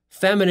that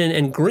feminine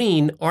and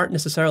green aren't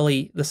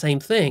necessarily the same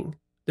thing.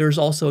 There's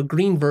also a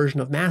green version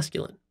of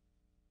masculine.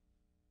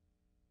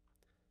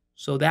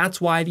 So that's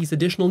why these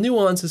additional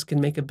nuances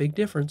can make a big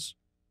difference.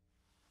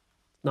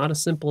 Not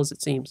as simple as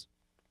it seems.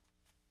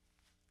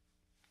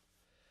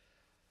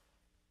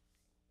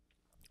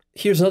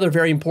 Here's another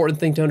very important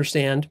thing to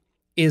understand,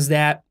 is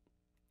that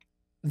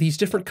these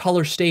different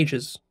color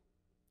stages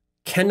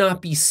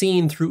cannot be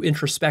seen through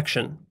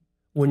introspection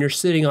when you're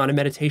sitting on a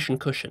meditation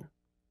cushion.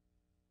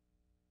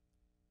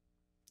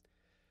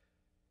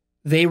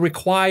 They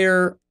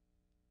require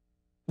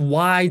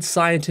wide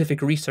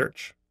scientific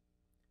research.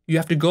 You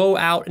have to go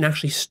out and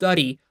actually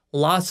study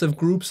lots of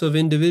groups of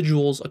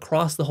individuals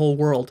across the whole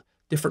world,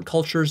 different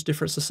cultures,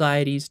 different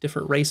societies,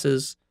 different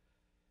races,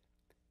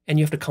 and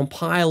you have to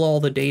compile all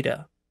the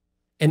data.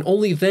 And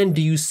only then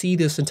do you see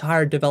this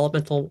entire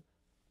developmental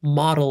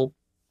model,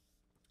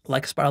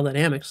 like spiral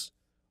dynamics,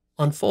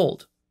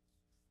 unfold.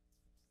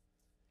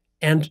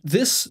 And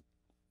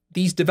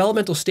these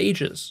developmental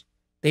stages,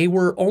 they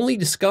were only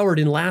discovered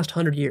in the last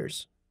 100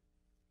 years.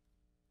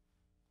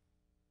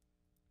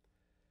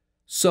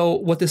 So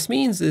what this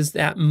means is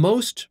that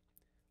most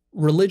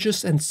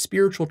religious and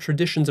spiritual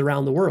traditions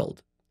around the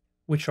world,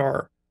 which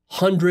are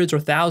hundreds or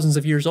thousands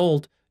of years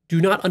old, do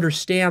not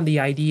understand the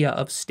idea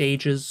of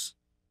stages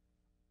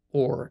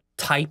or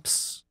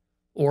types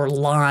or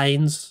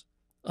lines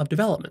of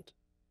development.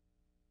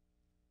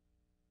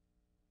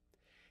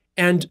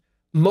 And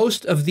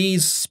most of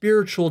these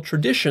spiritual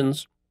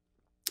traditions,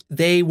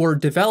 they were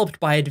developed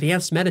by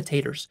advanced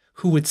meditators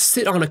who would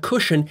sit on a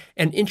cushion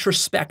and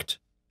introspect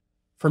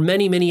for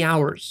many, many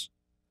hours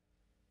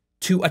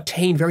to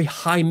attain very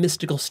high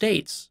mystical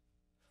states.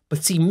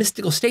 But see,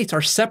 mystical states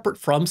are separate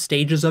from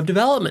stages of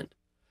development.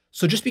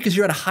 So just because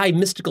you're at a high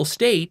mystical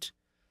state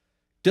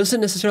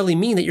doesn't necessarily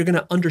mean that you're going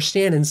to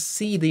understand and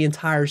see the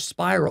entire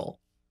spiral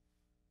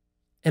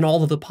and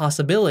all of the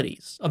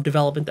possibilities of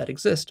development that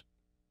exist.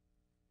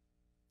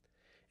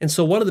 And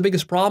so one of the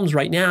biggest problems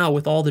right now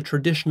with all the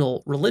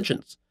traditional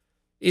religions,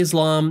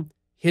 Islam,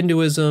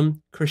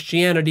 Hinduism,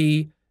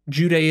 Christianity,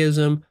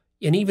 Judaism,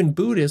 and even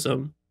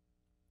Buddhism,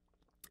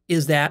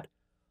 is that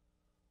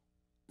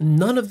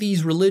none of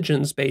these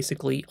religions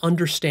basically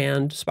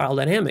understand spiral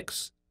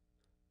dynamics,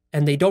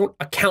 and they don't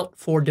account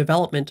for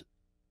development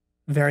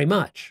very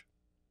much.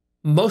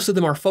 Most of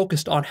them are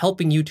focused on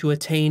helping you to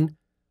attain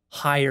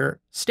higher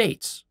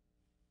states,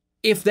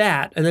 if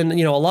that. And then,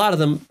 a lot of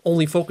them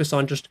only focus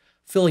on just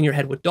filling your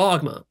head with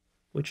dogma,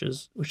 which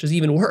is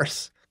even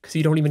worse because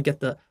you don't even get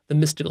the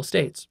mystical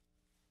states.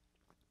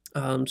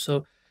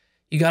 So,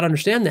 You got to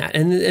understand that.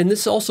 And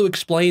this also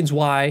explains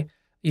why,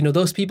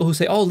 those people who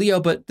say, oh, Leo,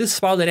 but this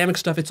spiral dynamic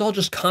stuff, it's all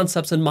just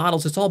concepts and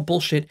models. It's all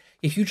bullshit.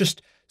 If you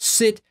just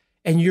sit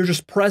and you're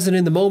just present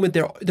in the moment,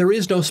 there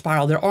is no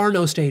spiral. There are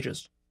no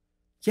stages.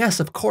 Yes,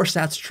 of course,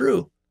 that's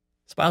true.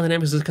 Spiral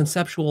dynamics is a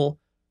conceptual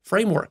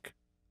framework.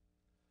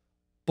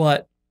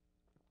 But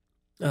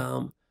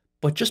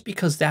just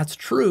because that's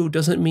true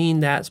doesn't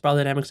mean that spiral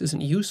dynamics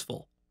isn't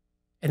useful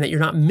and that you're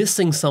not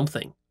missing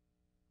something.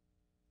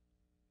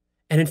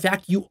 And in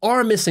fact, you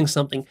are missing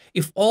something.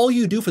 If all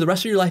you do for the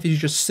rest of your life is you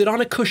just sit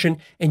on a cushion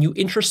and you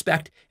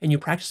introspect and you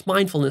practice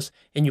mindfulness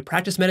and you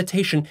practice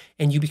meditation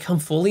and you become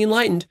fully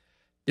enlightened,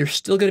 there's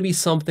still going to be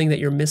something that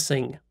you're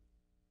missing.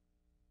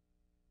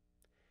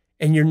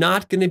 And you're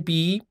not going to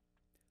be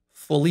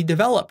fully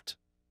developed.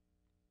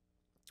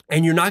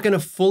 And you're not going to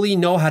fully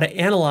know how to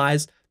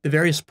analyze the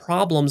various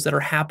problems that are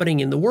happening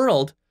in the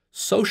world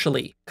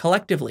socially,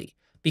 collectively,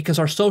 because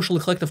our social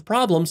and collective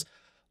problems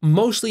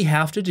mostly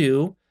have to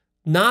do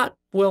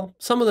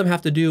some of them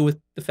have to do with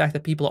the fact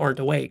that people aren't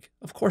awake.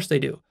 Of course they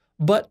do.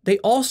 But they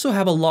also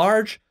have a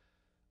large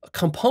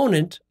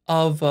component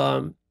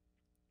of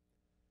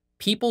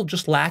people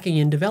just lacking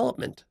in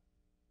development.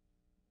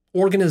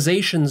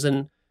 Organizations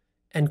and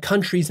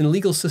countries and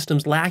legal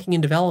systems lacking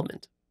in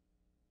development.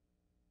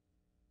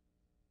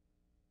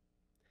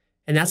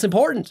 And that's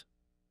important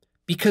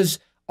because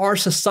our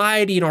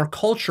society and our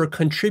culture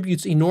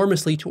contributes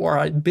enormously to our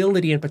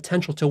ability and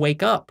potential to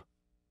wake up.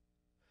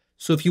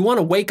 So if you want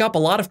to wake up a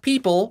lot of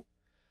people,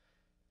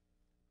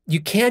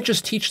 you can't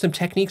just teach them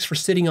techniques for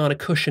sitting on a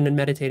cushion and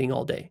meditating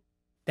all day.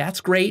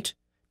 That's great.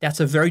 That's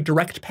a very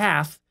direct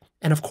path.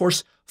 And of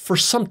course, for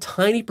some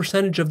tiny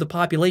percentage of the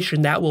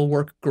population, that will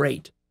work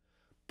great.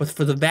 But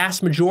for the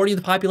vast majority of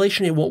the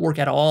population, it won't work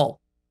at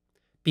all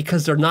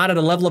because they're not at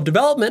a level of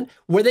development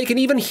where they can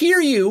even hear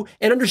you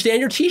and understand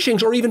your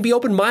teachings or even be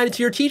open-minded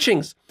to your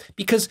teachings.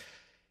 Because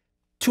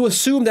to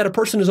assume that a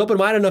person is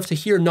open-minded enough to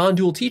hear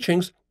non-dual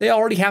teachings, they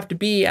already have to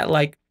be at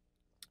like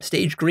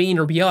stage green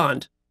or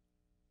beyond.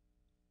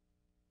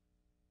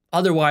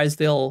 Otherwise,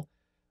 they'll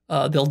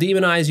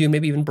demonize you and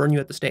maybe even burn you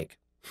at the stake.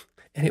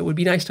 And it would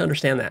be nice to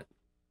understand that.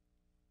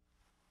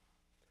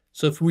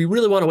 So if we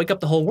really want to wake up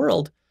the whole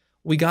world,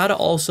 we got to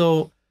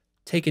also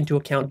take into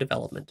account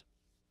development.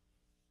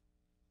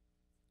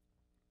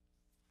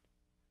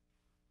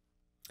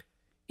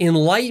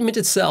 Enlightenment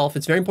itself,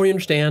 it's very important to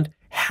understand,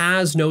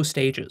 has no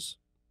stages.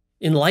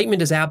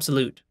 Enlightenment is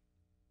absolute.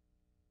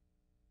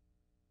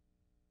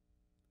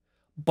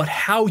 But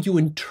how you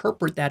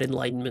interpret that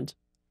enlightenment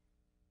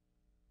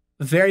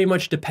very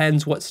much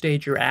depends what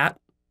stage you're at.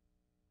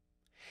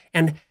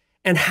 And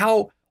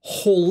how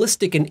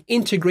holistic and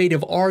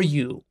integrative are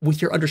you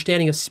with your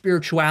understanding of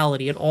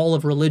spirituality and all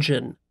of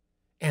religion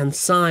and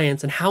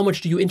science, and how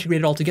much do you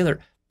integrate it all together?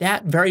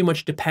 That very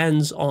much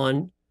depends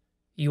on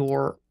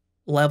your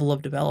level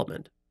of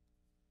development.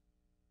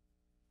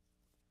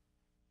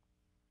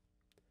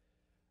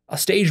 A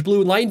stage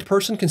blue enlightened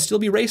person can still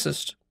be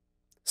racist,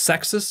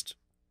 sexist,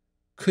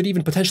 could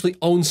even potentially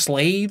own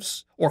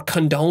slaves or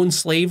condone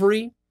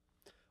slavery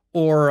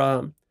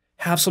or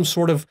have some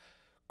sort of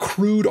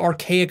crude,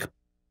 archaic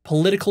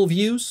political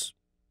views,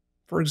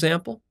 for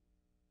example.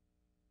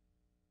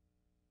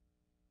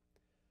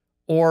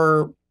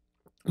 Or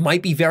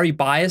might be very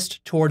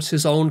biased towards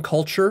his own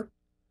culture,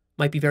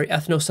 might be very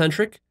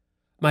ethnocentric,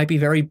 might be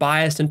very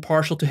biased and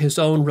partial to his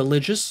own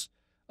religious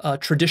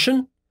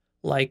tradition,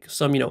 like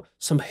some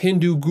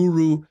Hindu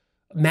guru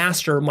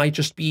master might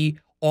just be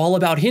all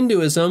about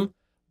Hinduism,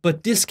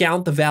 but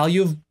discount the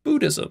value of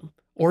Buddhism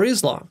or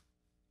Islam.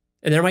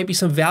 And there might be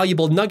some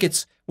valuable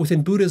nuggets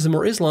within Buddhism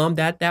or Islam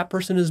that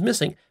person is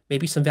missing.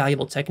 Maybe some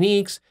valuable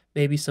techniques,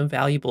 maybe some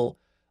valuable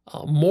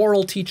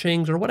moral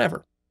teachings or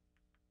whatever.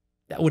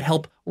 That would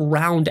help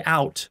round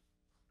out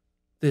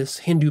this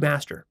Hindu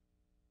master.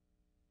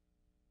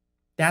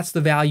 That's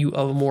the value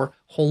of a more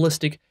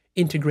holistic,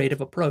 integrative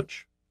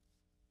approach.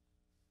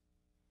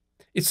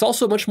 It's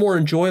also much more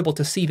enjoyable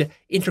to see the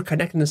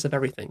interconnectedness of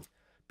everything,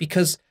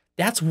 because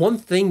that's one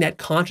thing that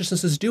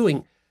consciousness is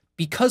doing.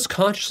 Because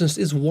consciousness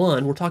is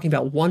one, we're talking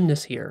about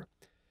oneness here.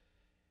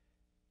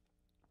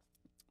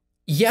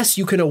 Yes,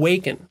 you can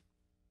awaken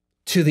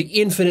to the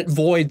infinite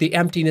void, the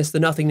emptiness, the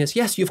nothingness.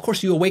 Yes, of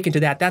course you awaken to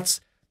that.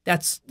 That's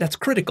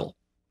critical.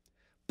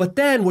 But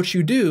then what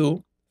you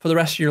do for the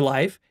rest of your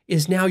life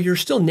is now you're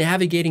still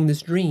navigating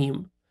this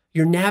dream.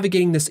 You're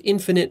navigating this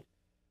infinite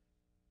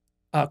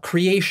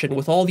creation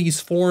with all these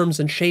forms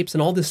and shapes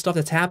and all this stuff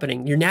that's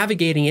happening. You're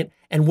navigating it,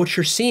 and what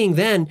you're seeing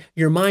then,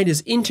 your mind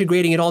is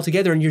integrating it all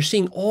together, and you're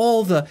seeing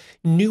all the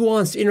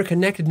nuanced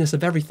interconnectedness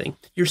of everything.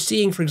 You're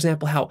seeing, for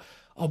example, how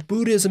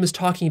Buddhism is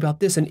talking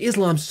about this, and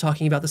Islam is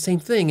talking about the same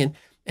thing, and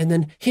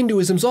then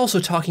Hinduism's also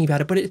talking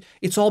about it, but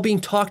it's all being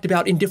talked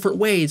about in different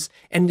ways.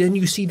 And then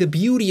you see the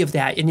beauty of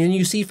that, and then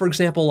you see, for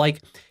example, like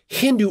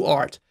Hindu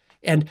art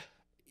and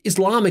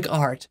Islamic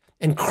art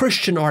and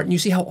Christian art, and you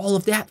see how all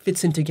of that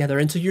fits in together.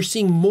 And so you're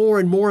seeing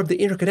more and more of the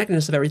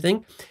interconnectedness of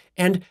everything.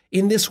 And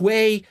in this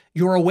way,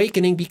 your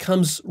awakening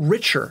becomes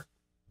richer.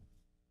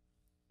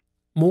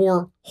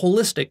 more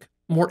holistic,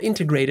 more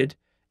integrated,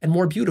 and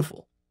more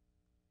beautiful.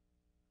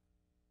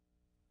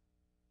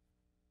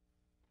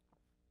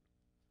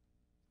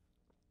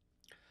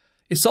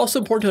 It's also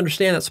important to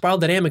understand that spiral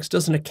dynamics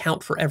doesn't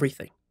account for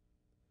everything.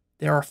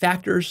 There are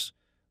factors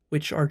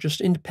which are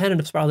just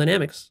independent of spiral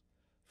dynamics.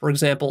 For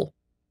example,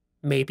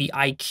 maybe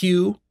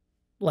IQ.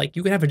 Like,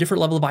 you can have a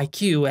different level of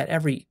IQ at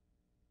every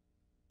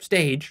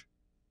stage.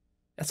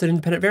 That's an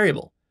independent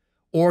variable.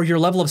 Or your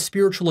level of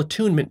spiritual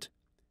attunement.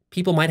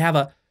 People might have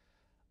a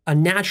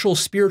natural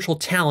spiritual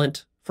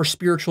talent for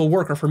spiritual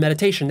work or for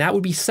meditation. That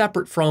would be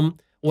separate from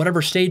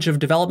whatever stage of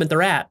development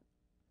they're at.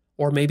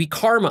 Or maybe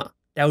karma.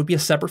 That would be a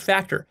separate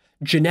factor.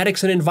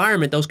 Genetics and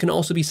environment, those can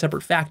also be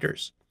separate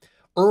factors.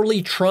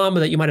 Early trauma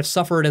that you might have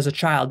suffered as a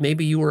child.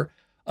 Maybe you were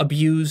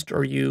abused,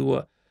 or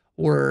you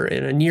were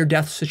in a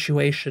near-death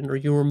situation, or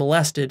you were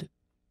molested,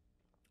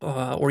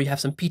 or you have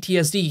some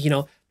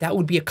PTSD. That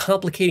would be a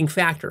complicating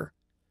factor,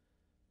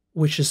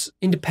 which is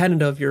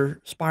independent of your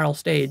spiral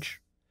stage.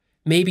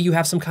 Maybe you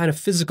have some kind of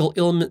physical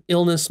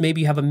illness.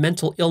 Maybe you have a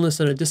mental illness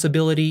and a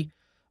disability.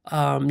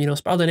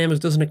 Spiral dynamics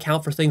doesn't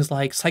account for things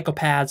like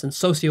psychopaths and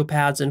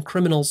sociopaths and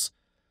criminals.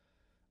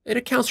 It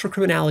accounts for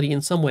criminality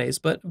in some ways,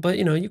 but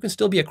you can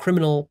still be a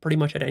criminal pretty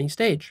much at any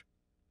stage.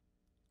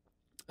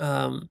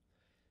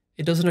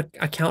 It doesn't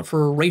account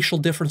for racial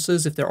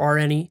differences, if there are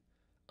any,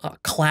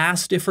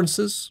 class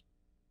differences,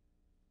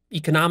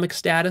 economic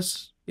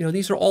status.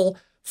 These are all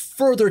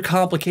further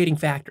complicating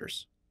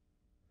factors.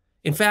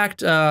 In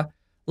fact,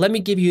 let me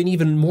give you an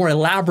even more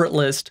elaborate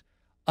list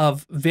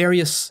of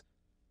various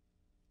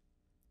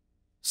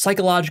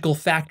psychological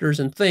factors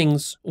and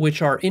things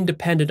which are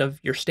independent of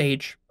your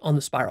stage on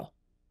the spiral.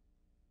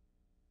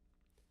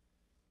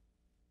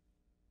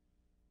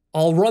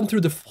 I'll run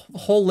through the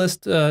whole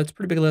list. It's a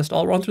pretty big list.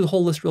 I'll run through the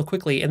whole list real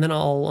quickly, and then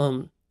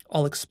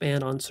I'll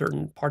expand on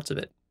certain parts of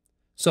it.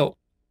 So,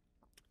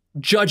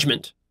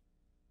 judgment.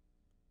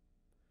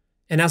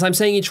 And as I'm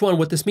saying each one,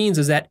 what this means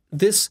is that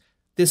this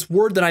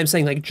word that I'm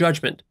saying, like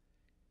judgment,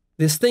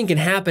 this thing can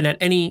happen at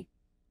any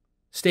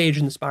stage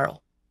in the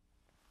spiral.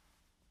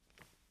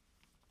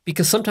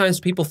 Because sometimes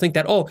people think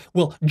that, oh,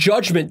 well,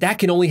 judgment, that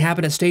can only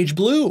happen at stage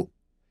blue.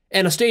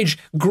 And a stage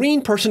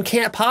green person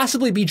can't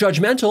possibly be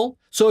judgmental.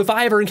 So if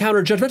I ever encounter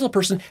a judgmental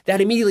person,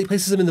 that immediately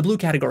places them in the blue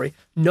category.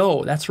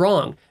 No, that's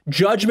wrong.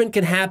 Judgment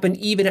can happen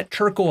even at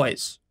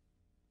turquoise.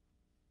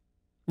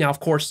 Now, of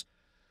course,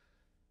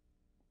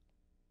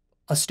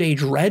 a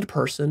stage red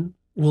person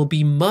will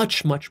be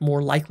much, much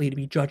more likely to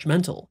be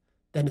judgmental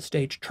than a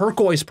stage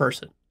turquoise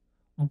person.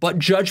 But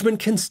judgment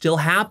can still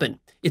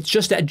happen. It's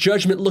just that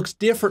judgment looks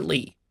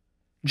differently.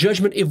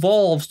 Judgment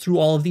evolves through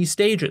all of these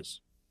stages.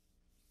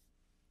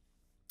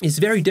 It's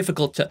very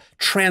difficult to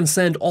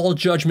transcend all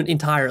judgment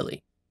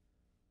entirely.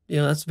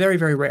 That's very,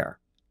 very rare.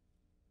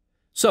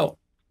 So,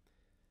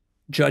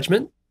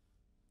 judgment,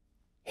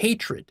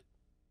 hatred,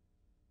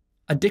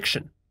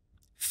 addiction,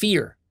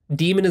 fear,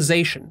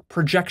 demonization,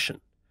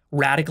 projection,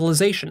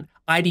 radicalization,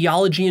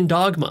 ideology, and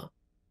dogma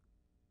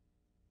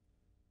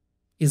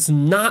is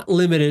not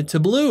limited to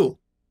blue.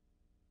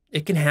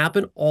 It can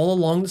happen all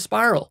along the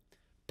spiral.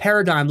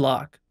 Paradigm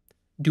lock,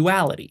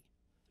 duality,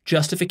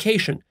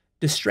 justification,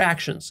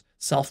 distractions,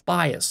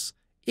 self-bias,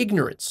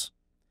 ignorance,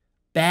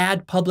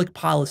 bad public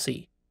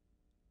policy.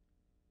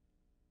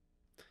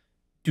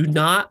 Do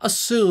not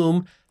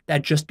assume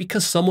that just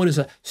because someone is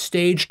a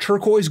stage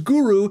turquoise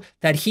guru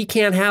that he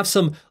can't have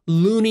some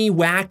loony,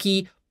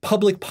 wacky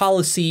public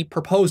policy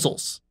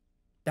proposals.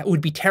 That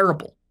would be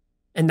terrible,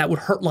 and that would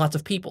hurt lots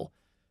of people.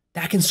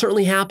 That can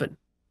certainly happen.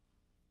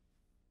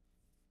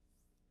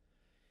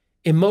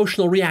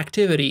 Emotional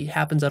reactivity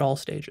happens at all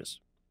stages.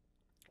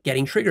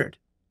 Getting triggered.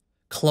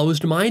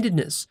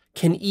 Closed-mindedness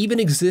can even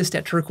exist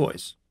at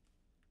turquoise.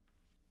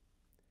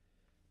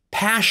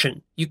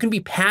 Passion. You can be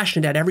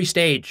passionate at every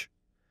stage.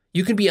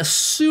 You can be a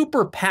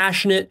super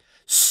passionate,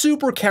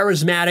 super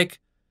charismatic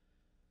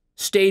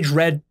stage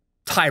red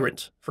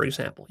tyrant, for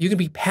example. You can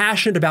be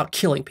passionate about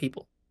killing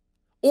people.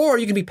 Or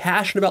you can be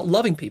passionate about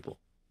loving people.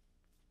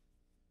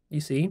 You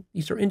see,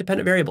 these are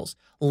independent variables.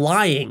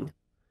 Lying.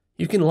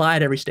 You can lie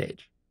at every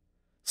stage.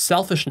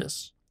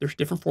 Selfishness. There's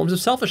different forms of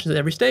selfishness at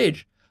every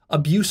stage.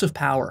 Abuse of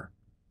power.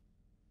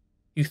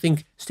 You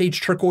think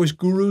stage turquoise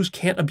gurus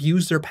can't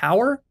abuse their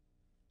power?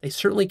 They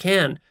certainly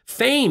can.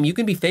 Fame. You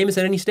can be famous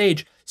at any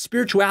stage.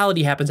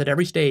 Spirituality happens at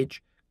every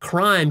stage.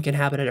 Crime can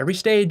happen at every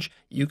stage.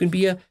 You can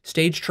be a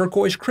stage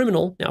turquoise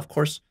criminal. Now, of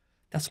course,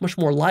 that's much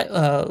more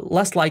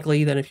less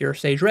likely than if you're a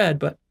stage red,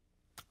 but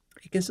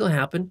it can still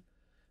happen.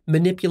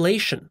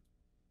 Manipulation.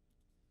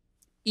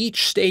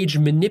 Each stage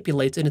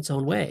manipulates in its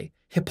own way.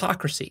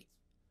 Hypocrisy.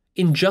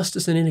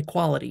 Injustice and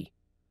inequality.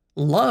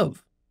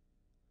 Love.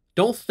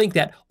 Don't think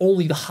that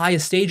only the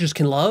highest stages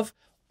can love.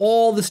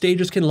 All the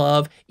stages can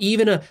love.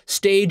 Even a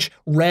stage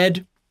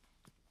red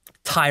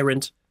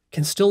tyrant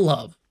can still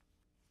love.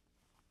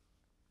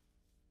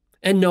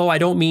 And no, I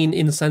don't mean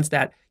in the sense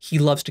that he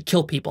loves to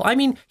kill people. I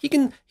mean,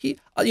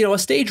 a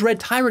stage red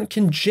tyrant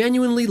can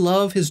genuinely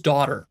love his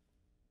daughter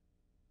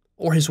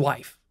or his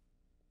wife.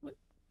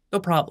 No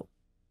problem.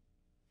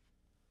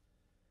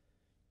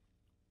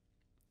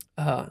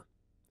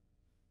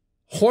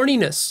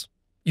 Horniness.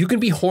 You can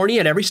be horny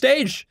at every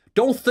stage.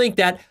 Don't think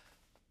that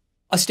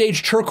a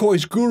stage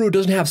turquoise guru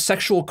doesn't have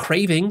sexual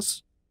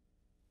cravings.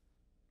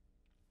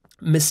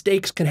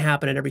 Mistakes can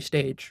happen at every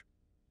stage.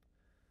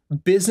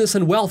 Business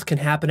and wealth can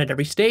happen at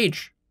every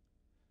stage.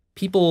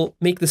 People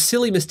make the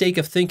silly mistake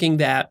of thinking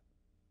that,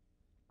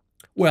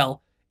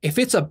 well, if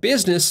this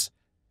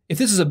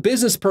is a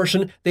business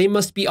person, they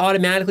must be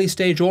automatically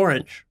stage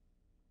orange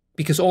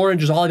because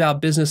orange is all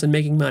about business and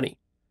making money.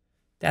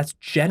 That's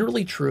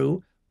generally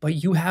true, but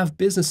you have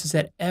businesses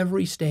at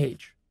every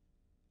stage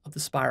of the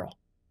spiral.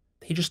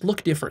 They just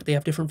look different. They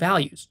have different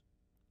values.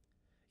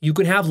 You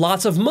can have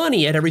lots of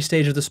money at every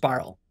stage of the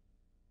spiral.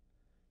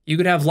 You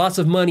could have lots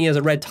of money as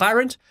a red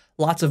tyrant,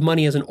 lots of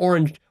money as an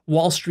orange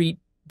Wall Street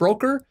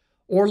broker,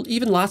 or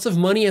even lots of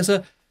money as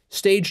a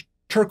stage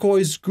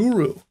turquoise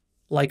guru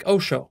like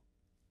Osho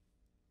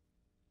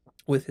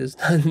with his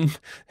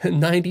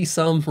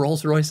 90-some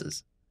Rolls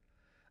Royces.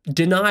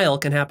 Denial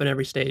can happen at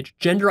every stage.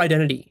 Gender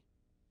identity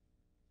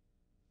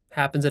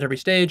happens at every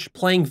stage.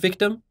 Playing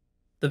victim,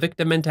 the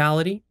victim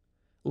mentality.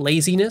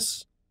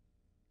 Laziness.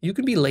 You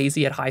can be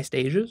lazy at high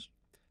stages.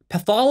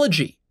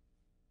 Pathology.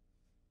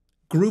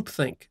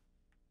 Groupthink.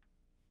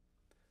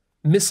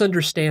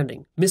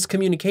 Misunderstanding.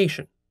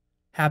 Miscommunication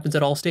happens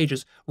at all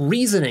stages.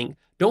 Reasoning.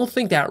 Don't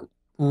think that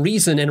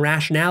reason and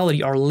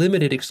rationality are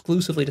limited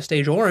exclusively to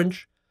stage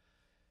orange.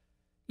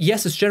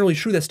 Yes, it's generally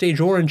true that stage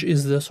orange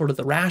is the sort of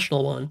the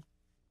rational one.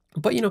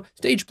 But,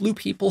 stage blue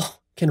people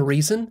can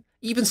reason.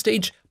 Even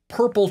stage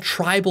purple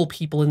tribal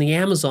people in the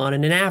Amazon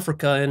and in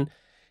Africa and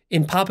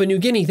in Papua New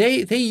Guinea,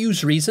 they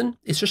use reason.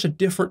 It's just a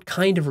different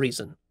kind of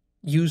reason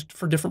used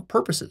for different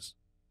purposes.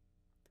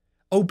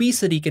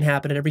 Obesity can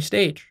happen at every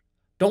stage.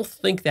 Don't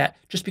think that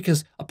just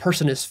because a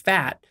person is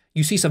fat,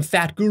 you see some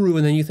fat guru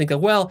and then you think,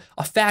 well,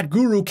 a fat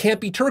guru can't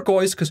be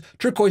turquoise because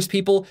turquoise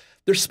people,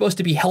 they're supposed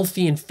to be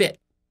healthy and fit.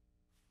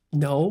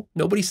 No,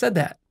 nobody said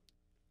that.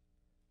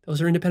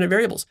 Those are independent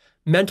variables.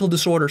 Mental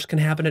disorders can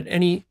happen at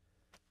any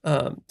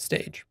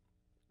stage.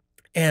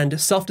 And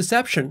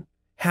self-deception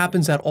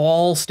happens at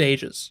all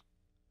stages.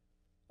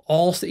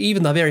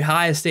 Even the very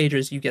highest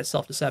stages, you get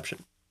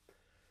self-deception.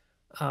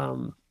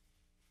 I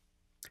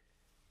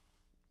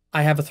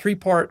have a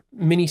 3-part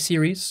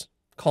mini-series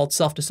called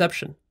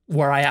Self-Deception,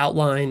 where I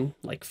outline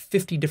like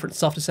 50 different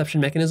self-deception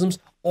mechanisms.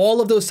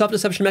 All of those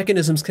self-deception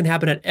mechanisms can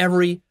happen at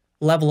every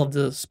level of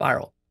the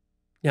spiral.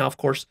 Now, of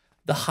course,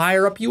 the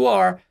higher up you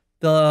are,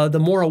 the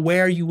more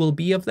aware you will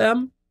be of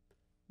them,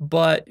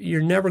 but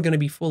you're never going to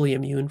be fully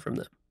immune from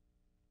them.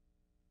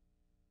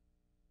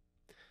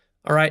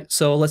 All right,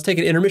 so let's take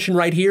an intermission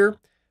right here.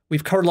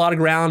 We've covered a lot of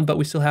ground, but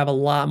we still have a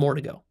lot more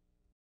to go.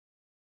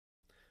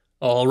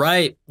 All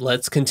right,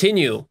 let's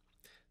continue.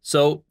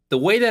 So the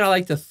way that I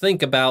like to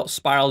think about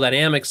spiral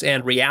dynamics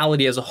and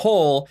reality as a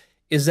whole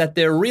is that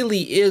there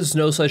really is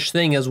no such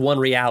thing as one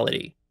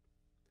reality.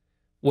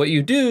 What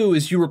you do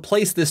is you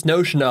replace this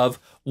notion of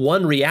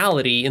one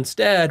reality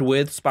instead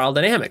with spiral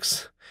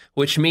dynamics,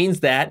 which means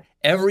that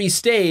every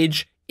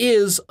stage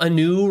is a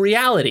new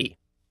reality.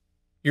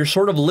 You're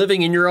sort of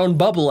living in your own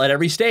bubble at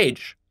every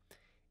stage.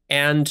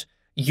 And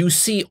you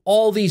see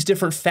all these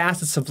different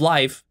facets of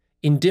life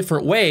in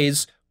different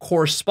ways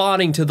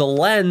corresponding to the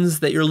lens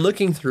that you're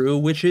looking through,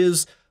 which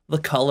is the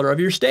color of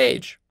your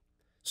stage.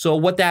 So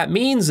what that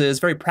means is,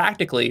 very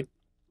practically,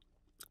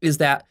 is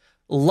that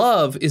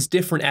love is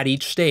different at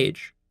each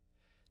stage.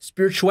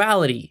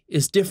 Spirituality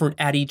is different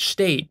at each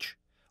stage.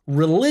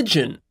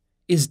 Religion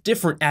is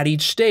different at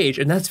each stage,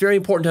 and that's very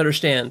important to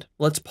understand.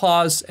 Let's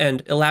pause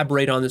and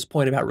elaborate on this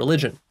point about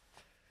religion.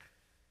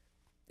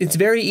 It's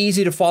very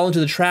easy to fall into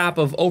the trap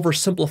of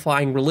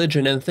oversimplifying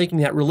religion and thinking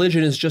that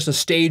religion is just a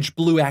stage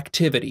blue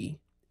activity.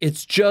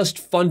 It's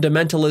just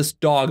fundamentalist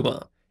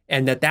dogma,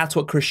 and that's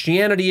what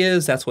Christianity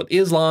is, that's what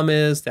Islam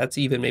is, that's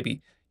even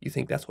maybe you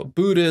think that's what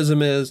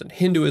Buddhism is and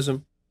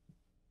Hinduism.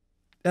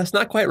 That's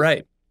not quite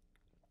right.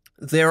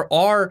 There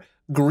are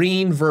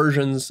green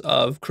versions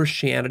of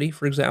Christianity,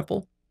 for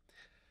example.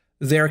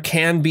 There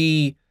can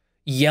be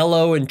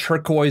yellow and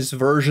turquoise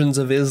versions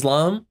of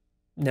Islam.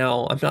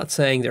 Now, I'm not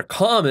saying they're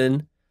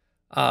common,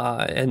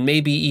 and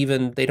maybe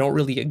even they don't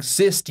really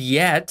exist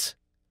yet,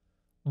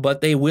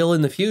 but they will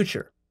in the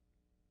future.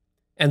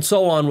 And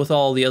so on with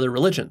all the other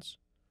religions.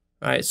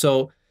 All right,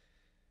 so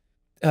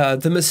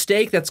the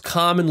mistake that's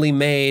commonly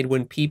made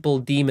when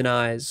people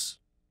demonize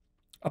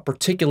a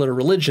particular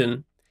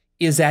religion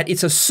is that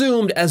it's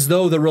assumed as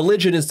though the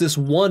religion is this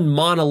one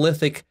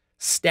monolithic,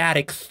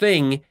 static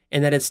thing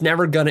and that it's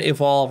never going to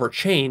evolve or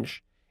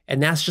change.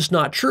 And that's just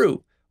not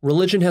true.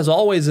 Religion has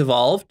always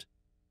evolved.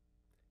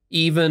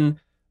 Even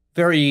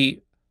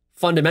very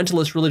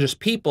fundamentalist religious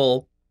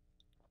people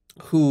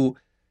who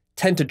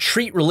tend to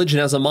treat religion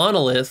as a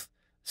monolith,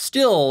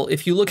 still,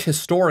 if you look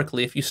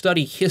historically, if you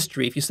study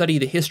history, if you study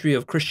the history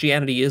of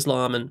Christianity,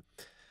 Islam, and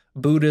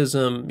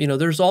Buddhism,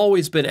 there's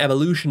always been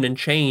evolution and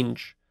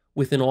change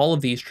within all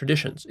of these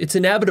traditions. It's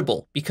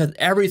inevitable because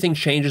everything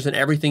changes and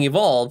everything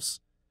evolves.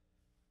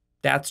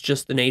 That's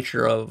just the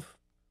nature of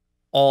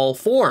all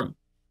form.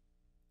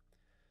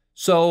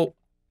 So,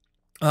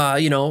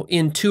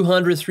 in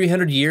 200,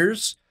 300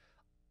 years,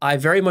 I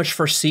very much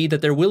foresee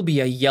that there will be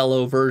a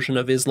yellow version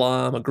of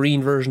Islam, a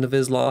green version of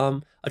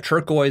Islam, a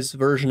turquoise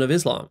version of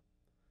Islam.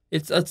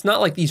 It's not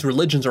like these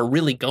religions are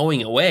really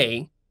going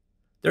away.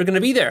 They're going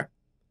to be there.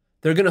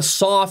 They're going to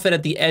soften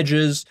at the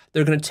edges.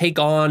 They're going to take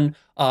on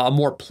a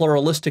more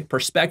pluralistic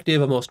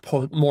perspective, a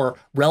more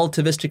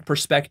relativistic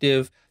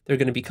perspective. They're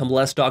going to become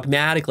less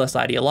dogmatic, less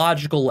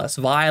ideological, less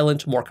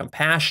violent, more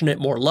compassionate,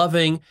 more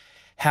loving,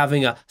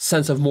 having a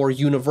sense of more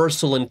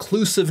universal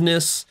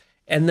inclusiveness.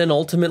 And then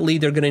ultimately,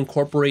 they're going to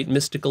incorporate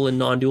mystical and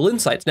non-dual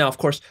insights. Now, of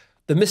course,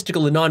 the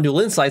mystical and non-dual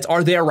insights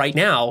are there right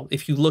now.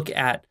 If you look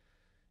at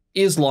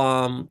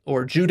Islam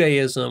or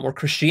Judaism or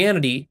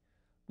Christianity,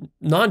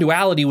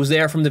 non-duality was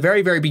there from the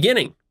very, very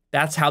beginning.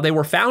 That's how they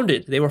were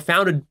founded. They were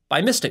founded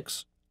by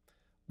mystics.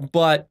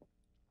 But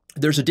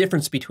there's a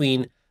difference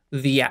between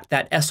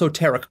that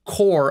esoteric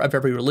core of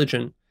every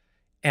religion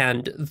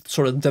and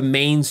sort of the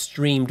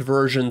mainstreamed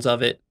versions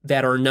of it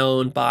that are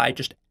known by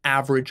just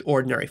average,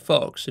 ordinary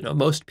folks.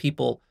 Most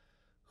people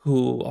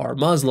who are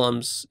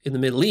Muslims in the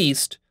Middle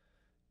East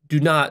do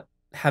not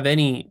have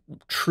any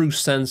true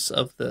sense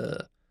of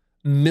the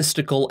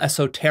mystical,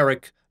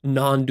 esoteric,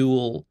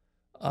 non-dual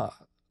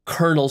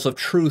kernels of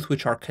truth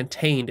which are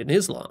contained in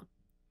Islam.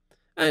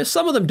 And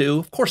some of them do.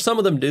 Of course, some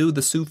of them do.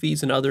 The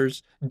Sufis and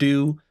others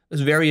do.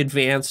 There's very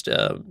advanced,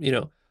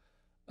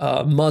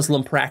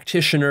 Muslim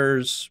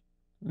practitioners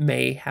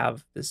may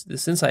have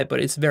this insight, but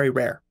it's very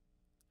rare.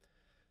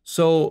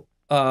 So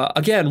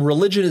again,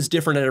 religion is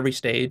different at every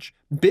stage.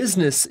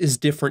 Business is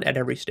different at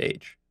every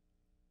stage.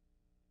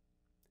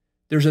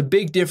 There's a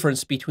big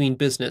difference between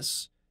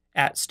business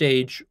at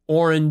stage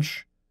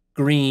orange,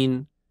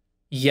 green,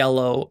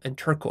 yellow, and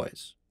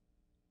turquoise.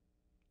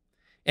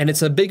 And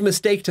it's a big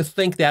mistake to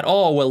think that,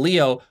 oh, well,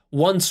 Leo,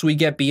 once we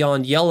get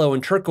beyond yellow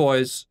and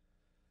turquoise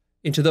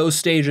into those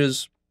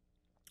stages,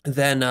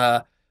 then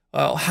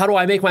how do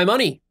I make my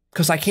money?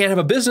 Because I can't have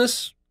a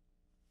business.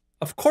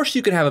 Of course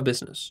you can have a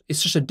business.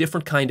 It's just a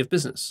different kind of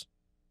business.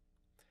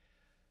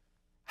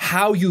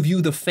 How you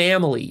view the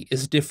family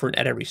is different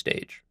at every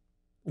stage.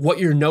 What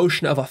your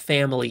notion of a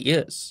family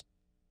is.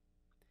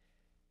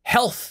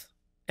 Health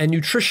and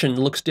nutrition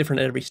looks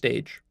different at every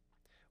stage.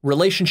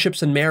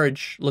 Relationships and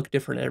marriage look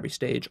different at every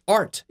stage.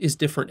 Art is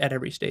different at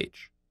every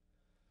stage.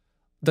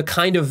 The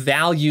kind of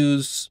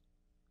values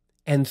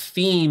and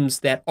themes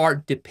that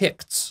art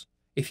depicts,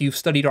 if you've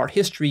studied art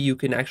history, you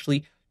can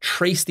actually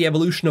trace the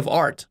evolution of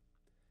art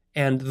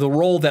and the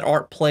role that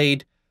art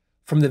played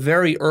from the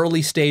very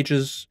early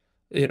stages,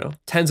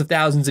 tens of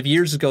thousands of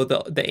years ago,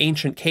 the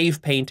ancient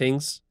cave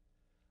paintings,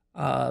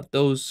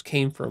 those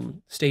came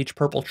from stage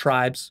purple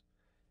tribes,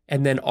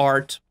 and then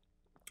art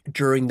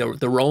during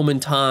the Roman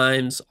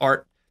times,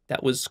 art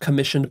that was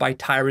commissioned by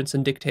tyrants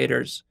and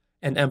dictators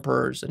and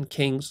emperors and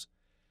kings.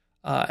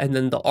 And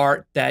then the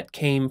art that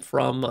came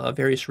from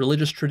various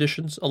religious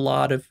traditions, a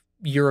lot of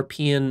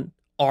European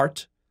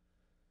art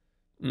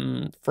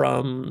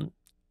from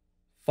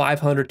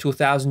 500 to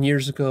 1,000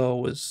 years ago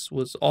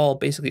was all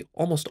basically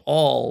almost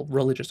all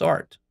religious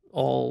art,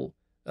 all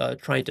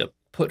trying to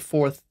put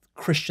forth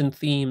Christian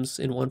themes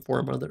in one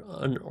form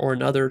or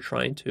another,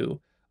 trying to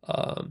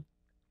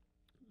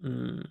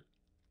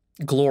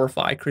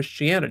glorify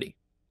Christianity.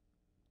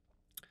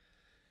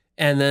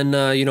 And then,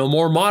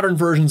 more modern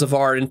versions of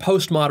art and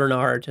postmodern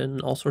art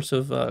and all sorts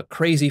of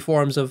crazy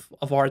forms of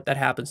art that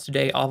happens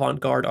today.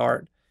 Avant-garde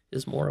art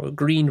is more of a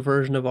green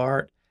version of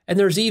art. And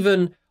there's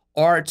even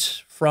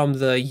art from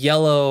the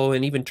yellow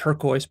and even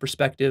turquoise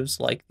perspectives,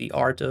 like the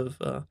art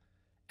of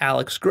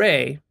Alex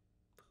Gray,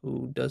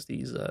 who does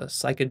these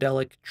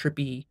psychedelic,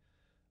 trippy,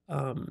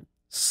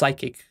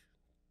 psychic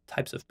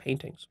types of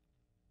paintings.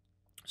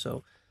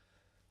 So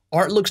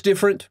art looks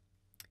different.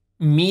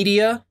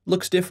 Media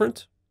looks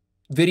different.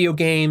 Video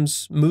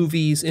games,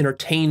 movies,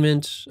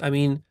 entertainment. I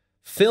mean,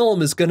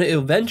 film is going to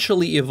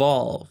eventually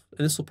evolve,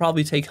 and this will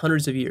probably take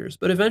hundreds of years,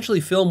 but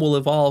eventually film will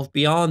evolve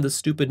beyond the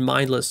stupid,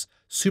 mindless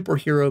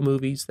superhero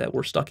movies that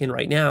we're stuck in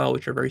right now,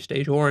 which are very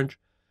stage orange,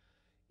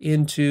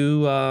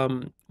 into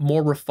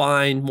more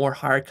refined, more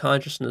higher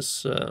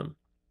consciousness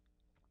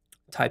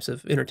types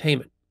of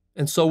entertainment.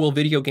 And so will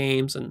video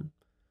games and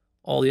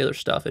all the other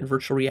stuff, and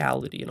virtual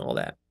reality and all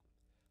that.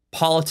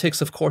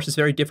 Politics, of course, is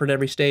very different at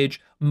every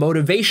stage.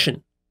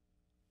 Motivation.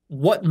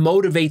 What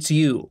motivates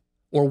you,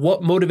 or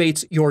what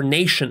motivates your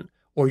nation,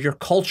 or your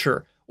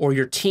culture, or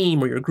your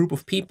team, or your group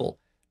of people,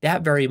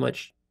 that very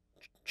much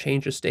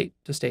changes state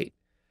to state.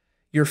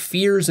 Your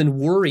fears and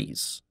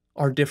worries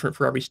are different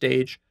for every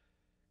stage.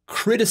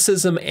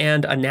 Criticism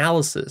and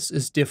analysis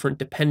is different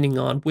depending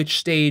on which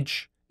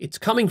stage it's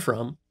coming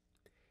from,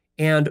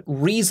 and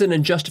reason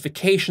and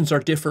justifications are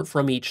different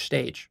from each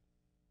stage.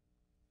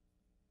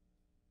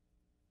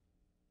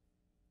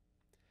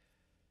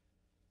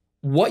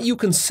 What you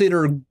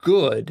consider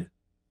good,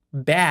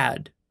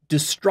 bad,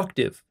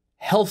 destructive,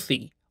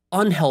 healthy,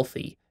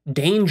 unhealthy,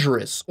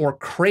 dangerous, or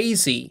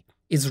crazy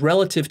is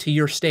relative to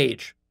your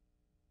stage.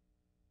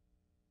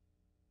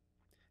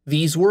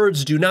 These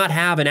words do not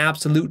have an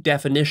absolute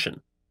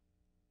definition.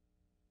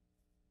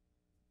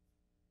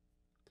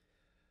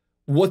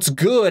 what's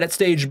good at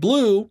stage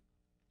blue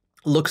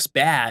looks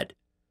bad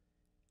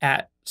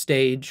at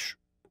stage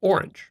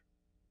orange,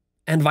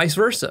 and vice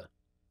versa.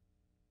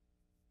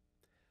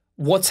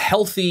 What's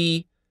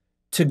healthy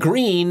to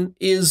green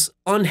is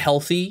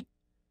unhealthy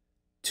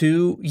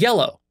to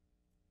yellow.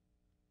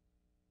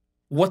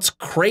 What's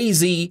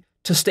crazy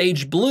to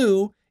stage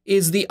blue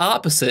is the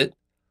opposite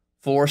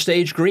for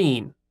stage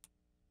green,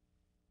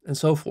 and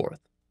so forth.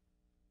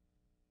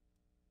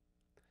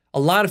 A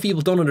lot of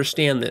people don't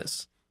understand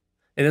this,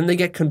 and then they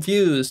get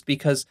confused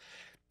because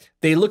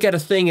they look at a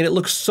thing and it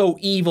looks so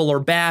evil or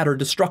bad or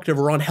destructive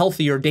or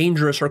unhealthy or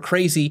dangerous or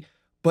crazy,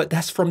 but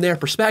that's from their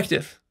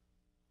perspective.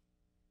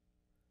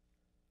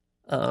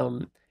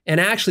 And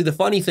actually, the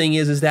funny thing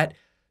is that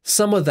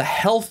some of the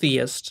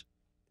healthiest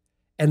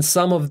and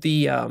some of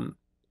the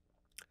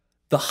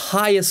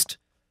highest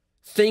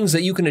things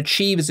that you can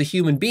achieve as a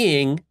human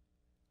being,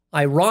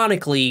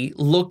 ironically,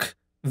 look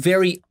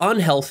very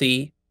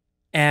unhealthy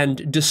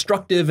and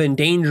destructive and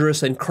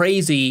dangerous and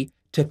crazy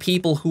to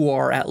people who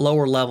are at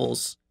lower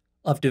levels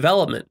of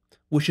development,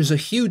 which is a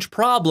huge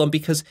problem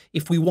because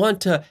if we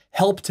want to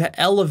help to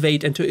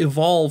elevate and to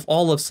evolve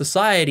all of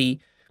society,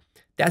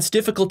 that's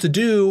difficult to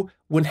do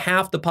when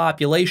half the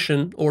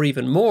population, or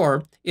even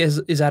more, is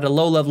at a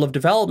low level of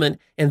development,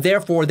 and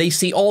therefore they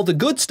see all the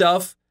good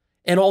stuff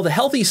and all the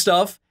healthy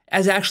stuff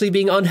as actually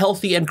being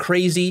unhealthy and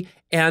crazy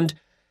and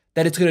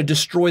that it's going to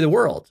destroy the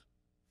world.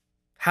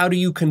 How do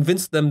you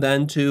convince them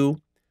then to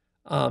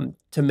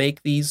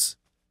make these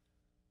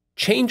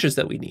changes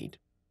that we need?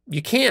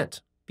 You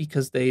can't,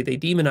 because they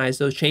demonize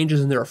those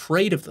changes and they're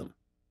afraid of them.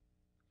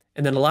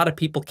 And then a lot of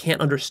people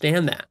can't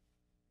understand that.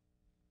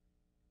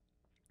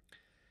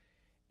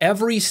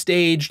 Every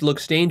stage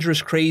looks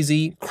dangerous,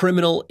 crazy,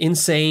 criminal,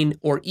 insane,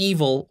 or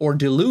evil, or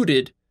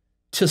deluded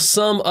to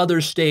some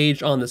other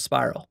stage on the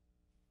spiral.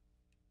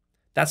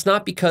 That's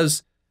not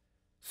because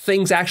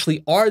things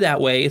actually are that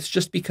way. It's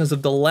just because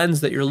of the lens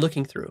that you're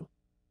looking through.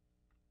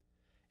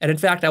 And in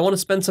fact, I want to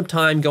spend some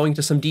time going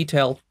into some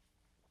detail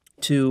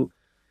to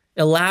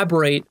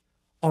elaborate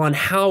on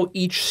how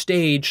each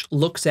stage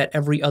looks at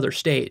every other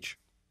stage.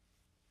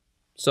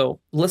 So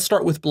let's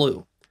start with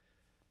blue.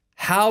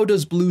 How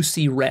does blue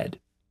see red?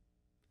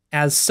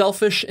 As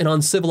selfish and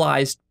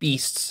uncivilized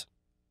beasts.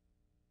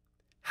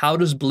 How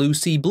does blue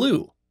see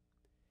blue?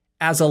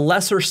 As a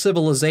lesser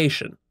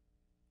civilization.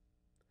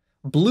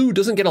 Blue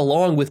doesn't get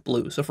along with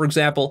blue. So for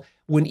example,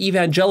 when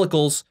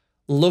evangelicals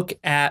look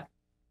at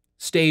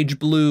stage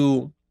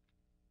blue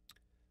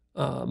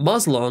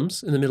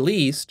Muslims in the Middle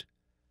East,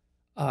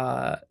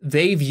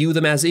 they view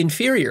them as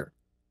inferior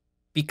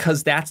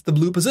because that's the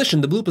blue position.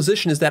 The blue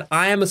position is that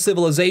I am a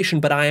civilization,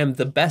 but I am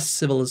the best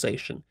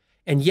civilization.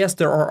 And yes,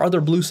 there are other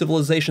blue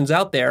civilizations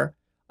out there.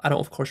 I don't,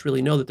 of course,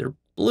 really know that they're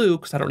blue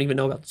because I don't even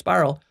know about the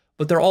spiral,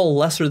 but they're all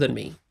lesser than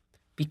me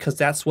because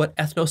that's what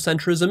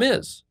ethnocentrism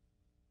is.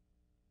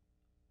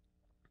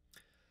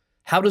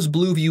 How does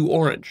blue view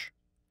orange?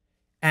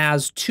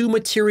 As too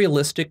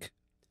materialistic,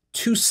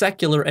 too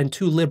secular, and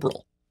too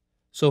liberal.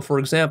 So, for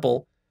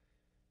example,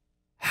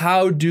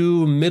 how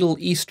do Middle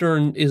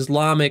Eastern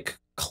Islamic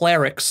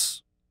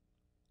clerics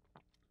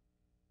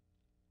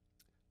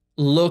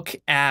look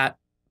at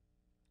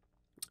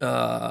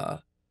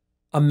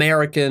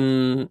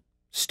American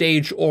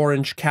stage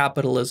orange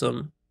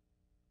capitalism?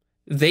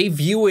 They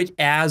view it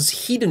as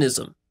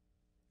hedonism.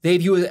 They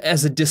view it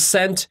as a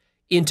descent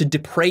into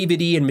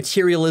depravity and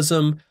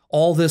materialism,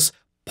 all this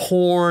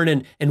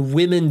porn and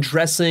women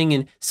dressing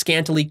in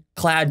scantily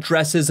clad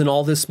dresses and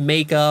all this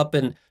makeup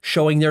and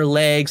showing their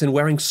legs and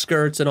wearing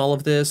skirts and all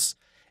of this.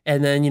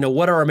 And then,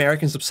 what are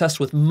Americans obsessed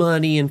with?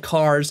 Money and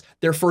cars.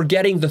 They're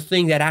forgetting the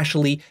thing that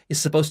actually is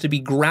supposed to be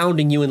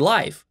grounding you in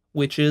life,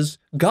 which is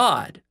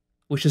God,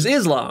 which is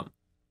Islam.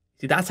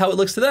 See, that's how it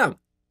looks to them.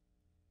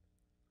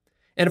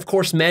 And of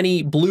course,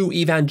 many blue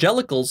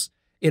evangelicals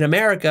in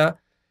America,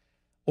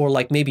 or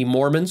like maybe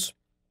Mormons,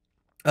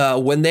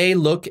 when they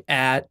look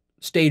at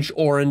stage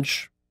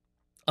orange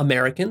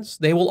Americans,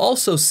 they will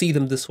also see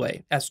them this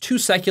way, as too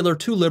secular,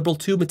 too liberal,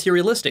 too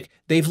materialistic.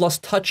 They've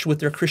lost touch with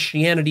their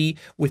Christianity,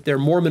 with their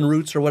Mormon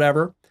roots or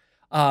whatever,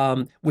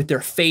 with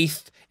their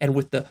faith and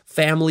with the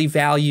family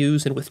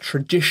values and with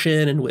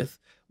tradition and with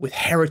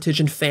heritage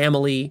and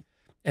family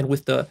and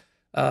with the,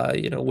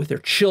 with their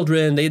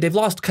children. They've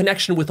lost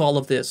connection with all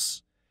of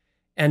this.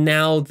 And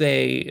now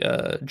they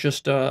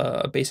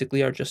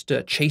basically are just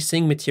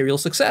chasing material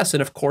success.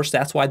 And of course,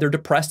 that's why they're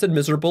depressed and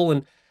miserable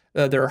and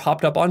they're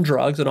hopped up on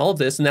drugs and all of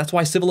this. And that's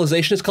why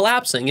civilization is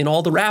collapsing and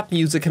all the rap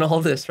music and all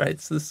of this, right?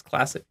 It's this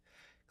classic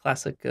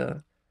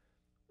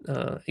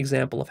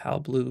example of how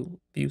blue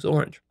views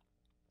orange.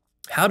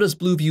 How does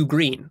blue view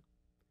green?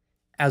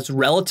 As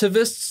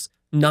relativists,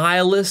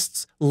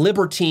 nihilists,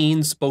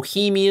 libertines,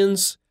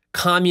 bohemians,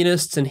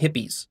 communists, and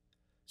hippies.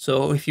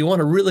 So if you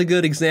want a really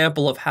good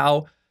example of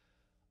how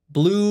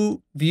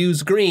blue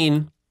views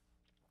green,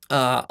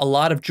 a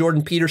lot of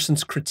Jordan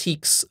Peterson's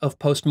critiques of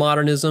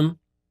postmodernism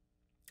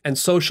and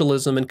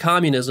socialism and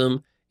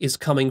communism is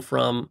coming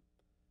from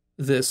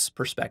this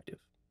perspective.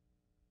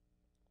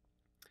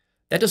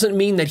 That doesn't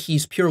mean that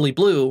he's purely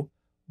blue,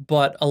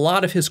 but a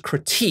lot of his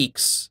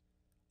critiques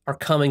are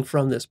coming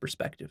from this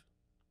perspective.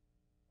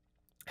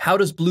 How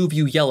does blue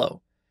view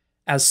yellow?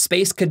 As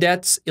space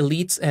cadets,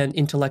 elites, and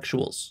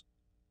intellectuals.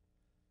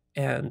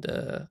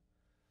 And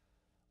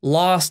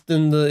lost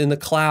in the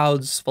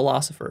clouds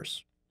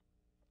philosophers.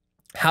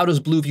 How does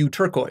blue view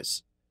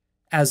turquoise?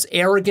 As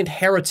arrogant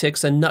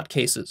heretics and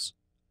nutcases.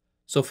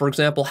 So, for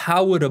example,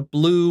 how would a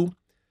blue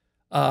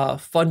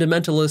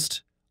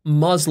fundamentalist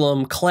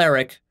Muslim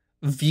cleric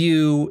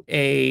view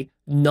a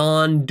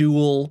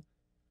non-dual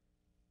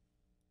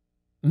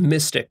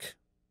mystic?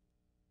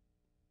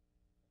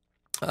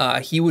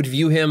 He would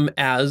view him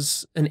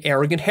as an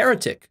arrogant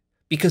heretic,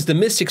 because the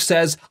mystic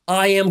says,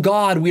 I am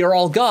God, we are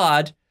all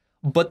God,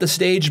 but the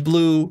stage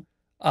blue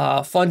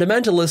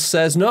fundamentalist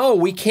says, no,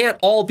 we can't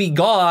all be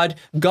God.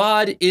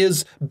 God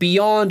is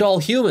beyond all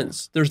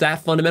humans. There's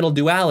that fundamental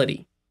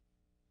duality.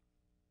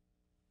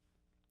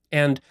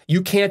 And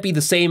you can't be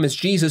the same as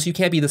Jesus. You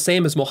can't be the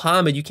same as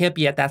Muhammad. You can't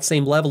be at that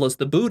same level as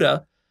the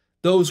Buddha.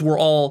 Those were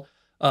all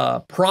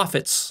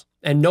prophets,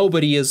 and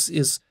nobody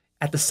is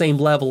at the same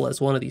level as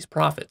one of these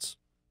prophets.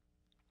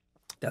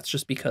 That's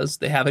just because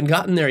they haven't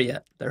gotten there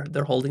yet.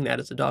 They're holding that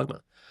as a dogma.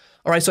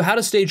 All right, so how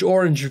does stage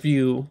orange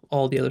view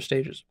all the other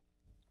stages?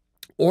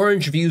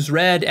 Orange views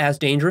red as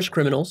dangerous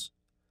criminals,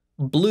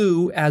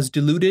 blue as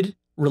deluded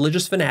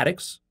religious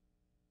fanatics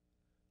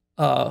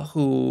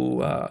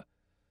who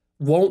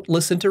won't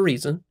listen to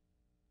reason.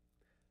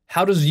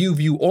 How does you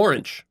view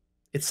orange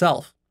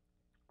itself?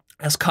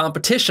 As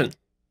competition.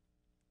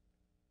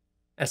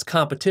 As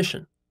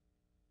competition.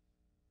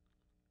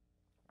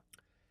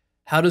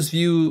 How does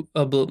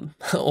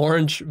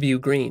orange view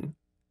green?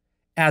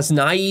 As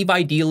naive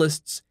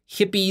idealists,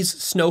 hippies,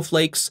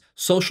 snowflakes,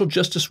 social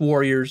justice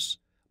warriors,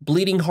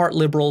 bleeding heart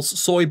liberals,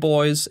 soy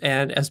boys,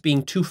 and as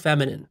being too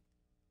feminine,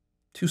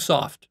 too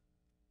soft.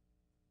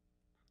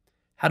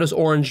 How does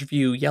orange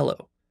view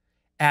yellow?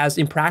 As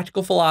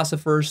impractical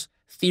philosophers,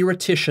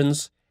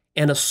 theoreticians,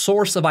 and a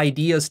source of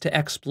ideas to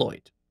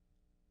exploit.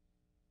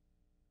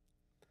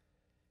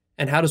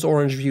 And how does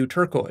orange view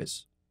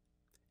turquoise?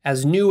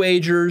 As New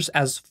Agers,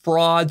 as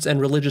frauds and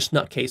religious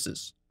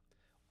nutcases.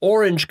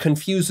 Orange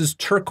confuses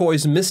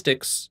turquoise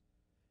mystics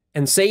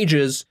and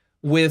sages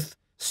with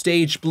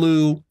stage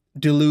blue,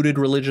 deluded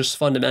religious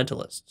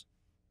fundamentalists.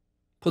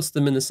 Puts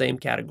them in the same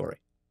category.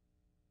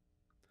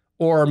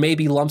 Or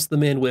maybe lumps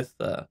them in with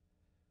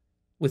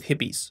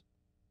hippies.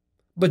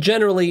 But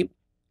generally,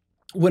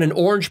 when an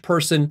orange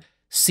person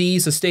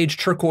sees a stage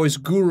turquoise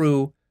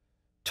guru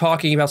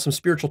talking about some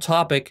spiritual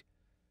topic,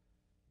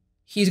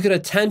 he's going to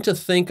tend to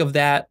think of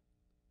that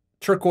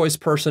turquoise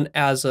person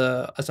as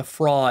a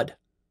fraud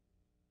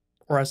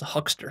or as a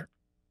huckster,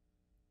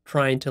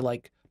 trying to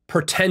like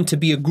pretend to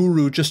be a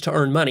guru just to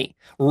earn money.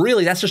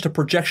 Really, that's just a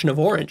projection of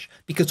orange,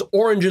 because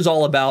orange is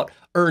all about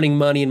earning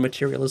money and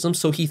materialism.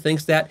 So he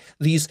thinks that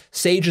these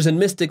sages and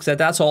mystics,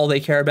 that's all they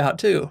care about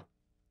too.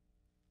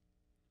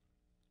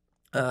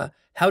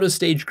 How does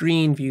stage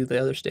green view the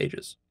other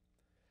stages?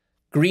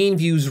 Green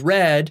views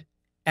red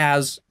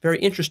as, very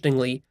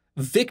interestingly,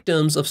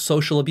 victims of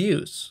social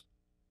abuse.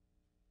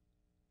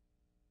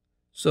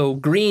 So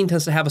green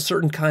tends to have a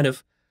certain kind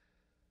of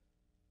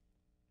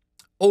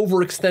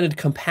overextended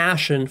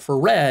compassion for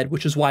red,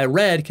 which is why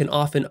red can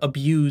often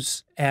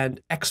abuse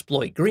and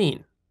exploit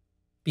green,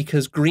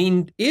 because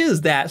green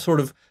is that sort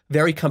of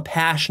very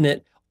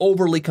compassionate,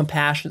 overly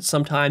compassionate,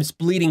 sometimes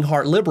bleeding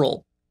heart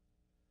liberal.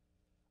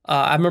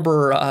 I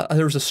remember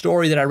there was a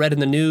story that I read in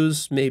the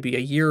news maybe a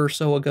year or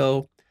so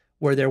ago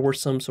where there were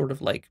some sort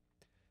of like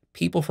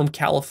people from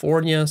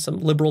California, some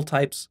liberal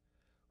types,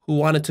 who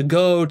wanted to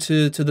go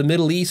to the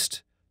Middle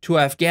East, to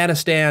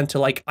Afghanistan, to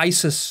like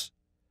ISIS,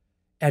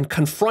 and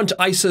confront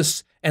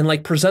ISIS and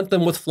like present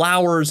them with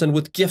flowers and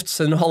with gifts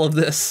and all of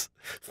this,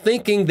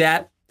 thinking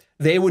that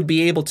they would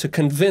be able to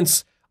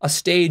convince a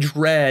stage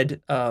red,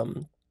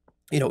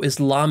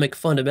 Islamic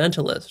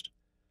fundamentalist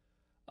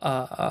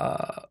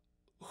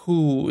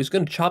who is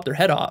going to chop their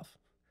head off,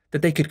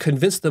 that they could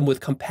convince them with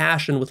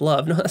compassion, with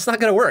love. No, that's not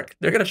going to work.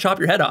 They're going to chop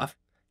your head off.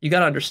 You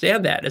got to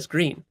understand that as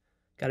green.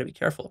 Got to be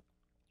careful.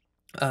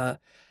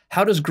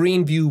 How does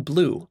green view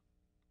blue?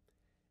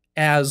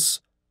 As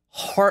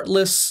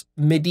heartless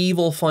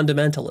medieval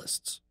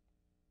fundamentalists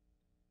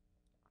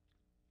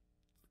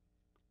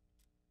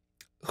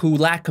who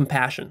lack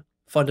compassion.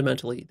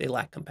 Fundamentally, they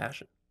lack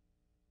compassion.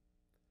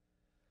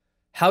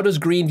 How does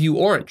green view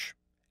orange?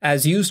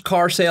 As used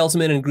car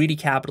salesmen and greedy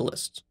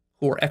capitalists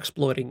who are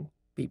exploiting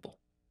people.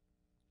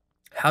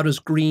 How does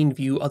green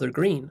view other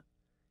green?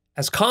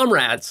 As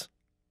comrades.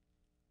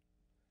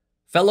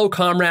 Fellow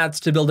comrades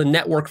to build a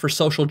network for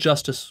social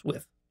justice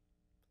with.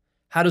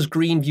 How does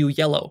green view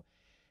yellow?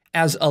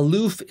 As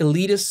aloof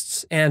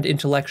elitists and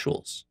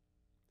intellectuals.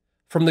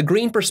 From the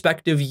green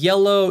perspective,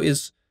 yellow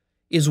is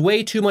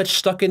way too much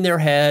stuck in their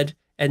head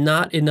and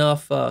not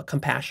enough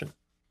compassion.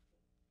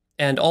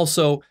 And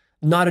also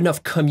not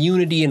enough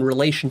community and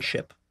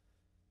relationship,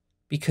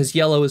 because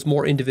yellow is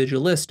more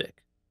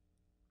individualistic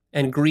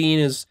and green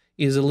is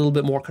a little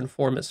bit more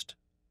conformist.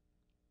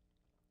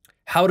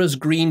 How does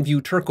green view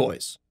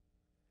turquoise?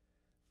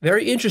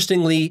 Very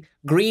interestingly,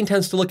 green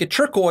tends to look at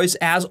turquoise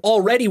as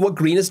already what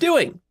green is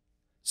doing.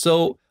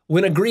 So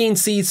when a green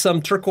sees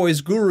some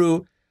turquoise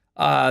guru,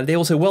 they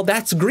will say, well,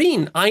 that's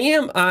green.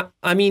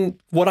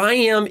 What I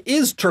am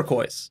is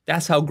turquoise.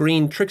 That's how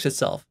green tricks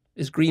itself,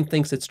 is green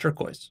thinks it's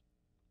turquoise,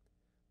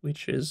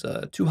 which is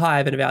too high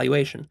of an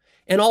evaluation.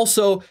 And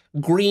also,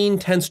 green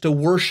tends to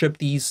worship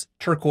these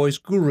turquoise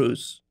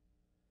gurus.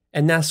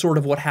 And that's sort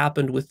of what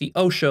happened with the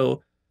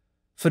Osho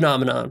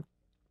phenomenon,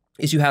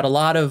 is you had a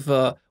lot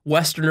of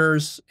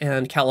Westerners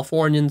and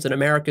Californians and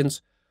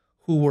Americans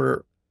who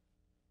were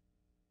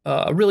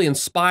really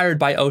inspired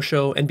by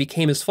Osho and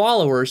became his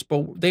followers,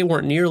 but they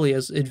weren't nearly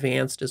as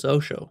advanced as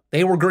Osho.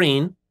 They were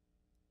green,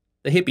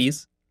 the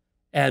hippies,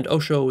 and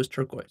Osho was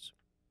turquoise.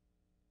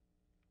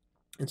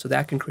 And so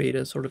that can create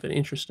a sort of an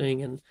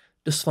interesting and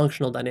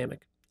dysfunctional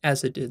dynamic,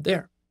 as it did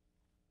there.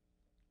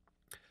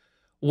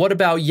 What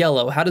about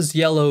yellow? How does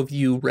yellow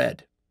view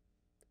red?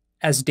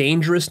 As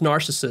dangerous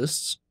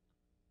narcissists.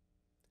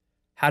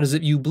 How does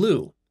it view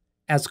blue?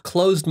 As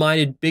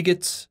closed-minded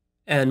bigots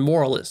and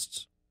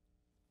moralists.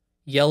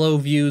 Yellow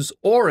views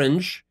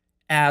orange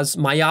as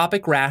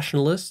myopic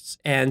rationalists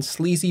and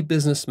sleazy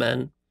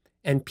businessmen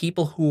and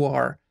people who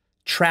are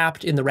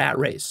trapped in the rat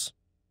race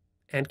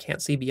and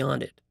can't see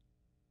beyond it.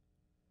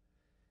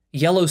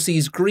 Yellow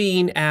sees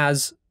green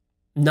as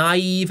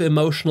naive,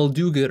 emotional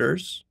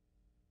do-gooders.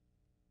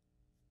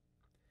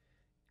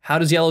 How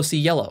does yellow see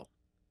yellow?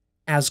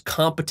 As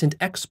competent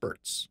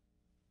experts.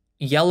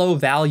 Yellow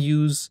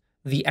values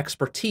the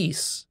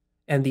expertise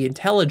and the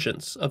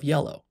intelligence of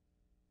yellow.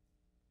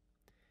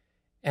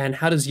 And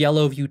how does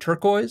yellow view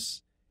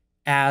turquoise?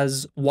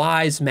 As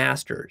wise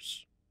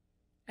masters,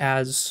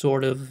 as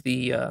sort of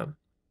the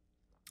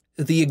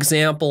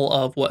example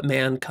of what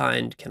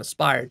mankind can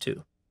aspire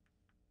to.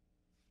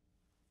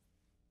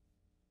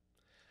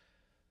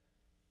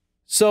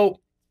 So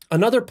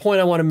another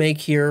point I want to make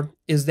here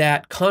is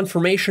that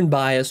confirmation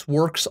bias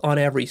works on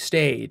every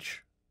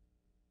stage.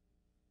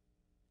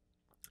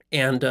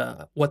 And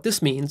what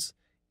this means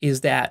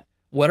is that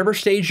whatever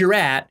stage you're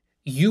at,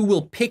 you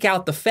will pick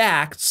out the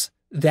facts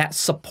that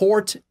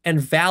support and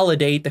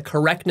validate the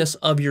correctness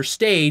of your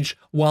stage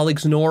while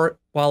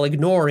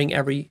ignoring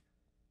every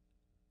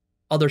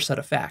other set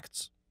of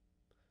facts.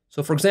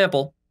 So for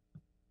example,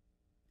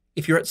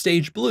 if you're at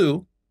stage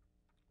blue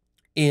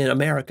in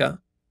America,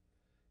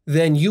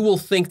 then you will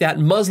think that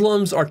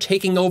Muslims are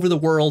taking over the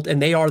world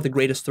and they are the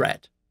greatest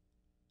threat.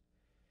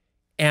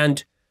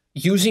 And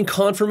using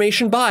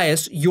confirmation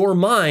bias, your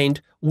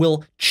mind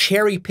will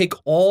cherry pick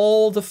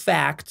all the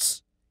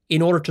facts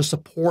in order to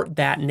support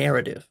that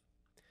narrative.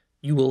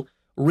 You will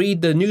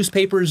read the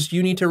newspapers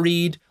you need to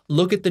read,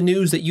 look at the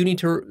news that you need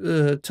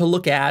to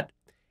look at,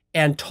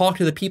 and talk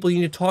to the people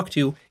you need to talk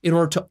to in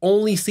order to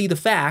only see the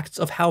facts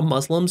of how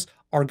Muslims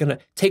are going to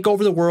take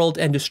over the world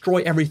and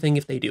destroy everything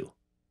if they do.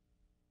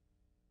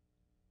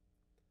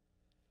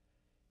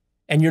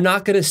 And you're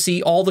not going to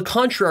see all the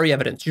contrary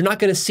evidence. You're not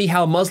going to see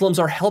how Muslims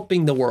are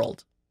helping the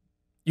world.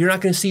 You're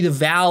not going to see the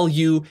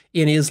value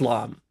in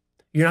Islam.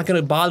 You're not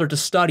going to bother to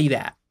study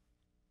that.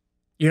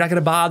 You're not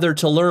going to bother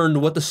to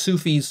learn what the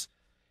Sufis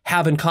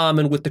have in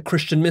common with the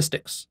Christian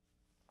mystics.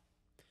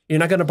 You're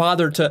not going to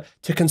bother to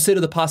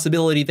consider the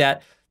possibility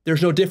that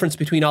there's no difference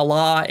between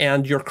Allah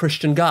and your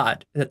Christian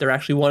God, and that they're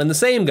actually one and the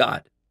same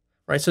God,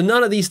 right? So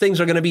none of these things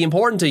are going to be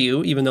important to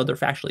you, even though they're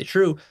factually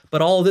true,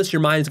 but all of this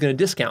your mind is going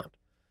to discount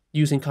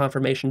using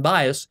confirmation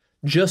bias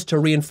just to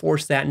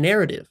reinforce that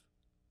narrative.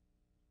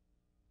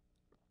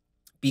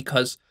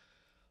 Because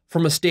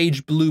from a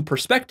stage blue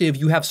perspective,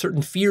 you have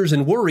certain fears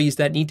and worries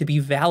that need to be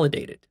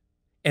validated.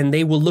 And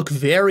they will look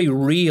very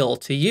real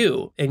to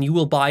you, and you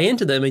will buy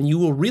into them, and you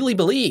will really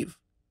believe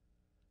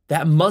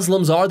that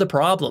Muslims are the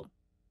problem.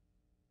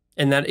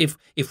 And that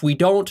if we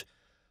don't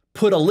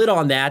put a lid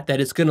on that,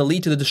 that it's going to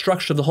lead to the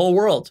destruction of the whole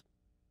world.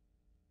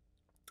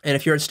 And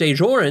if you're at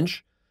stage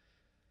orange,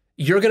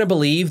 you're going to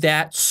believe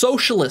that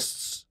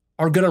socialists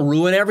are going to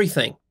ruin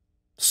everything.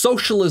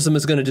 Socialism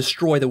is going to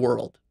destroy the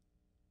world.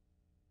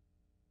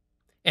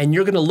 And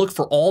you're going to look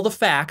for all the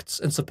facts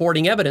and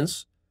supporting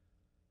evidence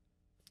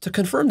to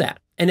confirm that.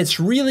 And it's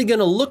really going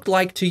to look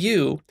like to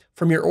you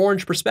from your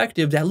orange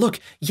perspective that, look,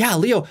 yeah,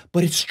 Leo,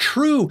 but it's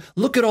true.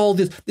 Look at all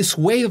this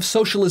wave of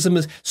socialism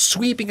is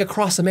sweeping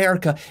across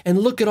America. And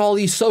look at all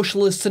these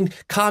socialists and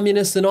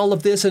communists and all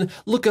of this. And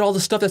look at all the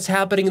stuff that's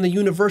happening in the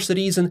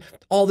universities and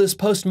all this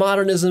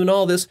postmodernism and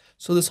all this.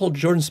 So this whole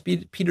Jordan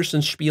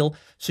Peterson spiel.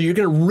 So you're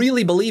going to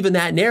really believe in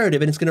that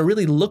narrative. And it's going to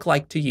really look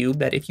like to you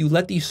that if you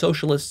let these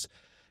socialists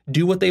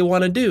do what they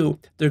want to do,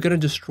 they're going to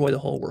destroy the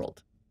whole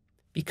world.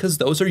 Because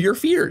those are your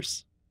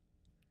fears.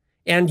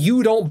 And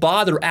you don't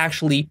bother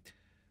actually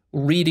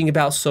reading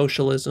about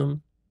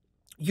socialism.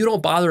 You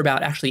don't bother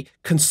about actually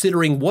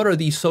considering what are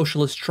these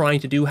socialists trying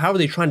to do? How are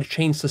they trying to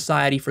change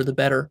society for the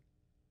better?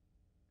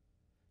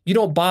 You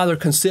don't bother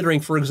considering,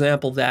 for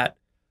example, that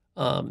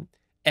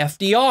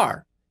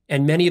FDR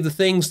and many of the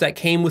things that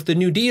came with the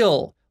New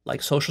Deal,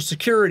 like Social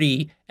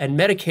Security and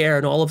Medicare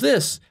and all of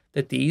this,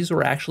 that these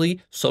were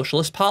actually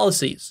socialist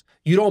policies.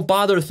 You don't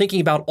bother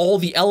thinking about all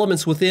the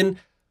elements within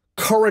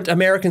current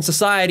American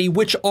society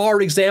which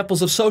are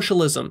examples of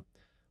socialism.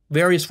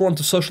 Various forms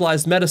of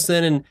socialized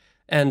medicine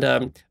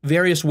and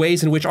various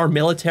ways in which our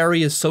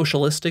military is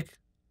socialistic.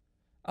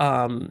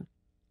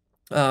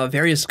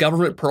 Various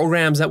government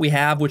programs that we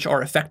have which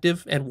are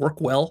effective and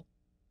work well.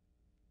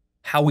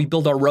 How we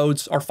build our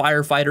roads, our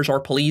firefighters, our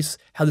police,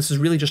 how this is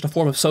really just a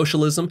form of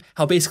socialism,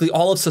 how basically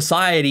all of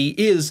society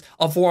is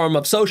a form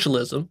of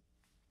socialism.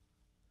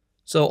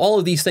 So all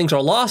of these things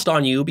are lost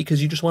on you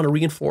because you just want to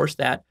reinforce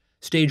that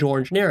stage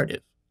orange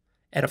narrative.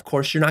 And of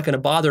course, you're not going to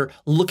bother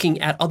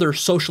looking at other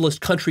socialist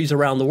countries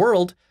around the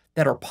world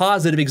that are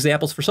positive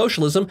examples for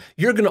socialism.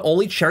 You're going to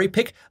only cherry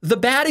pick the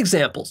bad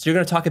examples. You're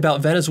going to talk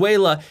about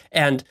Venezuela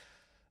and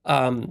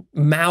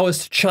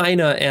Maoist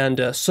China and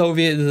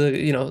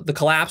the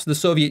collapse of the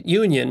Soviet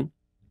Union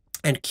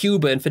and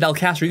Cuba and Fidel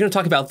Castro. You're going to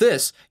talk about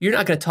this. You're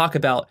not going to talk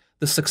about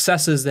the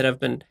successes that have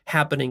been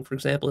happening, for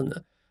example, in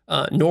the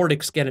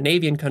Nordic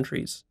Scandinavian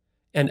countries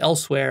and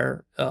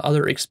elsewhere,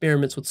 other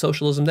experiments with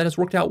socialism that has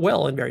worked out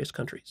well in various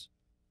countries.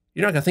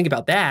 You're not going to think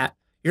about that.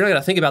 You're not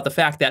going to think about the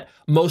fact that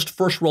most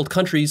first world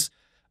countries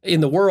in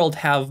the world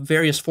have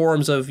various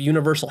forms of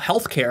universal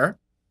health care.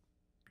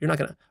 You're not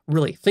going to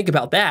really think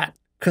about that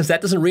because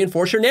that doesn't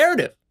reinforce your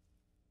narrative.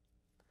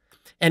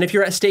 And if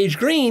you're at stage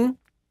green,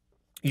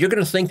 you're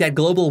going to think that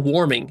global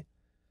warming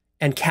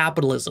and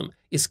capitalism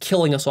is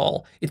killing us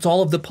all. It's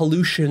all of the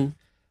pollution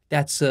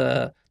that's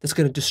going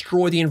to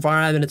destroy the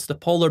environment. It's the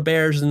polar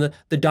bears and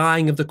the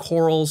dying of the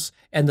corals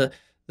and the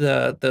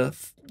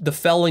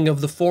felling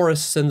of the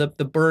forests and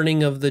the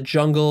burning of the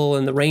jungle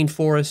and the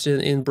rainforest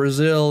in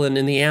Brazil and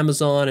in the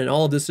Amazon and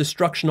all of this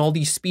destruction. All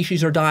these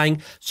species are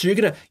dying. So you're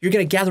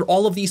gonna gather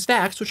all of these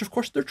facts, which of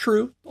course they're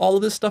true. All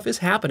of this stuff is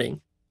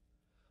happening.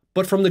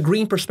 But from the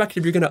green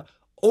perspective, you're gonna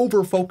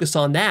over-focus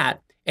on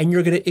that and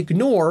you're gonna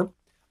ignore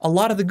a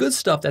lot of the good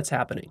stuff that's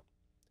happening.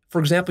 For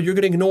example, you're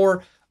gonna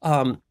ignore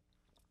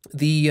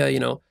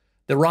the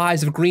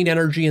rise of green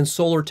energy and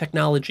solar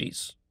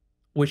technologies,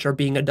 which are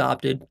being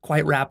adopted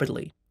quite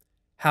rapidly.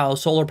 How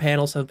solar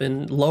panels have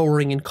been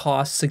lowering in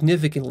cost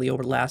significantly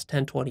over the last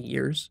 10, 20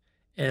 years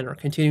and are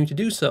continuing to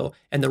do so.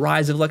 And the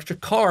rise of electric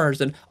cars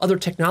and other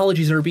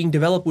technologies that are being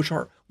developed which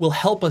will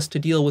help us to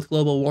deal with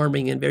global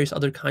warming and various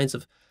other kinds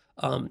of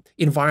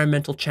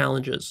environmental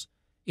challenges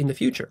in the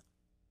future.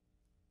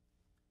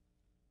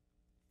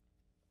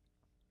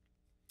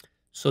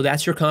 So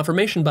that's your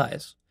confirmation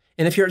bias.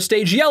 And if you're at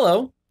stage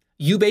yellow,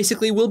 you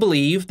basically will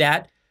believe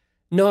that,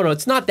 no,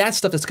 it's not that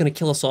stuff that's going to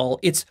kill us all.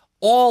 It's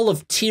all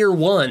of tier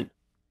 1.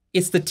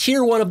 It's the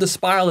tier 1 of the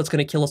spiral that's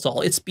going to kill us all.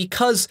 It's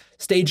because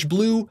stage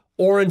blue,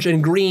 orange,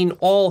 and green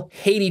all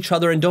hate each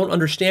other and don't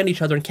understand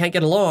each other and can't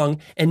get along,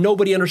 and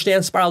nobody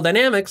understands spiral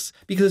dynamics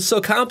because it's so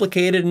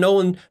complicated and no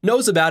one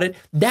knows about it.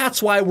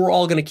 That's why we're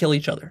all going to kill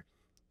each other.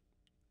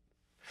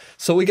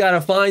 So we got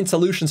to find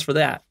solutions for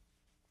that.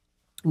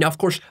 Now, of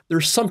course,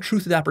 there's some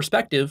truth to that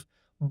perspective,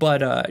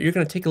 but you're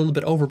going to take a little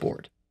bit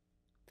overboard.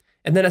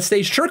 And then at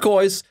stage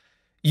turquoise,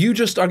 you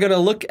just are going to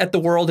look at the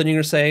world and you're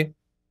going to say,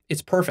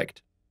 it's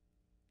perfect.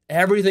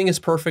 Everything is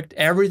perfect.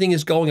 Everything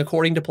is going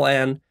according to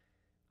plan.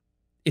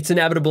 It's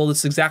inevitable. This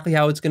is exactly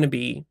how it's going to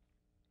be.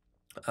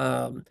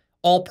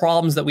 All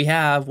problems that we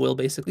have will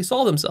basically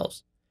solve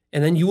themselves.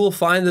 And then you will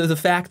find the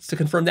facts to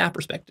confirm that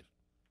perspective.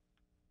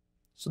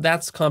 So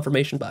that's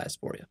confirmation bias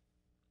for you.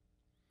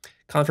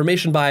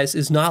 Confirmation bias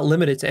is not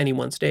limited to any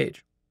one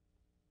stage.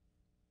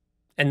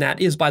 And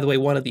that is, by the way,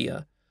 one of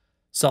the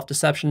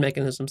self-deception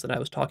mechanisms that I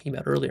was talking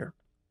about earlier.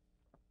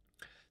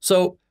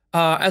 So,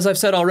 as I've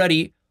said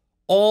already,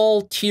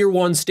 all tier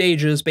 1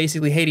 stages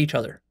basically hate each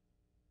other,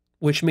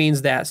 which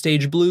means that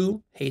stage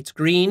blue hates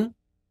green,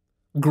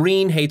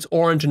 green hates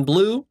orange and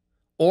blue,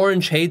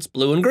 orange hates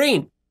blue and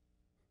green.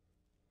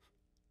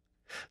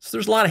 So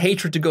there's a lot of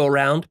hatred to go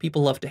around.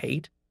 People love to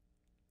hate.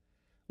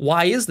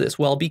 Why is this?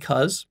 Well,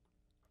 because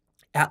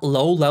at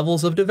low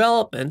levels of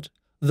development,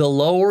 the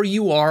lower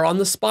you are on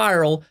the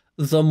spiral,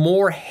 the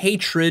more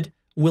hatred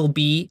will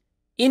be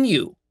in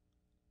you.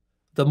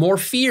 The more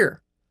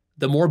fear,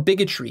 the more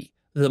bigotry,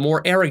 the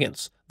more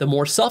arrogance, the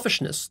more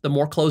selfishness, the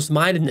more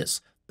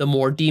closed-mindedness, the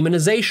more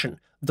demonization,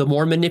 the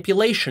more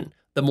manipulation,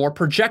 the more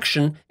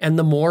projection, and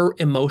the more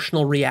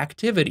emotional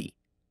reactivity.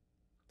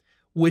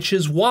 Which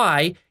is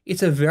why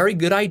it's a very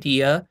good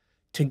idea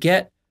to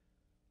get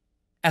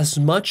as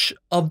much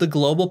of the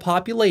global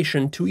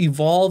population to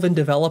evolve and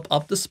develop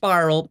up the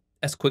spiral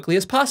as quickly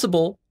as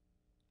possible,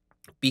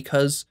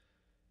 because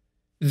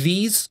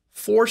these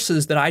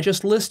forces that I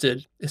just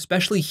listed,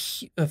 especially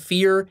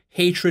fear,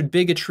 hatred,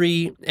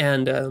 bigotry,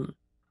 and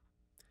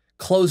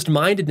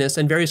closed-mindedness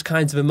and various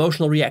kinds of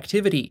emotional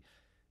reactivity,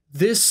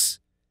 this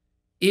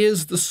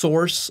is the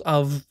source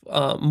of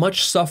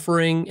much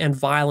suffering and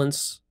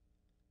violence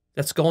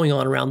that's going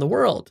on around the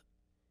world.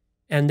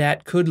 And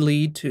that could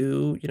lead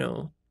to,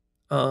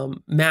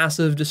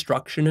 massive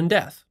destruction and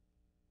death.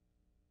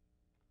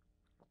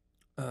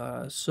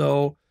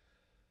 So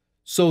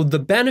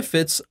the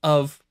benefits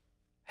of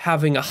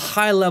having a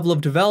high level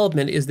of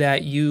development is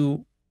that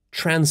you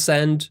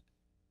transcend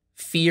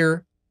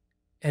fear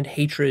and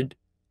hatred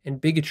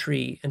and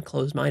bigotry and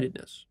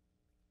closed-mindedness.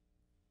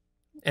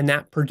 And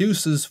that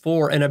produces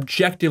for an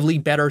objectively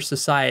better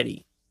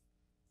society.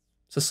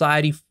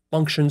 Society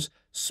functions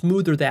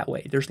smoother that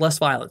way. There's less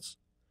violence.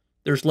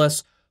 There's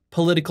less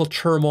political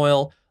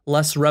turmoil,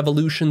 less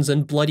revolutions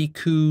and bloody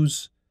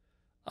coups,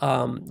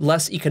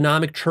 less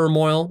economic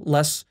turmoil,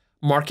 less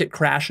market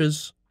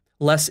crashes,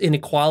 less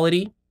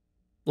inequality,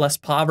 less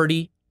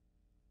poverty,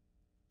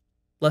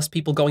 less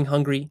people going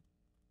hungry,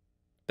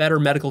 better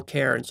medical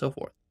care, and so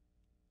forth.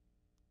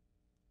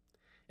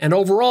 And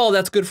overall,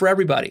 that's good for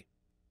everybody.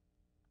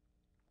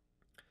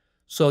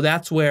 So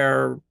that's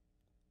where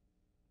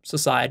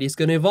society is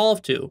going to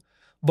evolve to.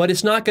 But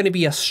it's not going to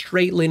be a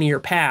straight linear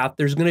path.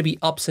 There's going to be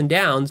ups and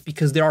downs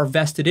because there are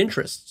vested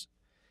interests.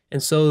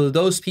 And so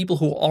those people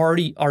who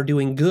already are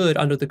doing good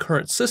under the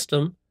current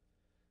system,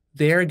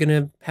 they're going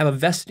to have a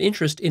vested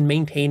interest in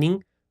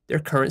maintaining their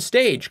current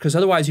stage. Because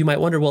otherwise you might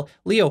wonder, well,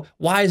 Leo,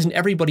 why isn't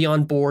everybody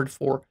on board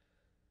for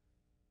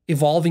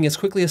evolving as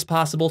quickly as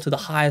possible to the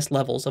highest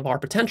levels of our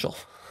potential?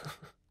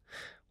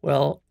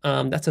 Well,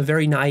 that's a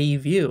very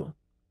naive view,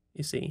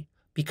 you see,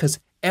 because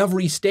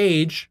every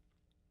stage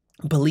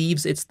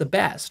believes it's the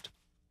best.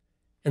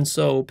 And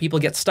so people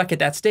get stuck at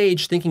that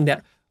stage thinking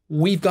that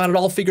we've got it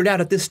all figured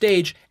out at this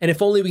stage, and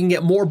if only we can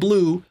get more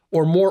blue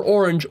or more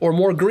orange or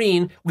more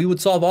green, we would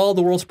solve all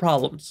the world's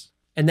problems.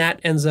 And that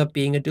ends up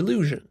being a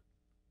delusion.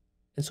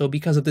 And so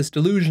because of this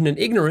delusion and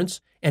ignorance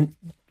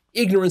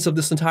of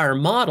this entire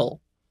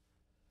model,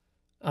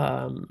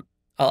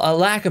 a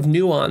lack of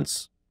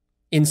nuance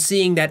in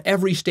seeing that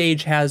every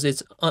stage has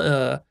its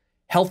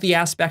healthy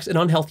aspects and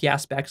unhealthy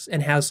aspects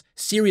and has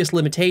serious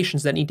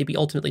limitations that need to be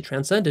ultimately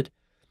transcended,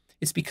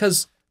 it's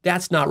because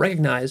that's not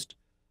recognized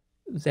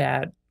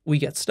that we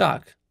get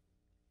stuck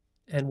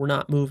and we're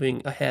not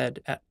moving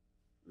ahead at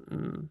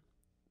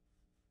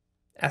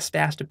as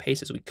fast a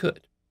pace as we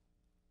could.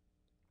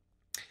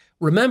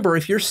 Remember,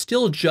 if you're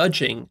still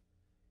judging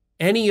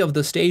any of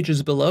the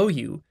stages below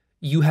you,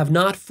 you have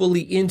not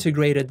fully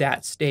integrated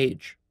that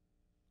stage.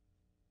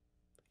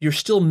 You're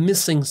still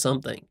missing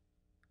something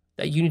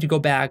that you need to go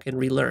back and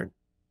relearn.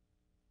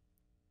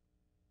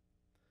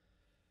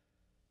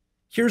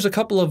 Here's a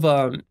couple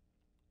of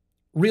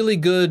really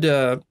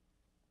good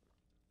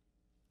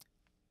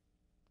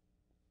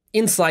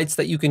insights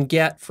that you can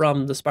get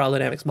from the spiral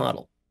dynamics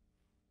model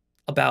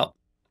about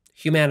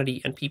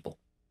humanity and people.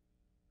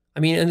 I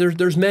mean, and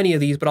there's many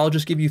of these, but I'll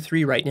just give you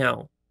 3 right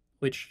now,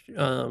 which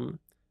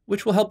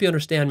will help you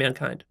understand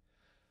mankind.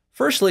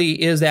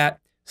 Firstly is that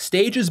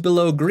stages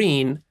below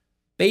green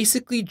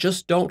basically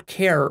just don't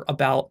care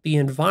about the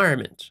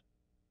environment.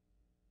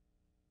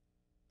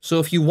 So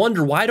if you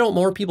wonder, why don't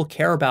more people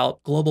care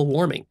about global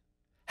warming?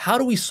 How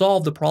do we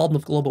solve the problem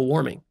of global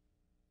warming?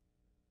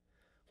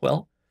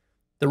 Well,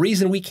 the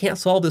reason we can't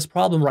solve this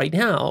problem right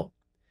now,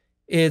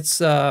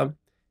 it's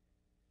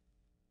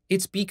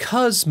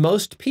because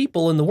most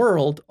people in the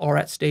world are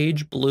at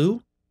stage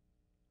blue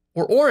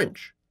or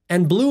orange.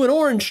 And blue and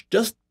orange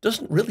just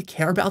doesn't really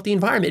care about the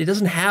environment. It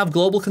doesn't have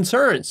global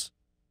concerns.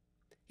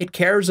 It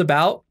cares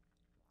about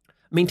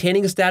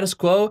maintaining a status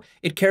quo.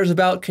 It cares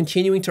about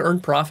continuing to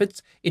earn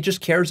profits. It just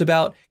cares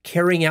about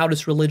carrying out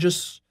its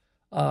religious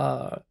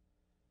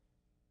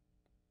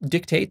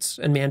dictates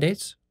and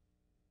mandates.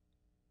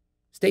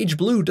 Stage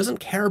blue doesn't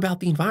care about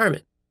the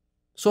environment.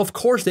 So of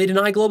course they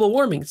deny global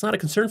warming. It's not a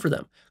concern for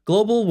them.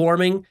 Global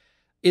warming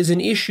is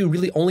an issue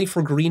really only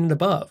for green and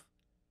above.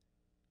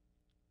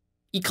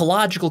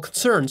 Ecological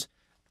concerns.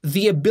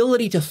 The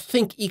ability to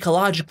think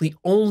ecologically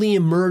only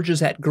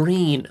emerges at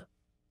green.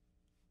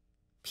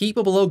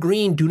 People below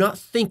green do not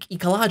think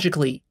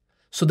ecologically,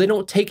 so they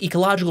don't take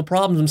ecological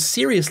problems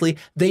seriously.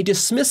 They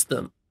dismiss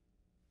them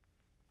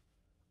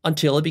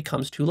until it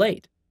becomes too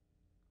late.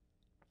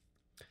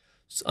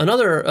 So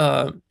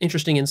another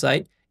interesting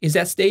insight is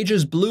that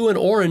stages blue and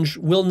orange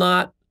will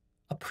not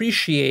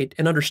appreciate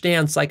and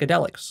understand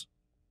psychedelics.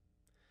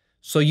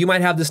 So you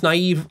might have this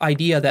naive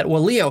idea that,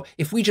 well, Leo,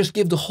 if we just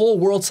give the whole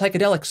world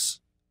psychedelics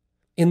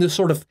in this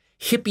sort of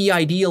hippie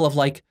ideal of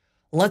like,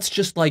 let's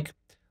just like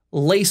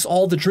lace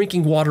all the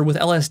drinking water with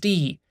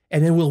LSD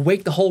and then we'll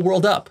wake the whole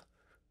world up.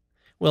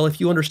 Well,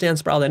 if you understand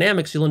spiral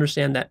dynamics, you'll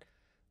understand that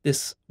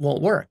this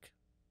won't work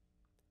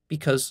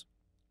because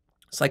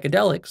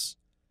psychedelics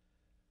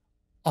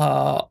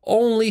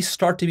only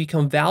start to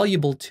become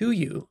valuable to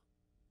you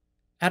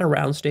at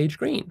around stage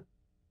green.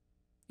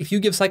 If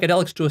you give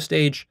psychedelics to a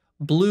stage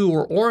blue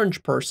or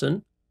orange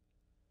person,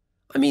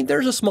 I mean,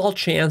 there's a small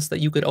chance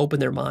that you could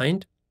open their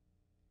mind.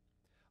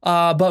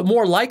 But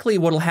more likely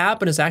what will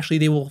happen is actually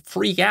they will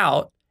freak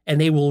out and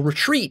they will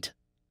retreat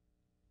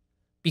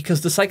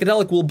because the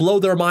psychedelic will blow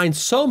their mind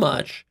so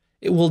much,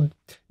 it will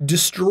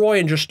destroy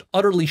and just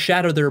utterly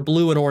shatter their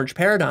blue and orange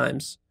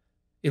paradigms.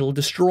 It'll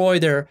destroy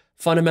their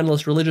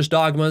fundamentalist religious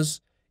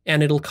dogmas,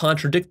 and it'll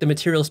contradict the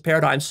materialist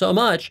paradigm so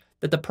much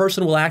that the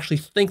person will actually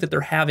think that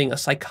they're having a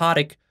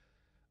psychotic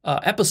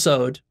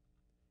episode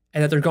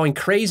and that they're going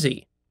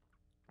crazy.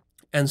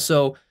 And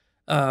so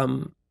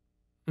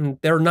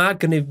they're not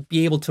going to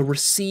be able to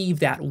receive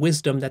that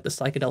wisdom that the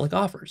psychedelic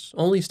offers.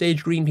 Only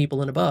stage green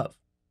people and above.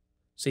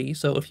 See,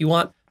 so if you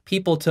want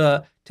people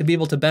to be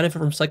able to benefit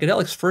from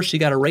psychedelics, first you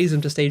got to raise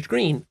them to stage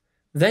green,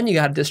 then you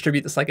got to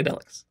distribute the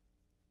psychedelics.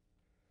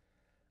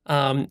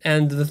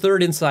 And the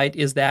third insight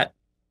is that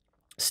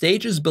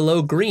stages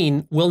below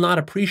green will not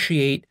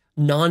appreciate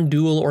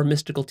non-dual or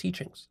mystical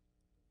teachings.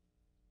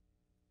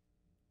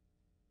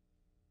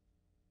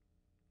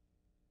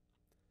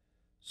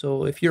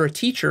 So if you're a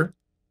teacher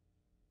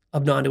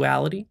of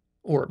non-duality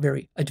or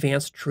very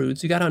advanced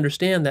truths, you got to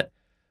understand that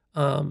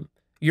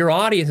your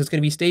audience is going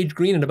to be stage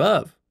green and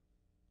above,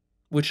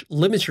 which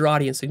limits your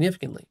audience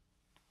significantly.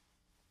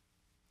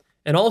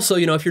 And also,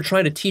 if you're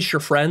trying to teach your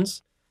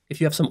friends, if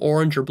you have some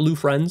orange or blue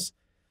friends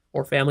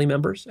or family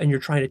members, and you're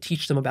trying to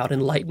teach them about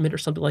enlightenment or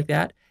something like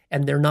that,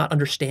 and they're not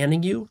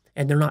understanding you,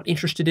 and they're not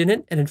interested in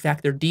it, and in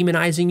fact, they're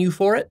demonizing you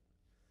for it,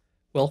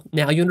 well,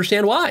 now you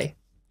understand why.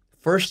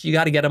 First, you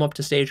got to get them up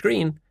to stage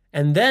green,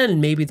 and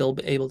then maybe they'll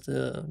be able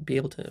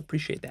to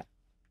appreciate that.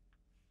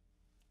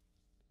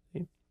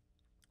 Okay.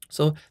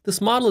 So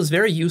this model is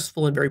very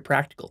useful and very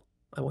practical,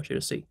 I want you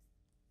to see.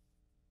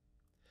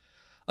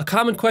 A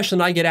common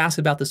question I get asked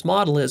about this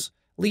model is,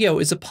 Leo,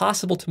 is it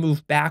possible to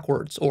move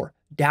backwards or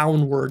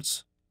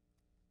downwards,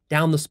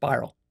 down the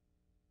spiral?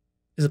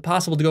 Is it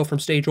possible to go from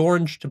stage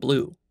orange to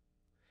blue?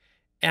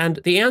 And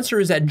the answer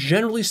is that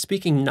generally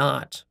speaking,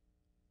 not.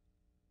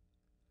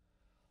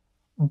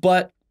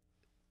 But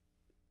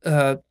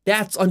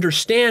that's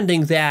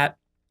understanding that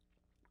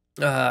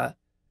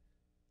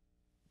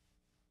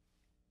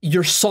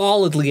you're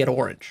solidly at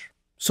orange.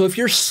 So if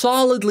you're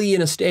solidly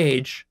in a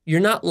stage,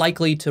 you're not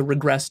likely to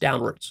regress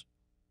downwards,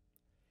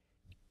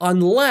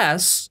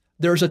 unless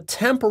there's a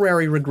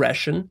temporary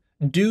regression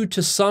due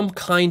to some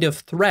kind of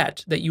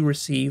threat that you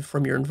receive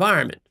from your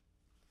environment.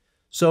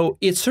 So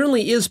it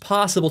certainly is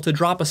possible to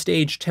drop a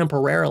stage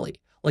temporarily.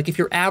 Like if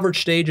your average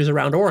stage is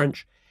around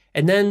orange,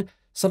 and then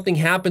something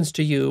happens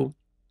to you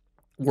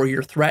where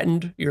you're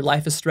threatened, your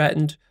life is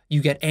threatened,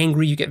 you get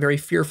angry, you get very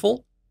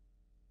fearful,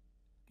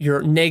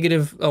 your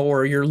negative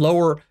or your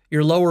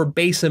lower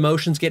base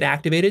emotions get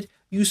activated,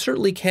 you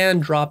certainly can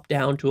drop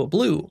down to a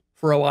blue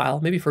for a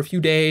while, maybe for a few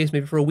days,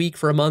 maybe for a week,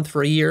 for a month,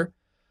 for a year.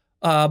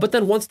 But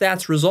then once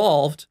that's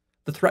resolved,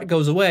 the threat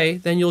goes away,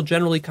 then you'll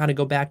generally kind of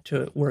go back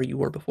to where you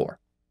were before.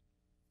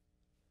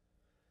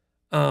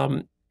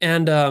 And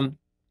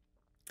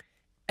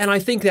I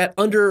think that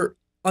under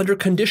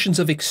conditions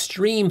of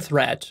extreme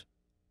threat,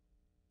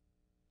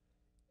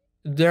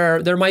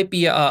 there might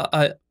be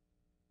a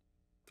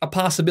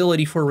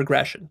possibility for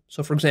regression.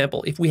 So for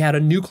example, if we had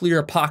a nuclear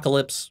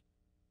apocalypse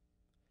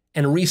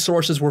and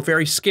resources were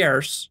very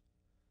scarce,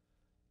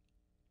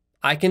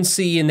 I can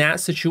see in that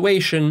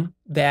situation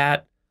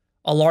that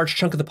a large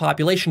chunk of the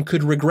population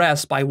could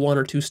regress by 1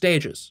 or 2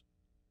 stages.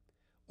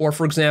 Or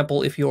for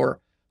example, if you're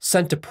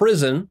sent to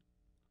prison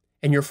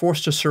and you're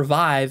forced to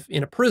survive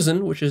in a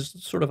prison, which is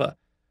sort of a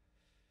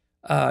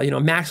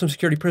maximum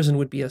security prison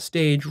would be a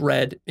stage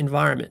red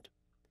environment.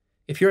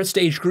 If you're at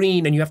stage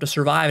green and you have to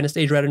survive in a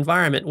stage red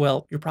environment,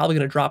 well, you're probably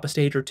going to drop a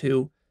stage or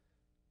 2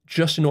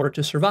 just in order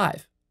to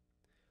survive.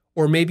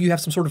 Or maybe you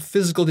have some sort of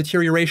physical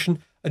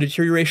deterioration, a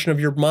deterioration of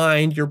your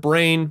mind, your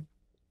brain,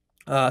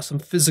 some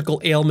physical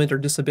ailment or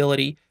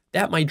disability.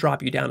 That might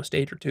drop you down a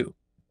stage or 2.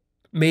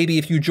 Maybe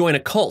if you join a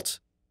cult,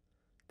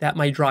 that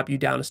might drop you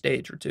down a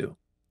stage or 2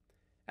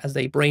 as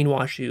they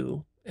brainwash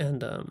you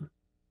and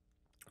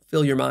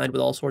fill your mind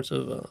with all sorts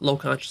of low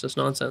consciousness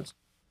nonsense.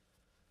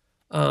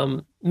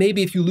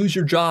 Maybe if you lose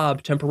your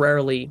job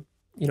temporarily,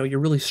 you're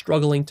really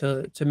struggling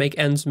to make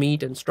ends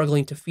meet and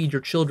struggling to feed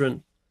your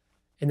children,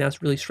 and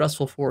that's really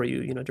stressful for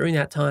you. During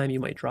that time, you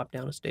might drop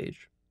down a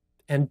stage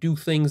and do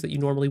things that you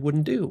normally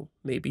wouldn't do.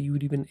 Maybe you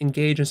would even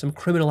engage in some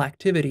criminal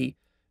activity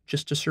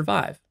just to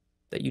survive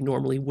that you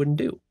normally wouldn't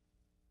do.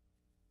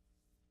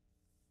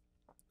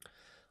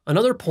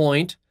 Another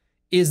point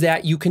is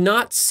that you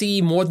cannot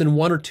see more than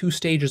 1 or 2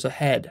 stages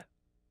ahead,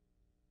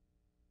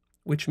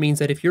 which means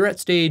that if you're at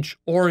stage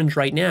orange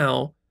right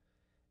now,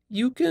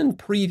 you can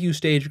preview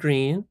stage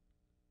green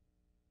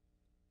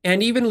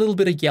and even a little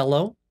bit of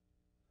yellow,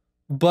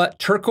 but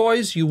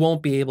turquoise you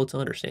won't be able to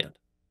understand.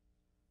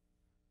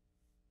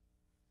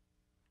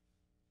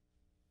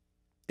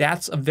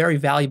 That's a very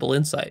valuable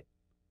insight.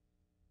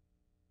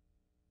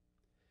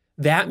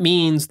 That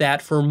means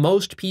that for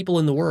most people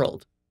in the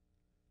world,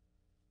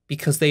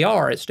 because they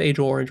are at stage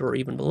orange or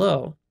even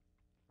below,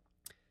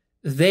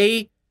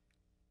 they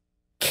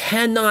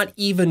cannot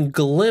even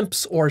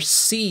glimpse or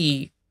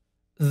see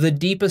the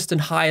deepest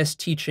and highest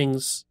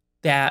teachings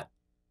that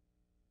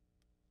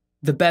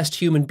the best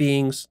human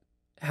beings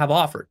have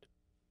offered.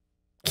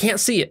 Can't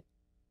see it.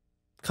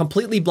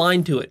 Completely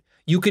blind to it.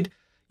 You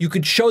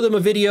could show them a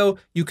video,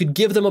 you could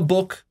give them a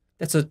book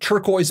that's a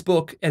turquoise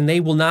book, and they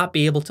will not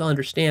be able to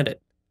understand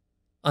it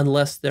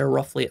unless they're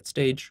roughly at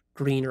stage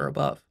green or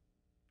above.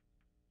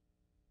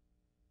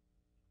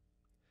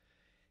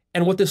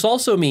 And what this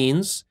also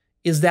means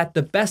is that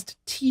the best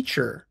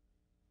teacher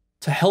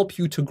to help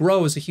you to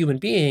grow as a human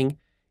being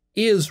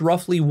is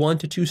roughly 1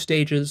 to 2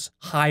 stages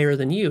higher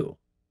than you.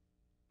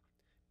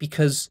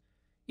 Because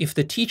if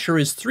the teacher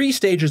is 3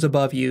 stages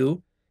above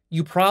you,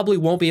 you probably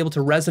won't be able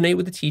to resonate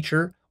with the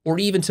teacher or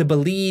even to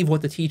believe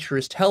what the teacher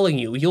is telling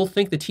you. You'll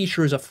think the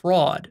teacher is a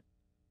fraud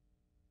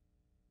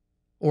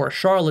or a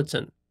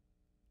charlatan,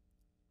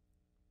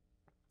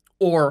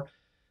 or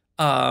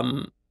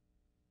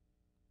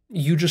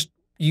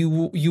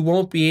you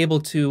won't be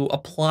able to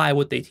apply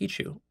what they teach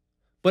you.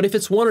 But if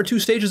it's 1 or 2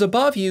 stages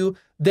above you,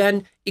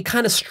 then it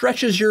kind of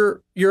stretches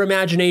your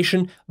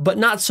imagination, but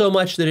not so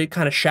much that it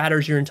kind of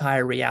shatters your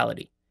entire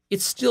reality.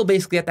 It's still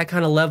basically at that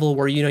kind of level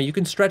where, you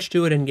can stretch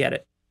to it and get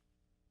it.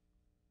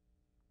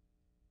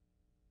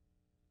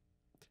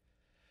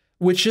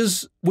 Which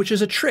is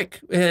a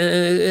trick.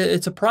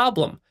 It's a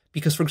problem.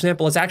 Because, for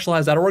example, as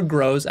Actualized.org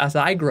grows, as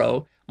I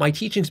grow, my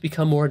teachings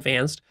become more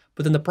advanced.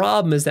 But then the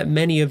problem is that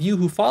many of you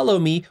who follow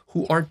me,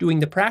 who aren't doing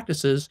the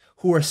practices,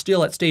 who are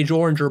still at stage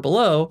orange or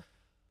below,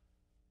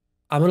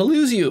 I'm going to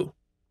lose you.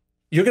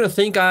 You're going to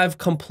think I've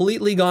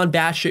completely gone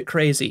batshit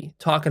crazy,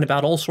 talking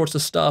about all sorts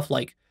of stuff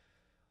like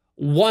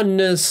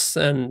oneness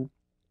and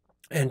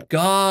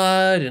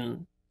God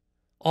and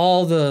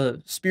all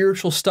the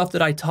spiritual stuff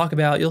that I talk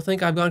about. You'll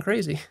think I've gone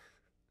crazy.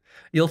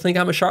 You'll think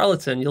I'm a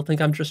charlatan. You'll think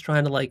I'm just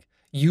trying to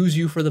use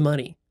you for the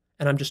money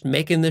and I'm just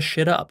making this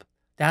shit up.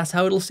 That's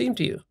how it'll seem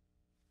to you.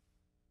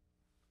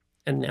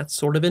 And that's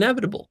sort of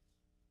inevitable.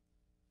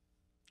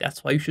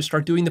 That's why you should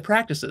start doing the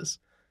practices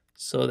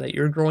so that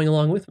you're growing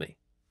along with me.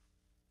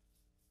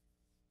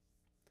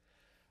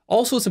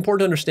 Also, it's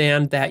important to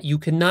understand that you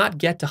cannot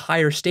get to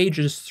higher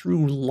stages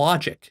through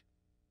logic.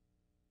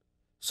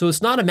 So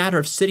it's not a matter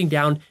of sitting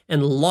down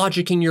and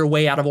logicking your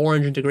way out of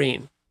orange into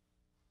green.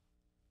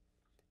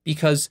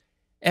 Because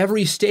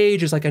every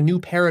stage is like a new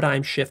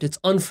paradigm shift. It's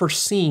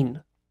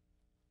unforeseen.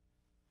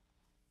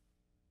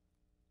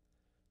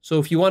 So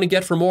if you want to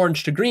get from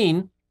orange to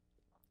green,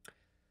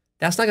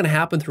 that's not going to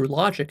happen through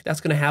logic.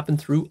 That's going to happen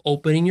through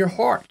opening your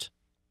heart.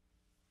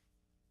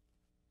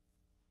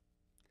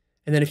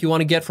 And then if you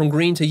want to get from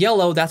green to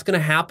yellow, that's going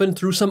to happen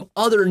through some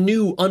other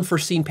new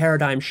unforeseen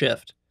paradigm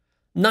shift.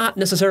 Not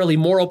necessarily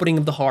more opening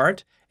of the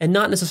heart and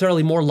not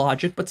necessarily more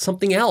logic, but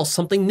something else,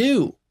 something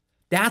new.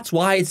 That's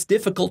why it's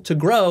difficult to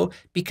grow,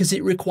 because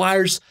it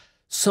requires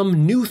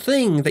some new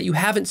thing that you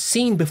haven't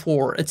seen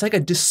before. It's like a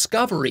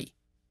discovery.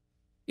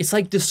 It's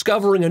like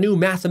discovering a new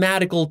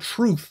mathematical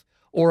truth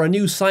or a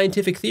new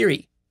scientific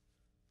theory.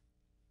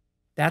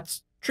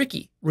 That's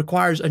tricky.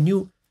 Requires a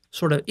new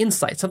sort of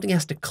insight. Something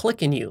has to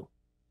click in you.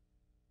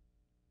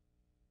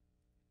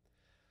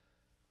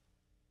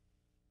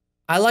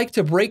 I like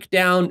to break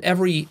down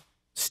every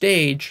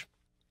stage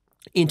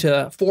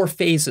into 4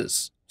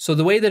 phases. So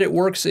the way that it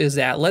works is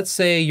that, let's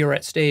say you're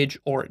at stage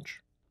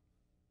orange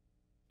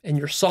and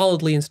you're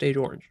solidly in stage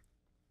orange.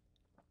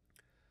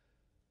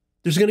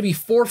 There's going to be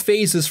 4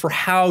 phases for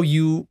how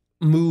you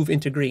move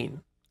into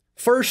green.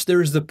 First,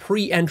 there's the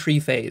pre-entry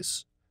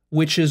phase,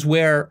 which is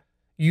where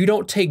you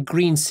don't take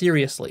green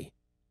seriously.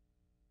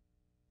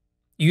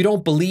 You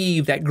don't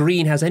believe that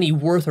green has any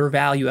worth or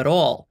value at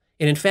all.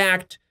 And in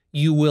fact,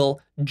 you will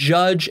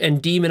judge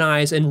and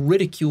demonize and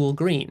ridicule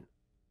green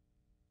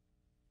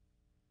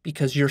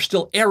because you're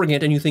still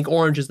arrogant and you think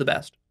orange is the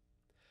best.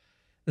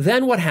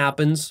 Then what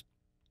happens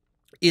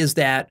is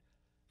that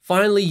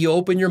finally you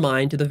open your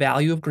mind to the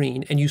value of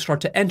green and you start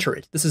to enter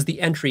it. This is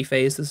the entry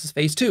phase. This is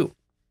phase 2.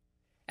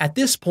 At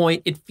this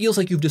point, it feels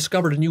like you've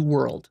discovered a new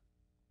world.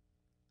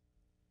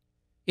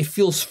 It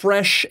feels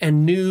fresh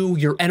and new.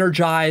 You're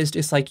energized.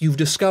 It's like you've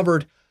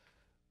discovered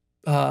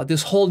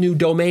this whole new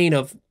domain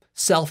of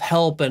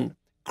self-help and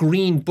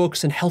green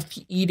books and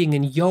healthy eating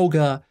and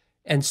yoga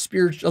and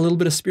a little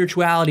bit of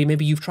spirituality.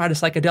 Maybe you've tried a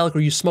psychedelic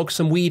or you smoke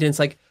some weed and it's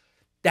like,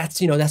 that's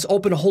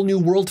opened a whole new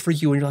world for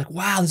you. And you're like,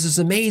 wow, this is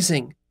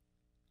amazing.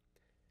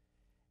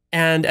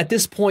 And at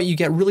this point, you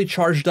get really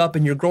charged up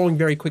and you're growing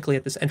very quickly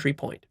at this entry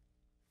point.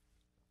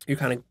 You're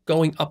kind of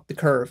going up the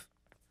curve.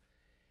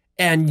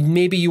 And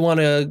maybe you want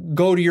to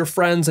go to your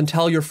friends and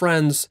tell your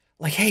friends,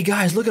 like, hey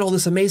guys, look at all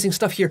this amazing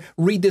stuff here.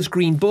 Read this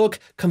green book,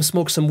 come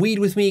smoke some weed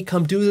with me,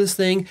 come do this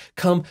thing,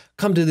 come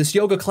to this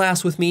yoga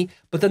class with me.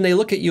 But then they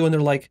look at you and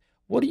they're like,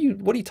 what are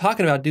you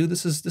talking about, dude?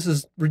 This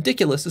is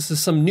ridiculous. This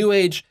is some new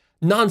age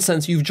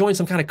nonsense. You've joined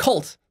some kind of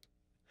cult.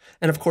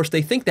 And of course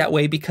they think that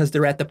way because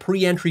they're at the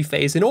pre-entry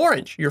phase in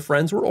orange. Your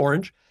friends were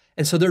orange.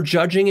 And so they're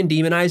judging and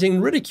demonizing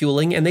and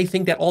ridiculing, and they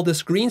think that all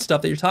this green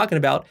stuff that you're talking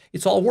about,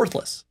 it's all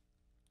worthless.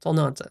 It's all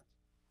nonsense.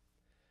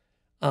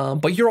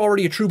 But you're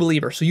already a true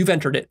believer, so you've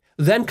entered it.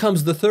 Then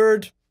comes the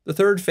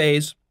third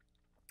phase,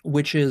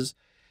 which is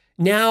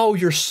now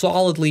you're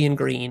solidly in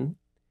green,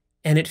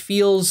 and it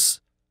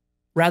feels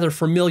rather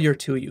familiar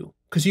to you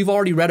because you've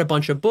already read a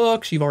bunch of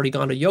books, you've already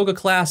gone to yoga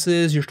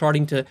classes, you're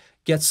starting to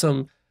get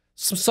some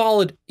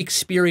solid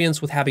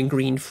experience with having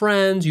green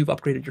friends, you've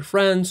upgraded your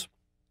friends,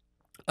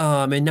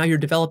 and now you're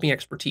developing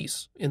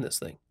expertise in this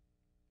thing.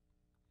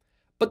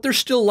 But there's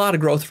still a lot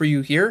of growth for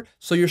you here,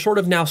 so you're sort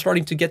of now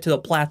starting to get to the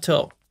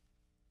plateau.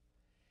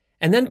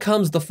 And then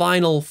comes the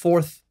final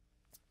 4th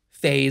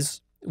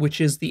phase, which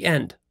is the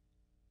end.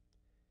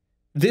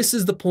 This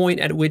is the point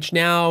at which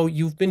now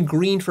you've been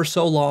green for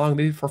so long,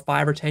 maybe for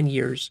 5 or 10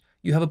 years.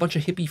 You have a bunch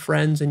of hippie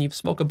friends and you've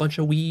smoked a bunch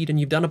of weed and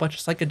you've done a bunch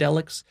of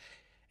psychedelics.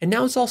 And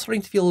now it's all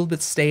starting to feel a little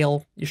bit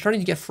stale. You're starting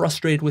to get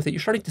frustrated with it.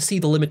 You're starting to see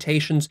the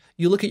limitations.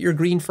 You look at your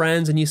green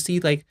friends and you see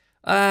like,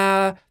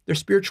 their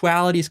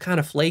spirituality is kind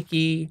of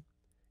flaky.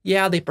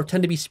 Yeah, they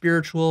pretend to be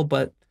spiritual,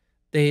 but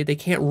they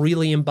can't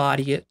really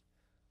embody it.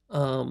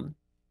 And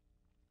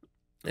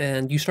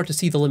you start to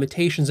see the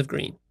limitations of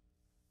green.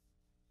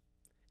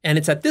 And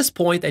it's at this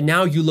point that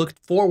now you look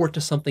forward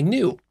to something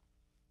new.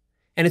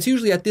 And it's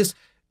usually at this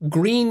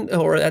green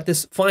or at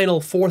this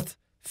final fourth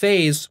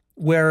phase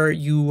where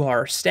you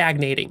are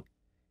stagnating.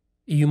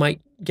 You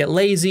might get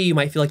lazy. You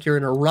might feel like you're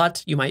in a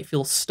rut. You might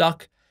feel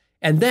stuck.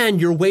 And then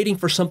you're waiting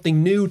for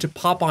something new to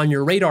pop on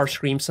your radar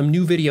screen, some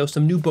new video,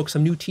 some new book,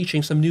 some new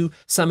teaching, some new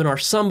seminar,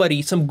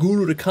 somebody, some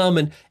guru to come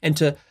and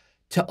to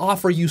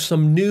offer you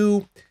some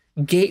new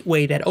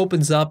gateway that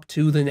opens up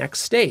to the next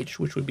stage,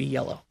 which would be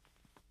yellow.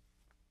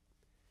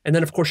 And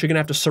then, of course, you're going to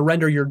have to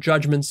surrender your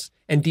judgments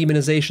and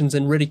demonizations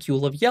and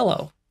ridicule of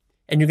yellow.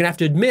 And you're going to have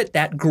to admit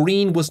that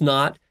green was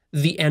not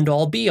the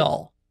end-all,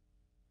 be-all.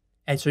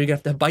 And so you're going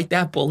to have to bite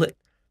that bullet.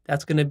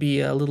 That's going to be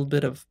a little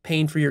bit of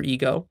pain for your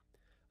ego.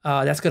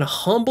 That's going to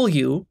humble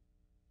you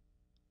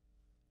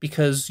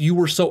because you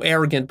were so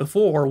arrogant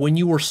before. When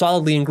you were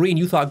solidly in green,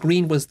 you thought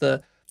green was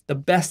the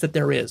best that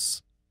there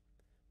is.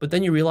 But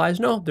then you realize,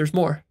 no, there's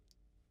more.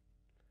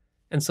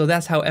 And so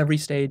that's how every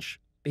stage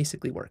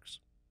basically works.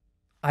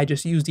 I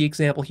just used the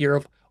example here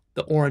of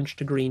the orange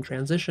to green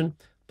transition,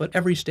 but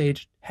every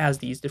stage has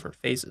these different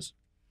phases.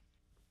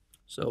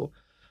 So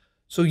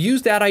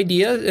use that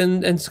idea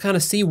and kind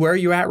of see where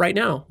you're at right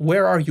now.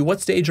 Where are you?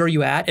 What stage are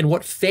you at? And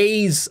what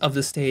phase of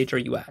the stage are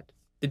you at?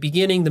 The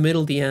beginning, the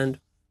middle, the end.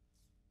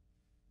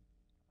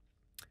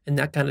 And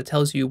that kind of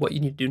tells you what you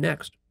need to do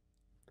next.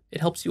 It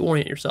helps you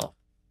orient yourself.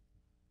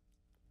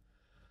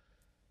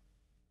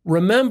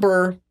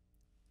 Remember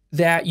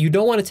that you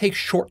don't want to take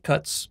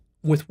shortcuts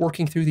with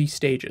working through these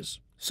stages.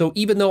 So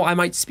even though I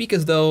might speak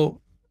as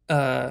though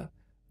the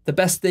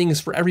best thing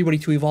is for everybody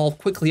to evolve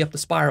quickly up the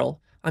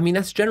spiral, I mean,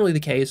 that's generally the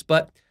case,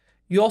 but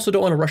you also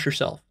don't want to rush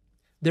yourself.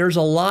 There's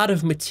a lot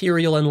of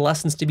material and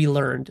lessons to be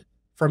learned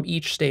from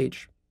each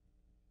stage.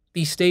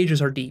 These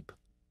stages are deep.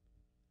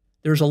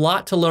 There's a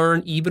lot to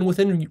learn even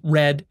within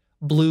red,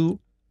 blue,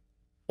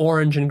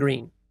 orange, and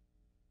green.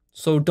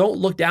 So don't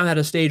look down at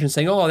a stage and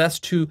saying, oh, that's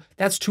too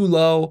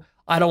low.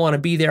 I don't want to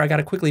be there. I got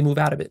to quickly move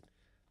out of it.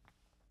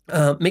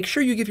 Make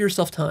sure you give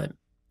yourself time.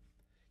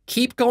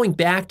 Keep going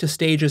back to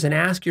stages and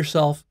ask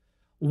yourself,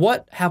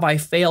 what have I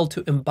failed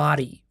to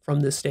embody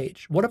from this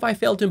stage? What have I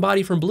failed to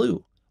embody from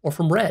blue or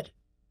from red?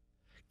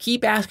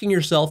 Keep asking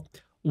yourself,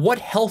 what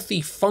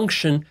healthy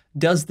function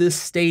does this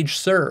stage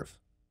serve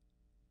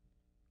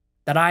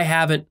that I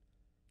haven't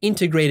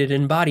integrated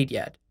and embodied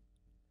yet?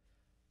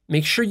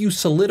 Make sure you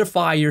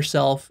solidify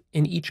yourself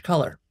in each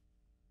color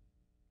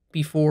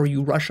before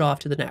you rush off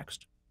to the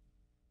next.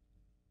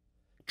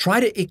 Try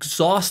to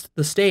exhaust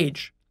the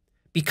stage.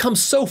 Become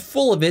so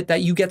full of it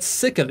that you get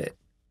sick of it.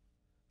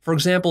 For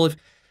example,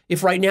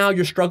 if right now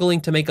you're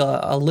struggling to make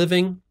a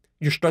living,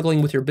 you're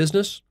struggling with your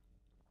business,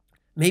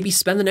 maybe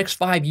spend the next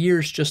 5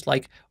 years just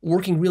like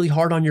working really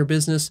hard on your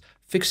business,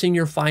 fixing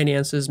your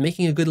finances,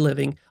 making a good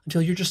living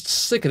until you're just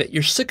sick of it.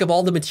 You're sick of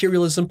all the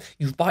materialism.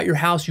 You've bought your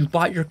house, you've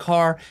bought your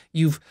car,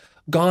 you've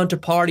gone to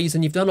parties,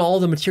 and you've done all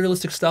the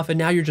materialistic stuff, and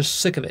now you're just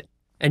sick of it.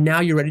 And now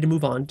you're ready to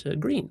move on to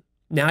green.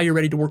 Now you're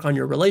ready to work on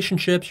your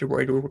relationships, you're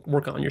ready to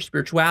work on your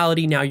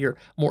spirituality, now you're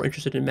more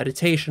interested in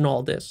meditation,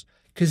 all this.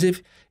 Because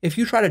if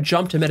you try to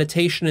jump to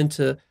meditation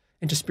into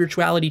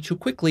spirituality too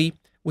quickly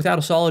without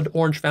a solid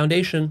orange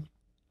foundation,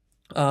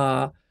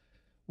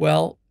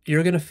 well,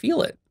 you're going to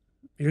feel it.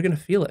 You're going to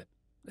feel it.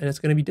 And it's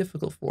going to be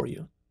difficult for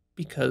you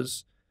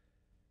because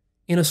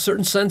in a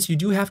certain sense, you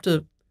do have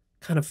to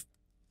kind of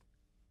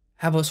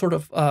have a sort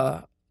of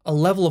a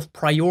level of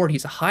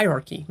priorities, a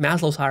hierarchy,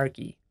 Maslow's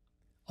hierarchy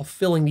of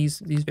filling these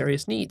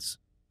various needs.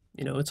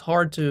 You know, it's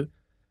hard to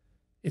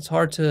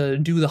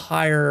do the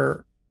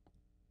higher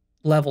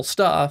level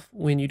stuff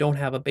when you don't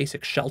have a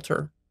basic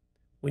shelter,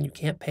 when you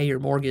can't pay your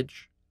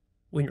mortgage,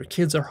 when your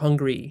kids are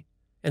hungry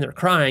and they're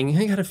crying.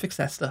 You got to fix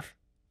that stuff.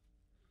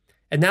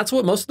 And that's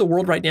what most of the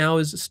world right now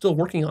is still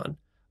working on.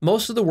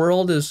 Most of the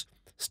world is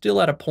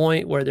still at a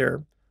point where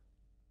they're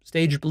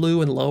stage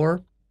blue and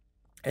lower,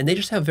 and they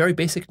just have very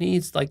basic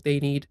needs. Like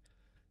they need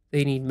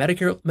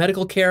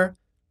medical care,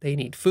 they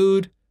need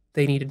food,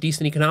 they need a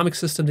decent economic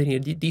system, they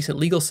need a decent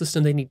legal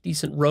system, they need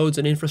decent roads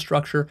and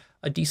infrastructure,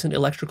 a decent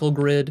electrical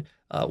grid,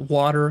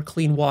 water,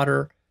 clean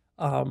water,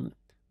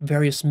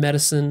 various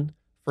medicine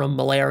from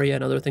malaria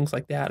and other things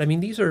like that. I mean,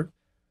 these are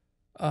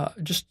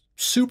just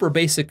super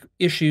basic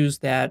issues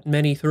that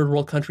many third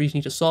world countries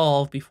need to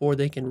solve before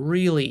they can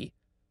really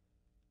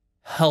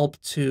help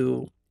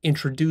to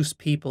introduce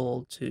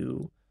people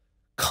to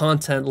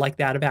content like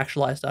that of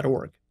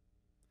Actualized.org.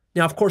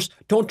 Now, of course,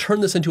 don't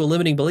turn this into a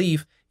limiting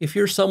belief. If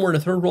you're somewhere in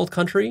a third world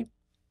country,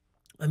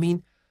 I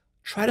mean,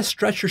 Try to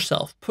stretch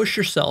yourself, push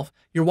yourself.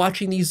 You're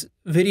watching these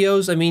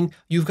videos. I mean,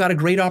 you've got a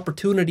great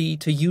opportunity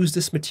to use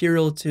this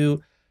material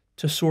to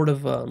sort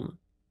of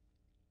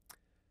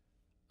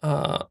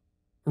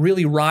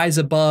really rise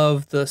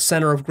above the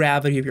center of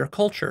gravity of your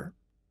culture.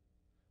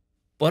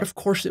 But of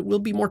course, it will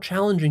be more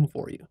challenging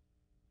for you.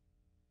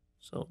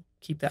 So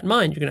keep that in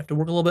mind. You're going to have to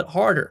work a little bit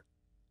harder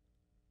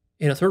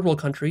in a third world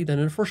country than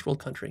in a first world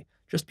country,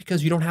 just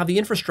because you don't have the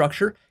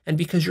infrastructure and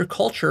because your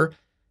culture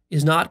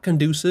is not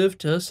conducive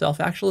to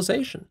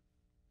self-actualization,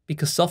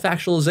 because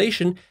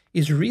self-actualization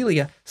is really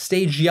a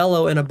stage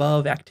yellow and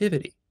above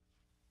activity.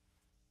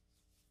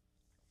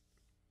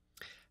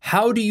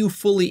 How do you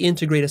fully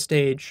integrate a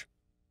stage?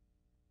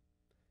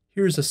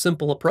 Here's a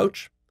simple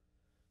approach.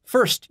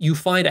 First, you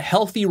find a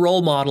healthy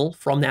role model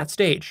from that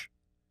stage.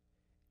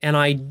 And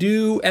I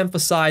do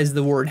emphasize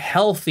the word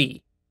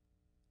healthy.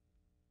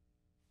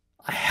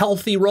 A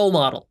healthy role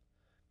model,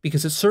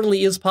 because it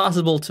certainly is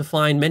possible to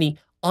find many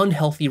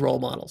unhealthy role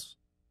models.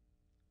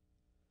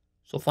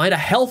 So find a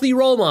healthy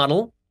role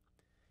model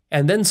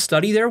and then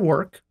study their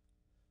work,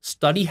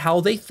 study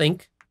how they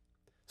think,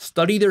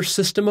 study their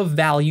system of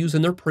values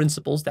and their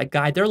principles that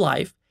guide their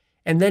life,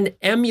 and then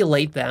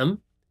emulate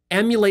them,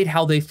 emulate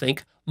how they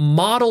think,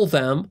 model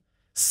them,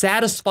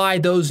 satisfy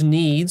those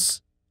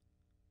needs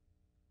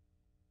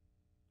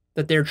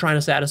that they're trying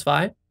to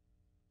satisfy,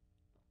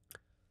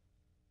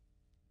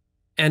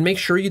 and make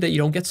sure that you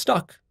don't get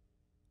stuck.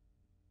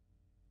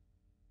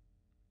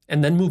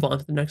 And then move on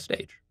to the next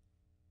stage.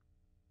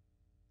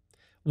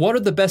 What are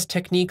the best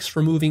techniques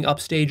for moving up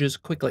stages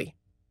quickly?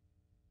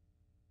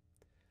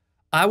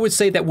 I would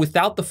say that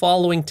without the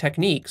following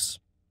techniques,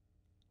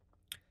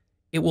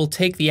 it will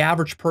take the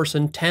average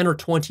person 10 or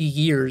 20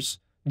 years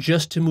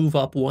just to move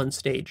up one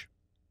stage.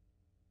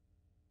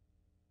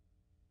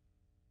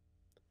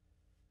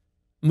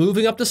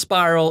 Moving up the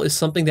spiral is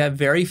something that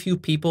very few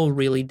people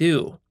really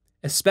do,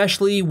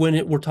 especially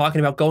when we're talking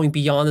about going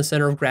beyond the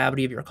center of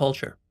gravity of your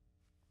culture,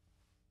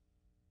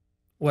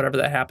 whatever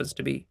that happens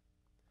to be.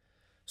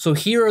 So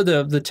here are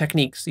the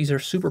techniques. These are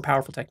super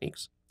powerful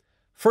techniques.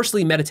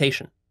 Firstly,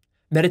 meditation.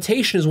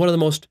 Meditation is one of the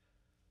most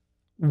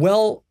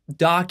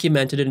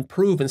well-documented and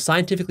proven,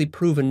 scientifically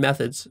proven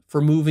methods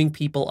for moving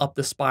people up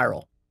the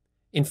spiral.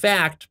 In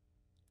fact,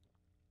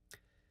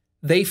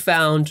 they've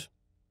done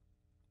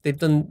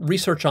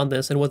research on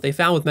this, and what they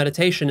found with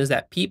meditation is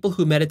that people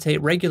who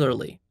meditate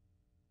regularly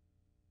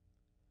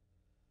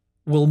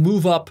will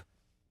move up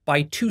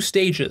by 2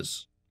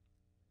 stages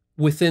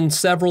within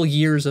several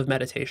years of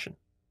meditation,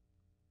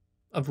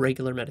 of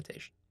regular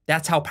meditation.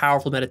 That's how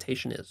powerful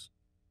meditation is.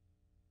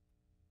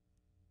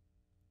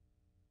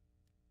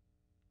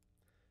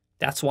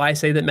 That's why I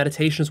say that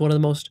meditation is one of the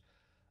most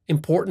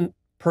important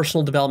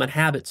personal development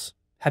habits.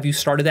 Have you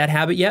started that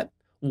habit yet?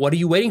 What are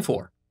you waiting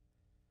for?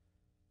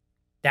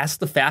 That's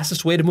the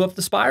fastest way to move up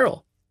the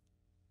spiral.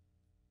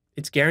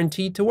 It's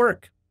guaranteed to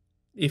work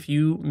if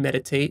you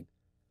meditate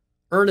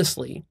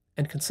earnestly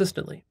and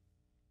consistently.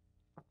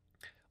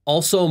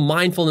 Also,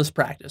 mindfulness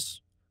practice,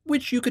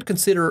 which you could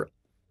consider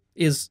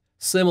is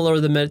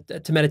similar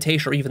to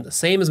meditation or even the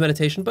same as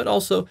meditation, but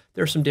also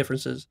there are some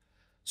differences.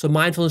 So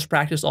mindfulness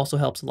practice also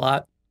helps a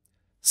lot.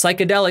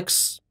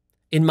 Psychedelics,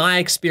 in my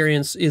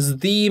experience, is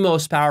the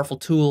most powerful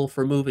tool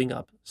for moving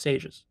up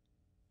stages.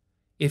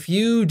 If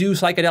you do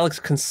psychedelics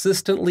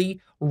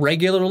consistently,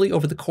 regularly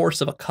over the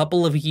course of a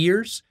couple of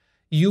years,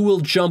 you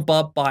will jump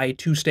up by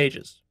 2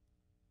 stages.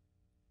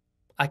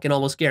 I can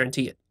almost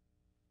guarantee it.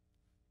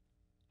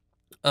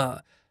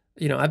 I've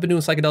been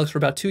doing psychedelics for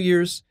about 2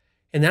 years,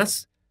 and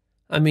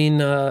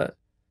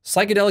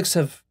psychedelics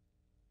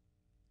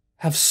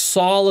have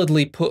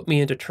solidly put me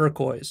into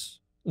turquoise,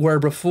 where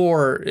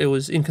before it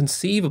was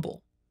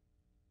inconceivable.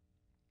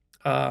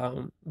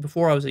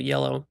 Before I was at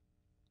yellow,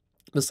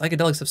 the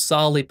psychedelics have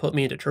solidly put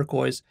me into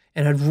turquoise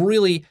and have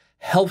really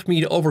helped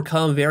me to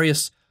overcome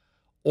various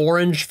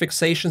orange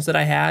fixations that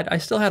I had. I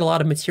still had a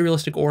lot of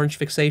materialistic orange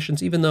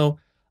fixations, even though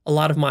a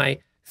lot of my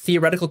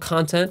theoretical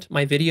content,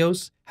 my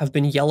videos, have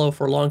been yellow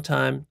for a long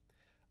time.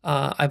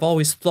 I've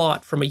always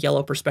thought from a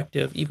yellow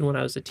perspective, even when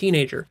I was a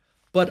teenager.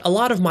 But a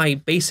lot of my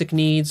basic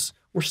needs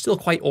were still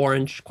quite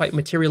orange, quite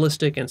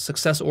materialistic and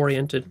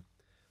success-oriented.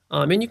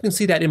 And you can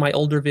see that in my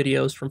older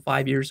videos from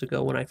 5 years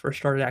ago when I first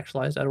started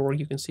Actualized.org.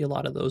 You can see a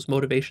lot of those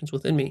motivations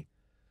within me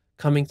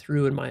coming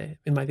through in my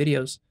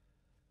videos.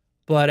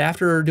 But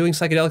after doing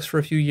psychedelics for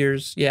a few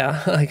years,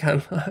 yeah,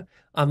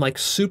 I'm like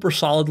super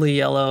solidly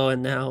yellow,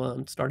 and now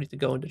I'm starting to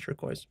go into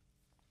turquoise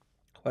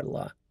quite a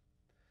lot.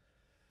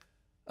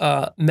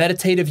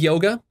 Meditative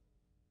yoga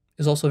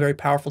is also a very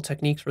powerful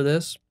technique for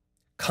this.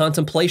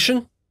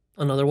 Contemplation,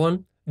 another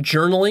one.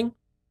 Journaling,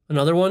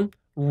 another one.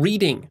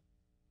 Reading.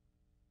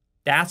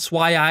 That's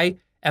why I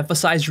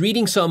emphasize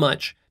reading so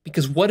much,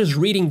 because what does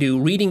reading do?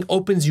 Reading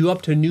opens you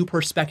up to new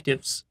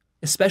perspectives,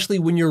 especially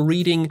when you're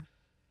reading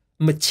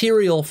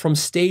material from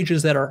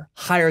stages that are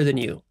higher than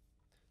you.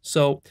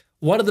 So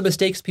one of the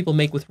mistakes people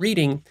make with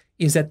reading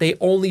is that they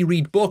only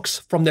read books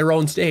from their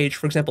own stage.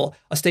 For example,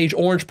 a stage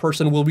orange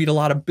person will read a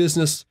lot of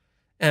business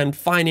and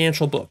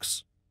financial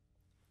books.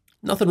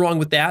 Nothing wrong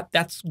with that.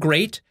 That's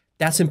great.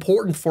 That's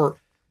important for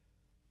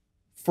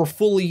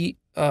fully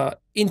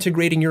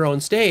integrating your own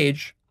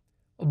stage.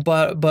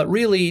 But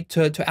really,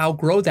 to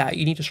outgrow that,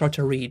 you need to start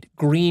to read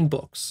green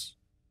books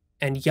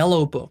and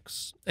yellow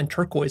books and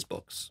turquoise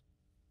books.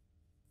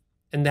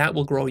 And that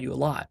will grow you a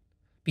lot.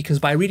 Because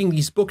by reading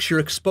these books, you're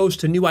exposed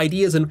to new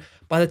ideas. And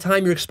by the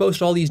time you're exposed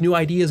to all these new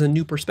ideas and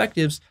new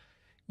perspectives,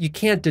 you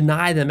can't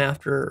deny them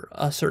after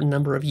a certain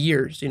number of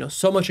years. You know,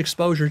 so much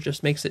exposure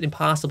just makes it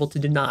impossible to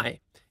deny.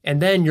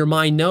 And then your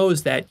mind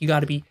knows that you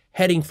got to be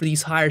heading for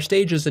these higher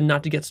stages and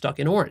not to get stuck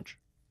in orange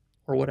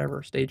or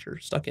whatever stage you're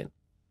stuck in.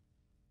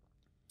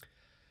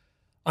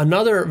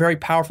 Another very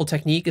powerful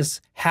technique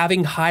is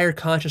having higher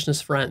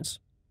consciousness friends,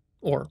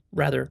 or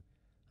rather,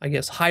 I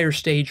guess, higher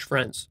stage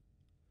friends.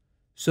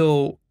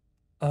 So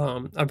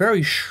a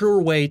very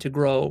sure way to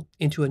grow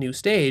into a new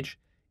stage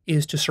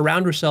is to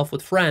surround yourself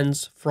with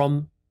friends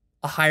from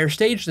a higher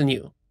stage than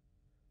you.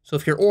 So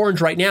if you're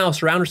orange right now,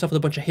 surround yourself with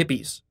a bunch of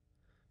hippies.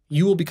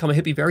 You will become a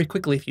hippie very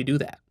quickly if you do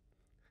that,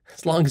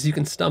 as long as you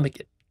can stomach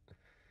it.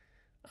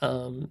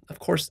 Of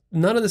course,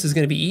 none of this is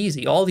going to be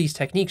easy. All these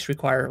techniques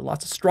require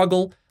lots of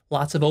struggle,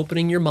 lots of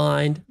opening your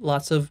mind,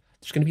 there's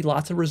going to be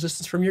lots of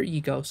resistance from your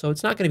ego. So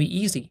it's not going to be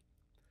easy,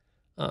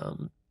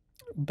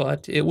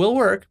 but it will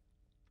work,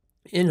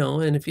 you know.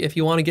 And if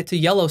you want to get to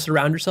yellow,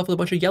 surround yourself with a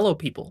bunch of yellow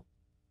people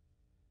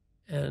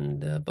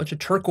and a bunch of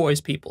turquoise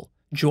people.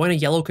 Join a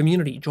yellow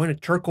community, join a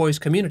turquoise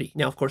community.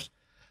 Now, of course,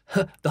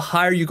 the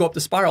higher you go up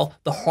the spiral,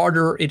 the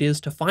harder it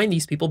is to find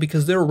these people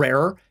because they're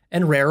rarer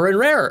and rarer and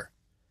rarer.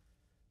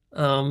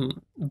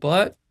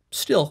 But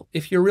still,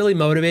 if you're really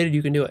motivated,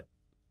 you can do it.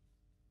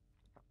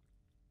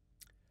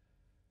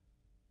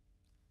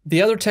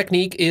 The other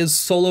technique is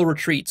solo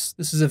retreats.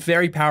 This is a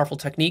very powerful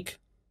technique.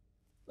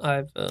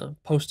 I've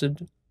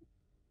posted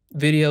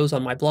videos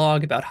on my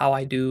blog about how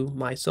I do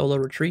my solo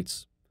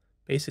retreats.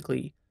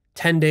 Basically,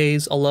 10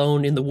 days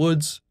alone in the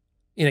woods,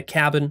 in a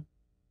cabin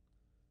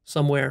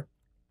somewhere,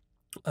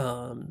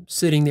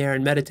 sitting there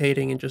and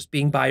meditating and just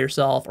being by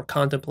yourself or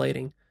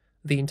contemplating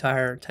the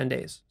entire 10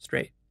 days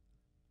straight.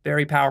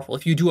 Very powerful.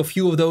 If you do a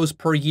few of those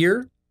per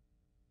year,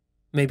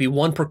 maybe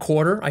one per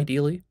quarter,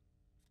 ideally,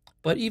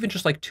 but even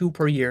just like 2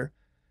 per year,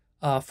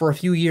 for a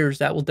few years,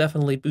 that will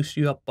definitely boost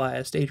you up by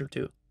a stage or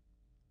 2.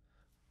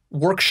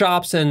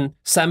 Workshops and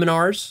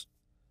seminars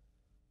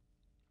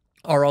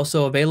are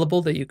also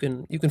available that you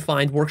can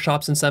find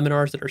workshops and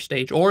seminars that are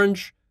stage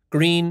orange,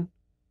 green,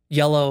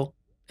 yellow,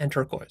 and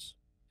turquoise.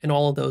 And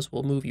all of those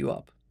will move you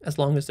up as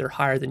long as they're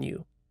higher than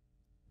you.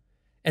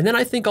 And then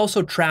I think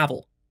also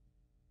travel.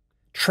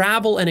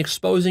 Travel and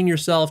exposing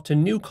yourself to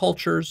new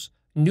cultures,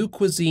 new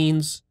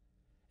cuisines,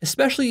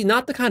 especially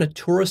not the kind of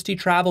touristy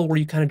travel where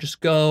you kind of just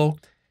go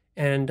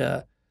and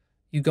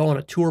you go on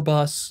a tour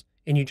bus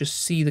and you just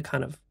see the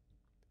kind of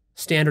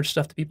standard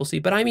stuff that people see.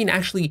 But I mean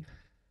actually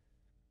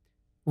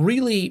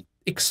really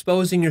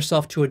exposing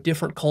yourself to a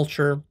different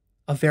culture,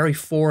 a very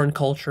foreign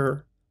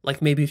culture.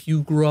 Like maybe if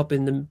you grew up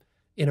in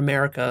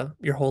America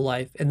your whole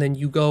life and then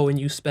you go and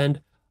you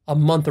spend a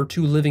month or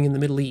 2 living in the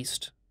Middle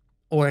East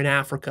or in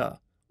Africa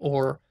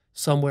or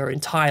somewhere in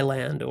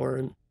Thailand or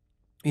in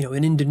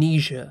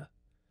Indonesia,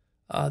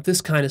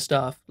 this kind of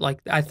stuff,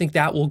 like I think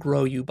that will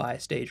grow you by a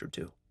stage or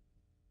 2.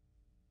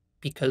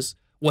 Because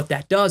what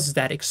that does is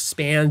that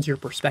expands your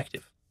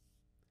perspective.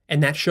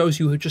 And that shows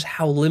you just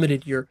how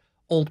limited your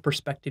old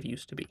perspective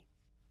used to be.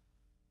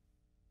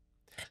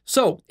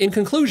 So, in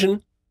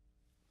conclusion,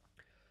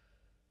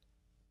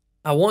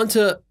 I want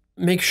to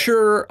make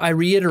sure I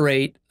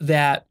reiterate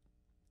that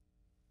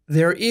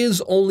there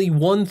is only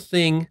one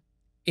thing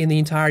in the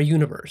entire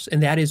universe,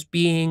 and that is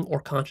being or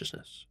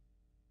consciousness.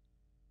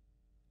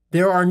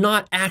 There are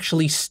not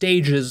actually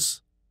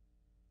stages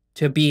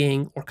to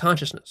being or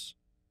consciousness.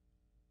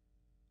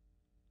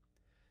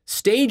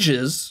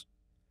 Stages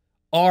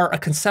are a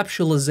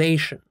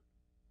conceptualization.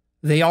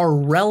 They are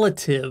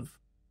relative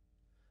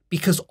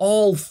because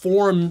all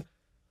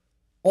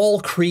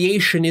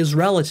creation is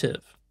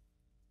relative.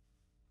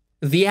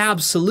 The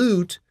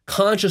absolute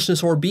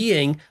consciousness or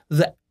being,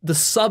 the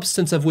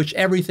substance of which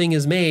everything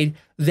is made,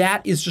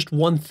 that is just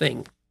one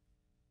thing.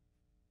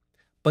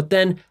 But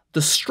then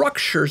the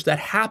structures that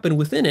happen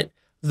within it,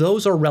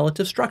 those are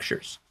relative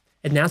structures.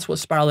 And that's what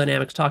spiral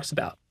dynamics talks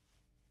about.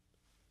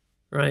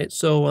 Right?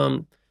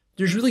 So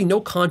there's really no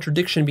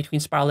contradiction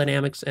between spiral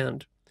dynamics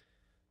and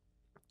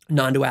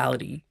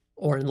non-duality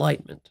or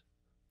enlightenment.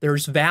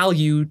 There's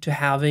value to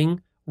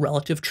having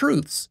relative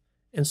truths.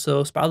 And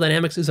so spiral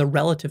dynamics is a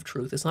relative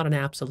truth. It's not an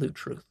absolute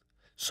truth.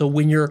 So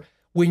when you're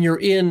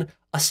in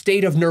a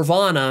state of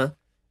nirvana,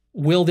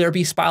 will there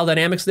be spiral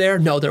dynamics there?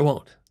 No, there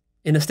won't.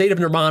 In a state of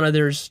nirvana,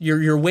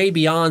 you're way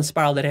beyond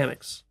spiral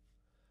dynamics.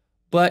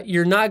 But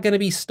you're not going to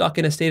be stuck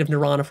in a state of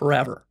nirvana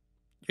forever.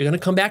 You're going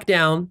to come back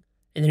down,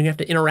 and then you have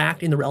to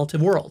interact in the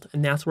relative world.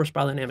 And that's where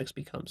spiral dynamics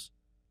becomes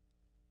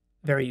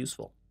very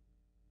useful.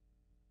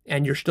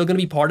 And you're still going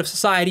to be part of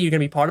society. You're going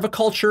to be part of a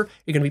culture.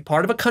 You're going to be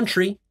part of a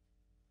country.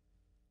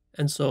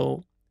 And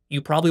so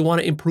you probably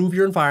want to improve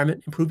your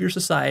environment, improve your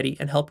society,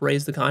 and help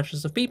raise the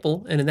consciousness of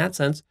people. And in that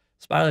sense,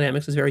 spiral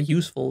dynamics is very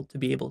useful to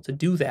be able to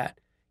do that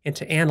and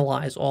to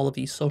analyze all of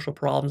these social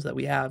problems that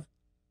we have.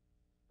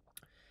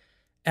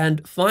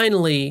 And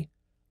finally,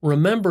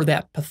 remember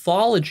that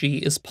pathology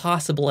is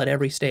possible at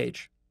every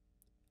stage.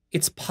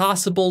 It's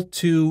possible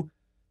to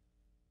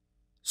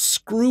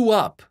screw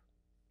up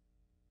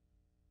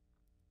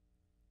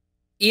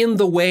in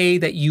the way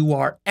that you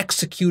are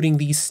executing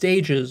these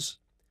stages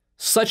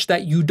such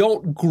that you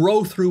don't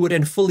grow through it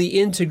and fully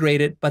integrate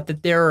it, but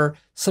that there are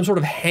some sort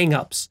of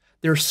hang-ups.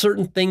 There are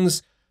certain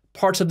things,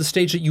 parts of the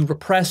stage that you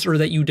repress or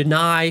that you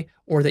deny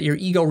or that your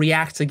ego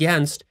reacts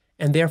against,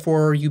 and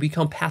therefore you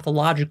become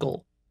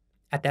pathological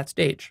at that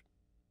stage.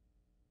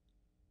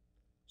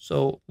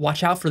 So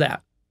watch out for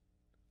that.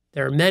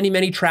 There are many,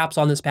 many traps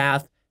on this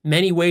path,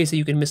 many ways that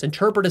you can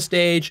misinterpret a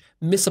stage,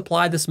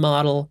 misapply this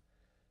model,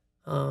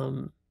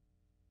 not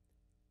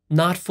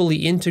fully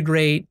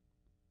integrate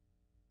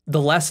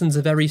the lessons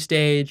of every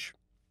stage.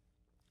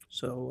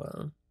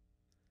 So,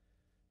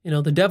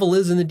 the devil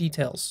is in the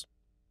details.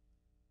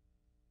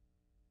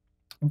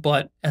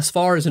 But as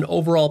far as an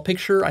overall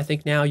picture, I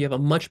think now you have a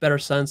much better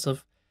sense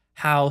of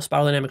how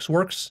spiral dynamics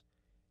works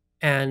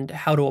and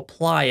how to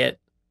apply it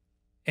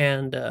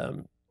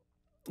and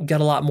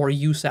get a lot more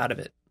use out of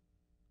it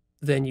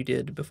than you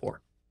did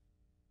before.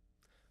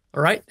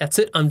 All right, that's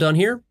it. I'm done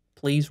here.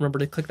 Please remember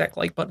to click that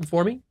like button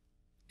for me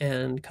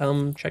and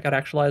come check out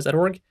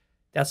Actualized.org.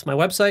 That's my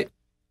website.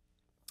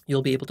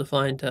 You'll be able to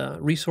find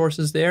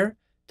resources there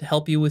to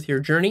help you with your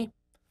journey,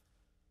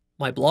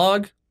 my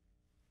blog,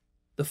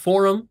 the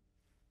forum,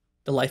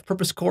 the life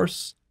purpose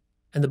course,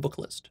 and the book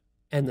list.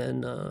 And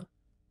then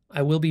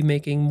I will be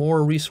making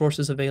more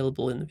resources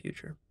available in the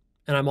future.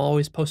 And I'm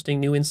always posting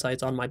new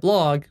insights on my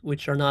blog,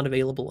 which are not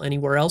available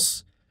anywhere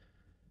else.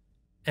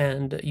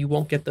 And you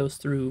won't get those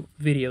through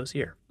videos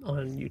here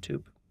on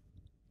YouTube.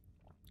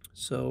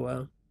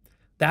 So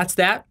that's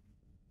that.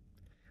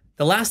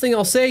 The last thing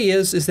I'll say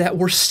is that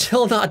we're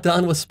still not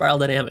done with spiral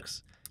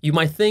dynamics. You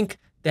might think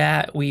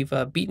that we've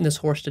beaten this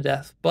horse to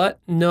death, but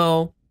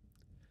no.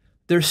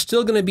 There's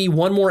still going to be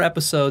one more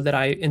episode that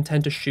I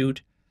intend to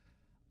shoot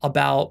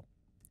about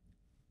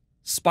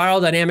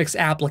spiral dynamics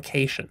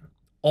application.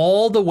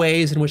 All the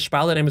ways in which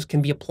spiral dynamics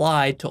can be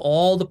applied to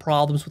all the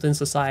problems within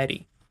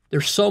society.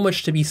 There's so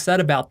much to be said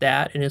about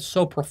that, and it's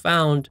so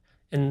profound,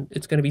 and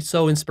it's going to be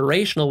so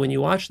inspirational when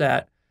you watch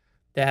that,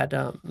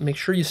 make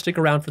sure you stick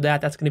around for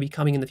that. That's going to be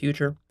coming in the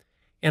future.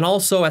 And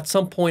also, at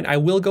some point, I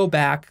will go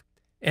back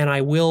and I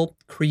will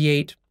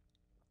create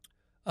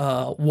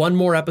one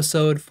more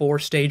episode for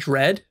stage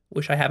red,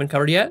 which I haven't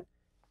covered yet,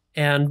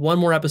 and one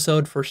more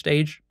episode for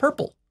stage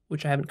purple,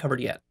 which I haven't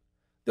covered yet.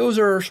 Those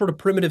are sort of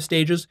primitive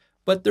stages,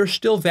 but there's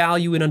still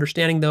value in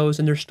understanding those,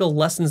 and there's still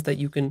lessons that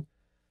you can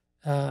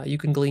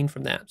glean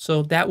from that.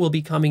 So that will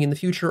be coming in the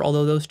future,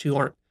 although those two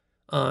aren't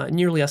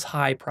nearly as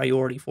high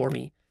priority for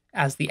me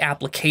as the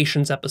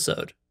applications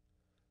episode.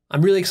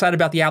 I'm really excited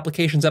about the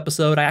applications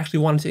episode. I actually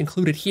wanted to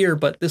include it here,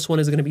 but this one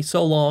is going to be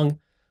so long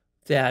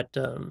that,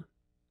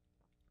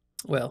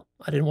 well,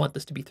 I didn't want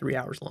this to be 3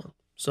 hours long.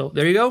 So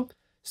there you go.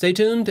 Stay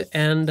tuned,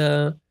 and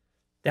that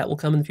will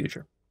come in the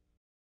future.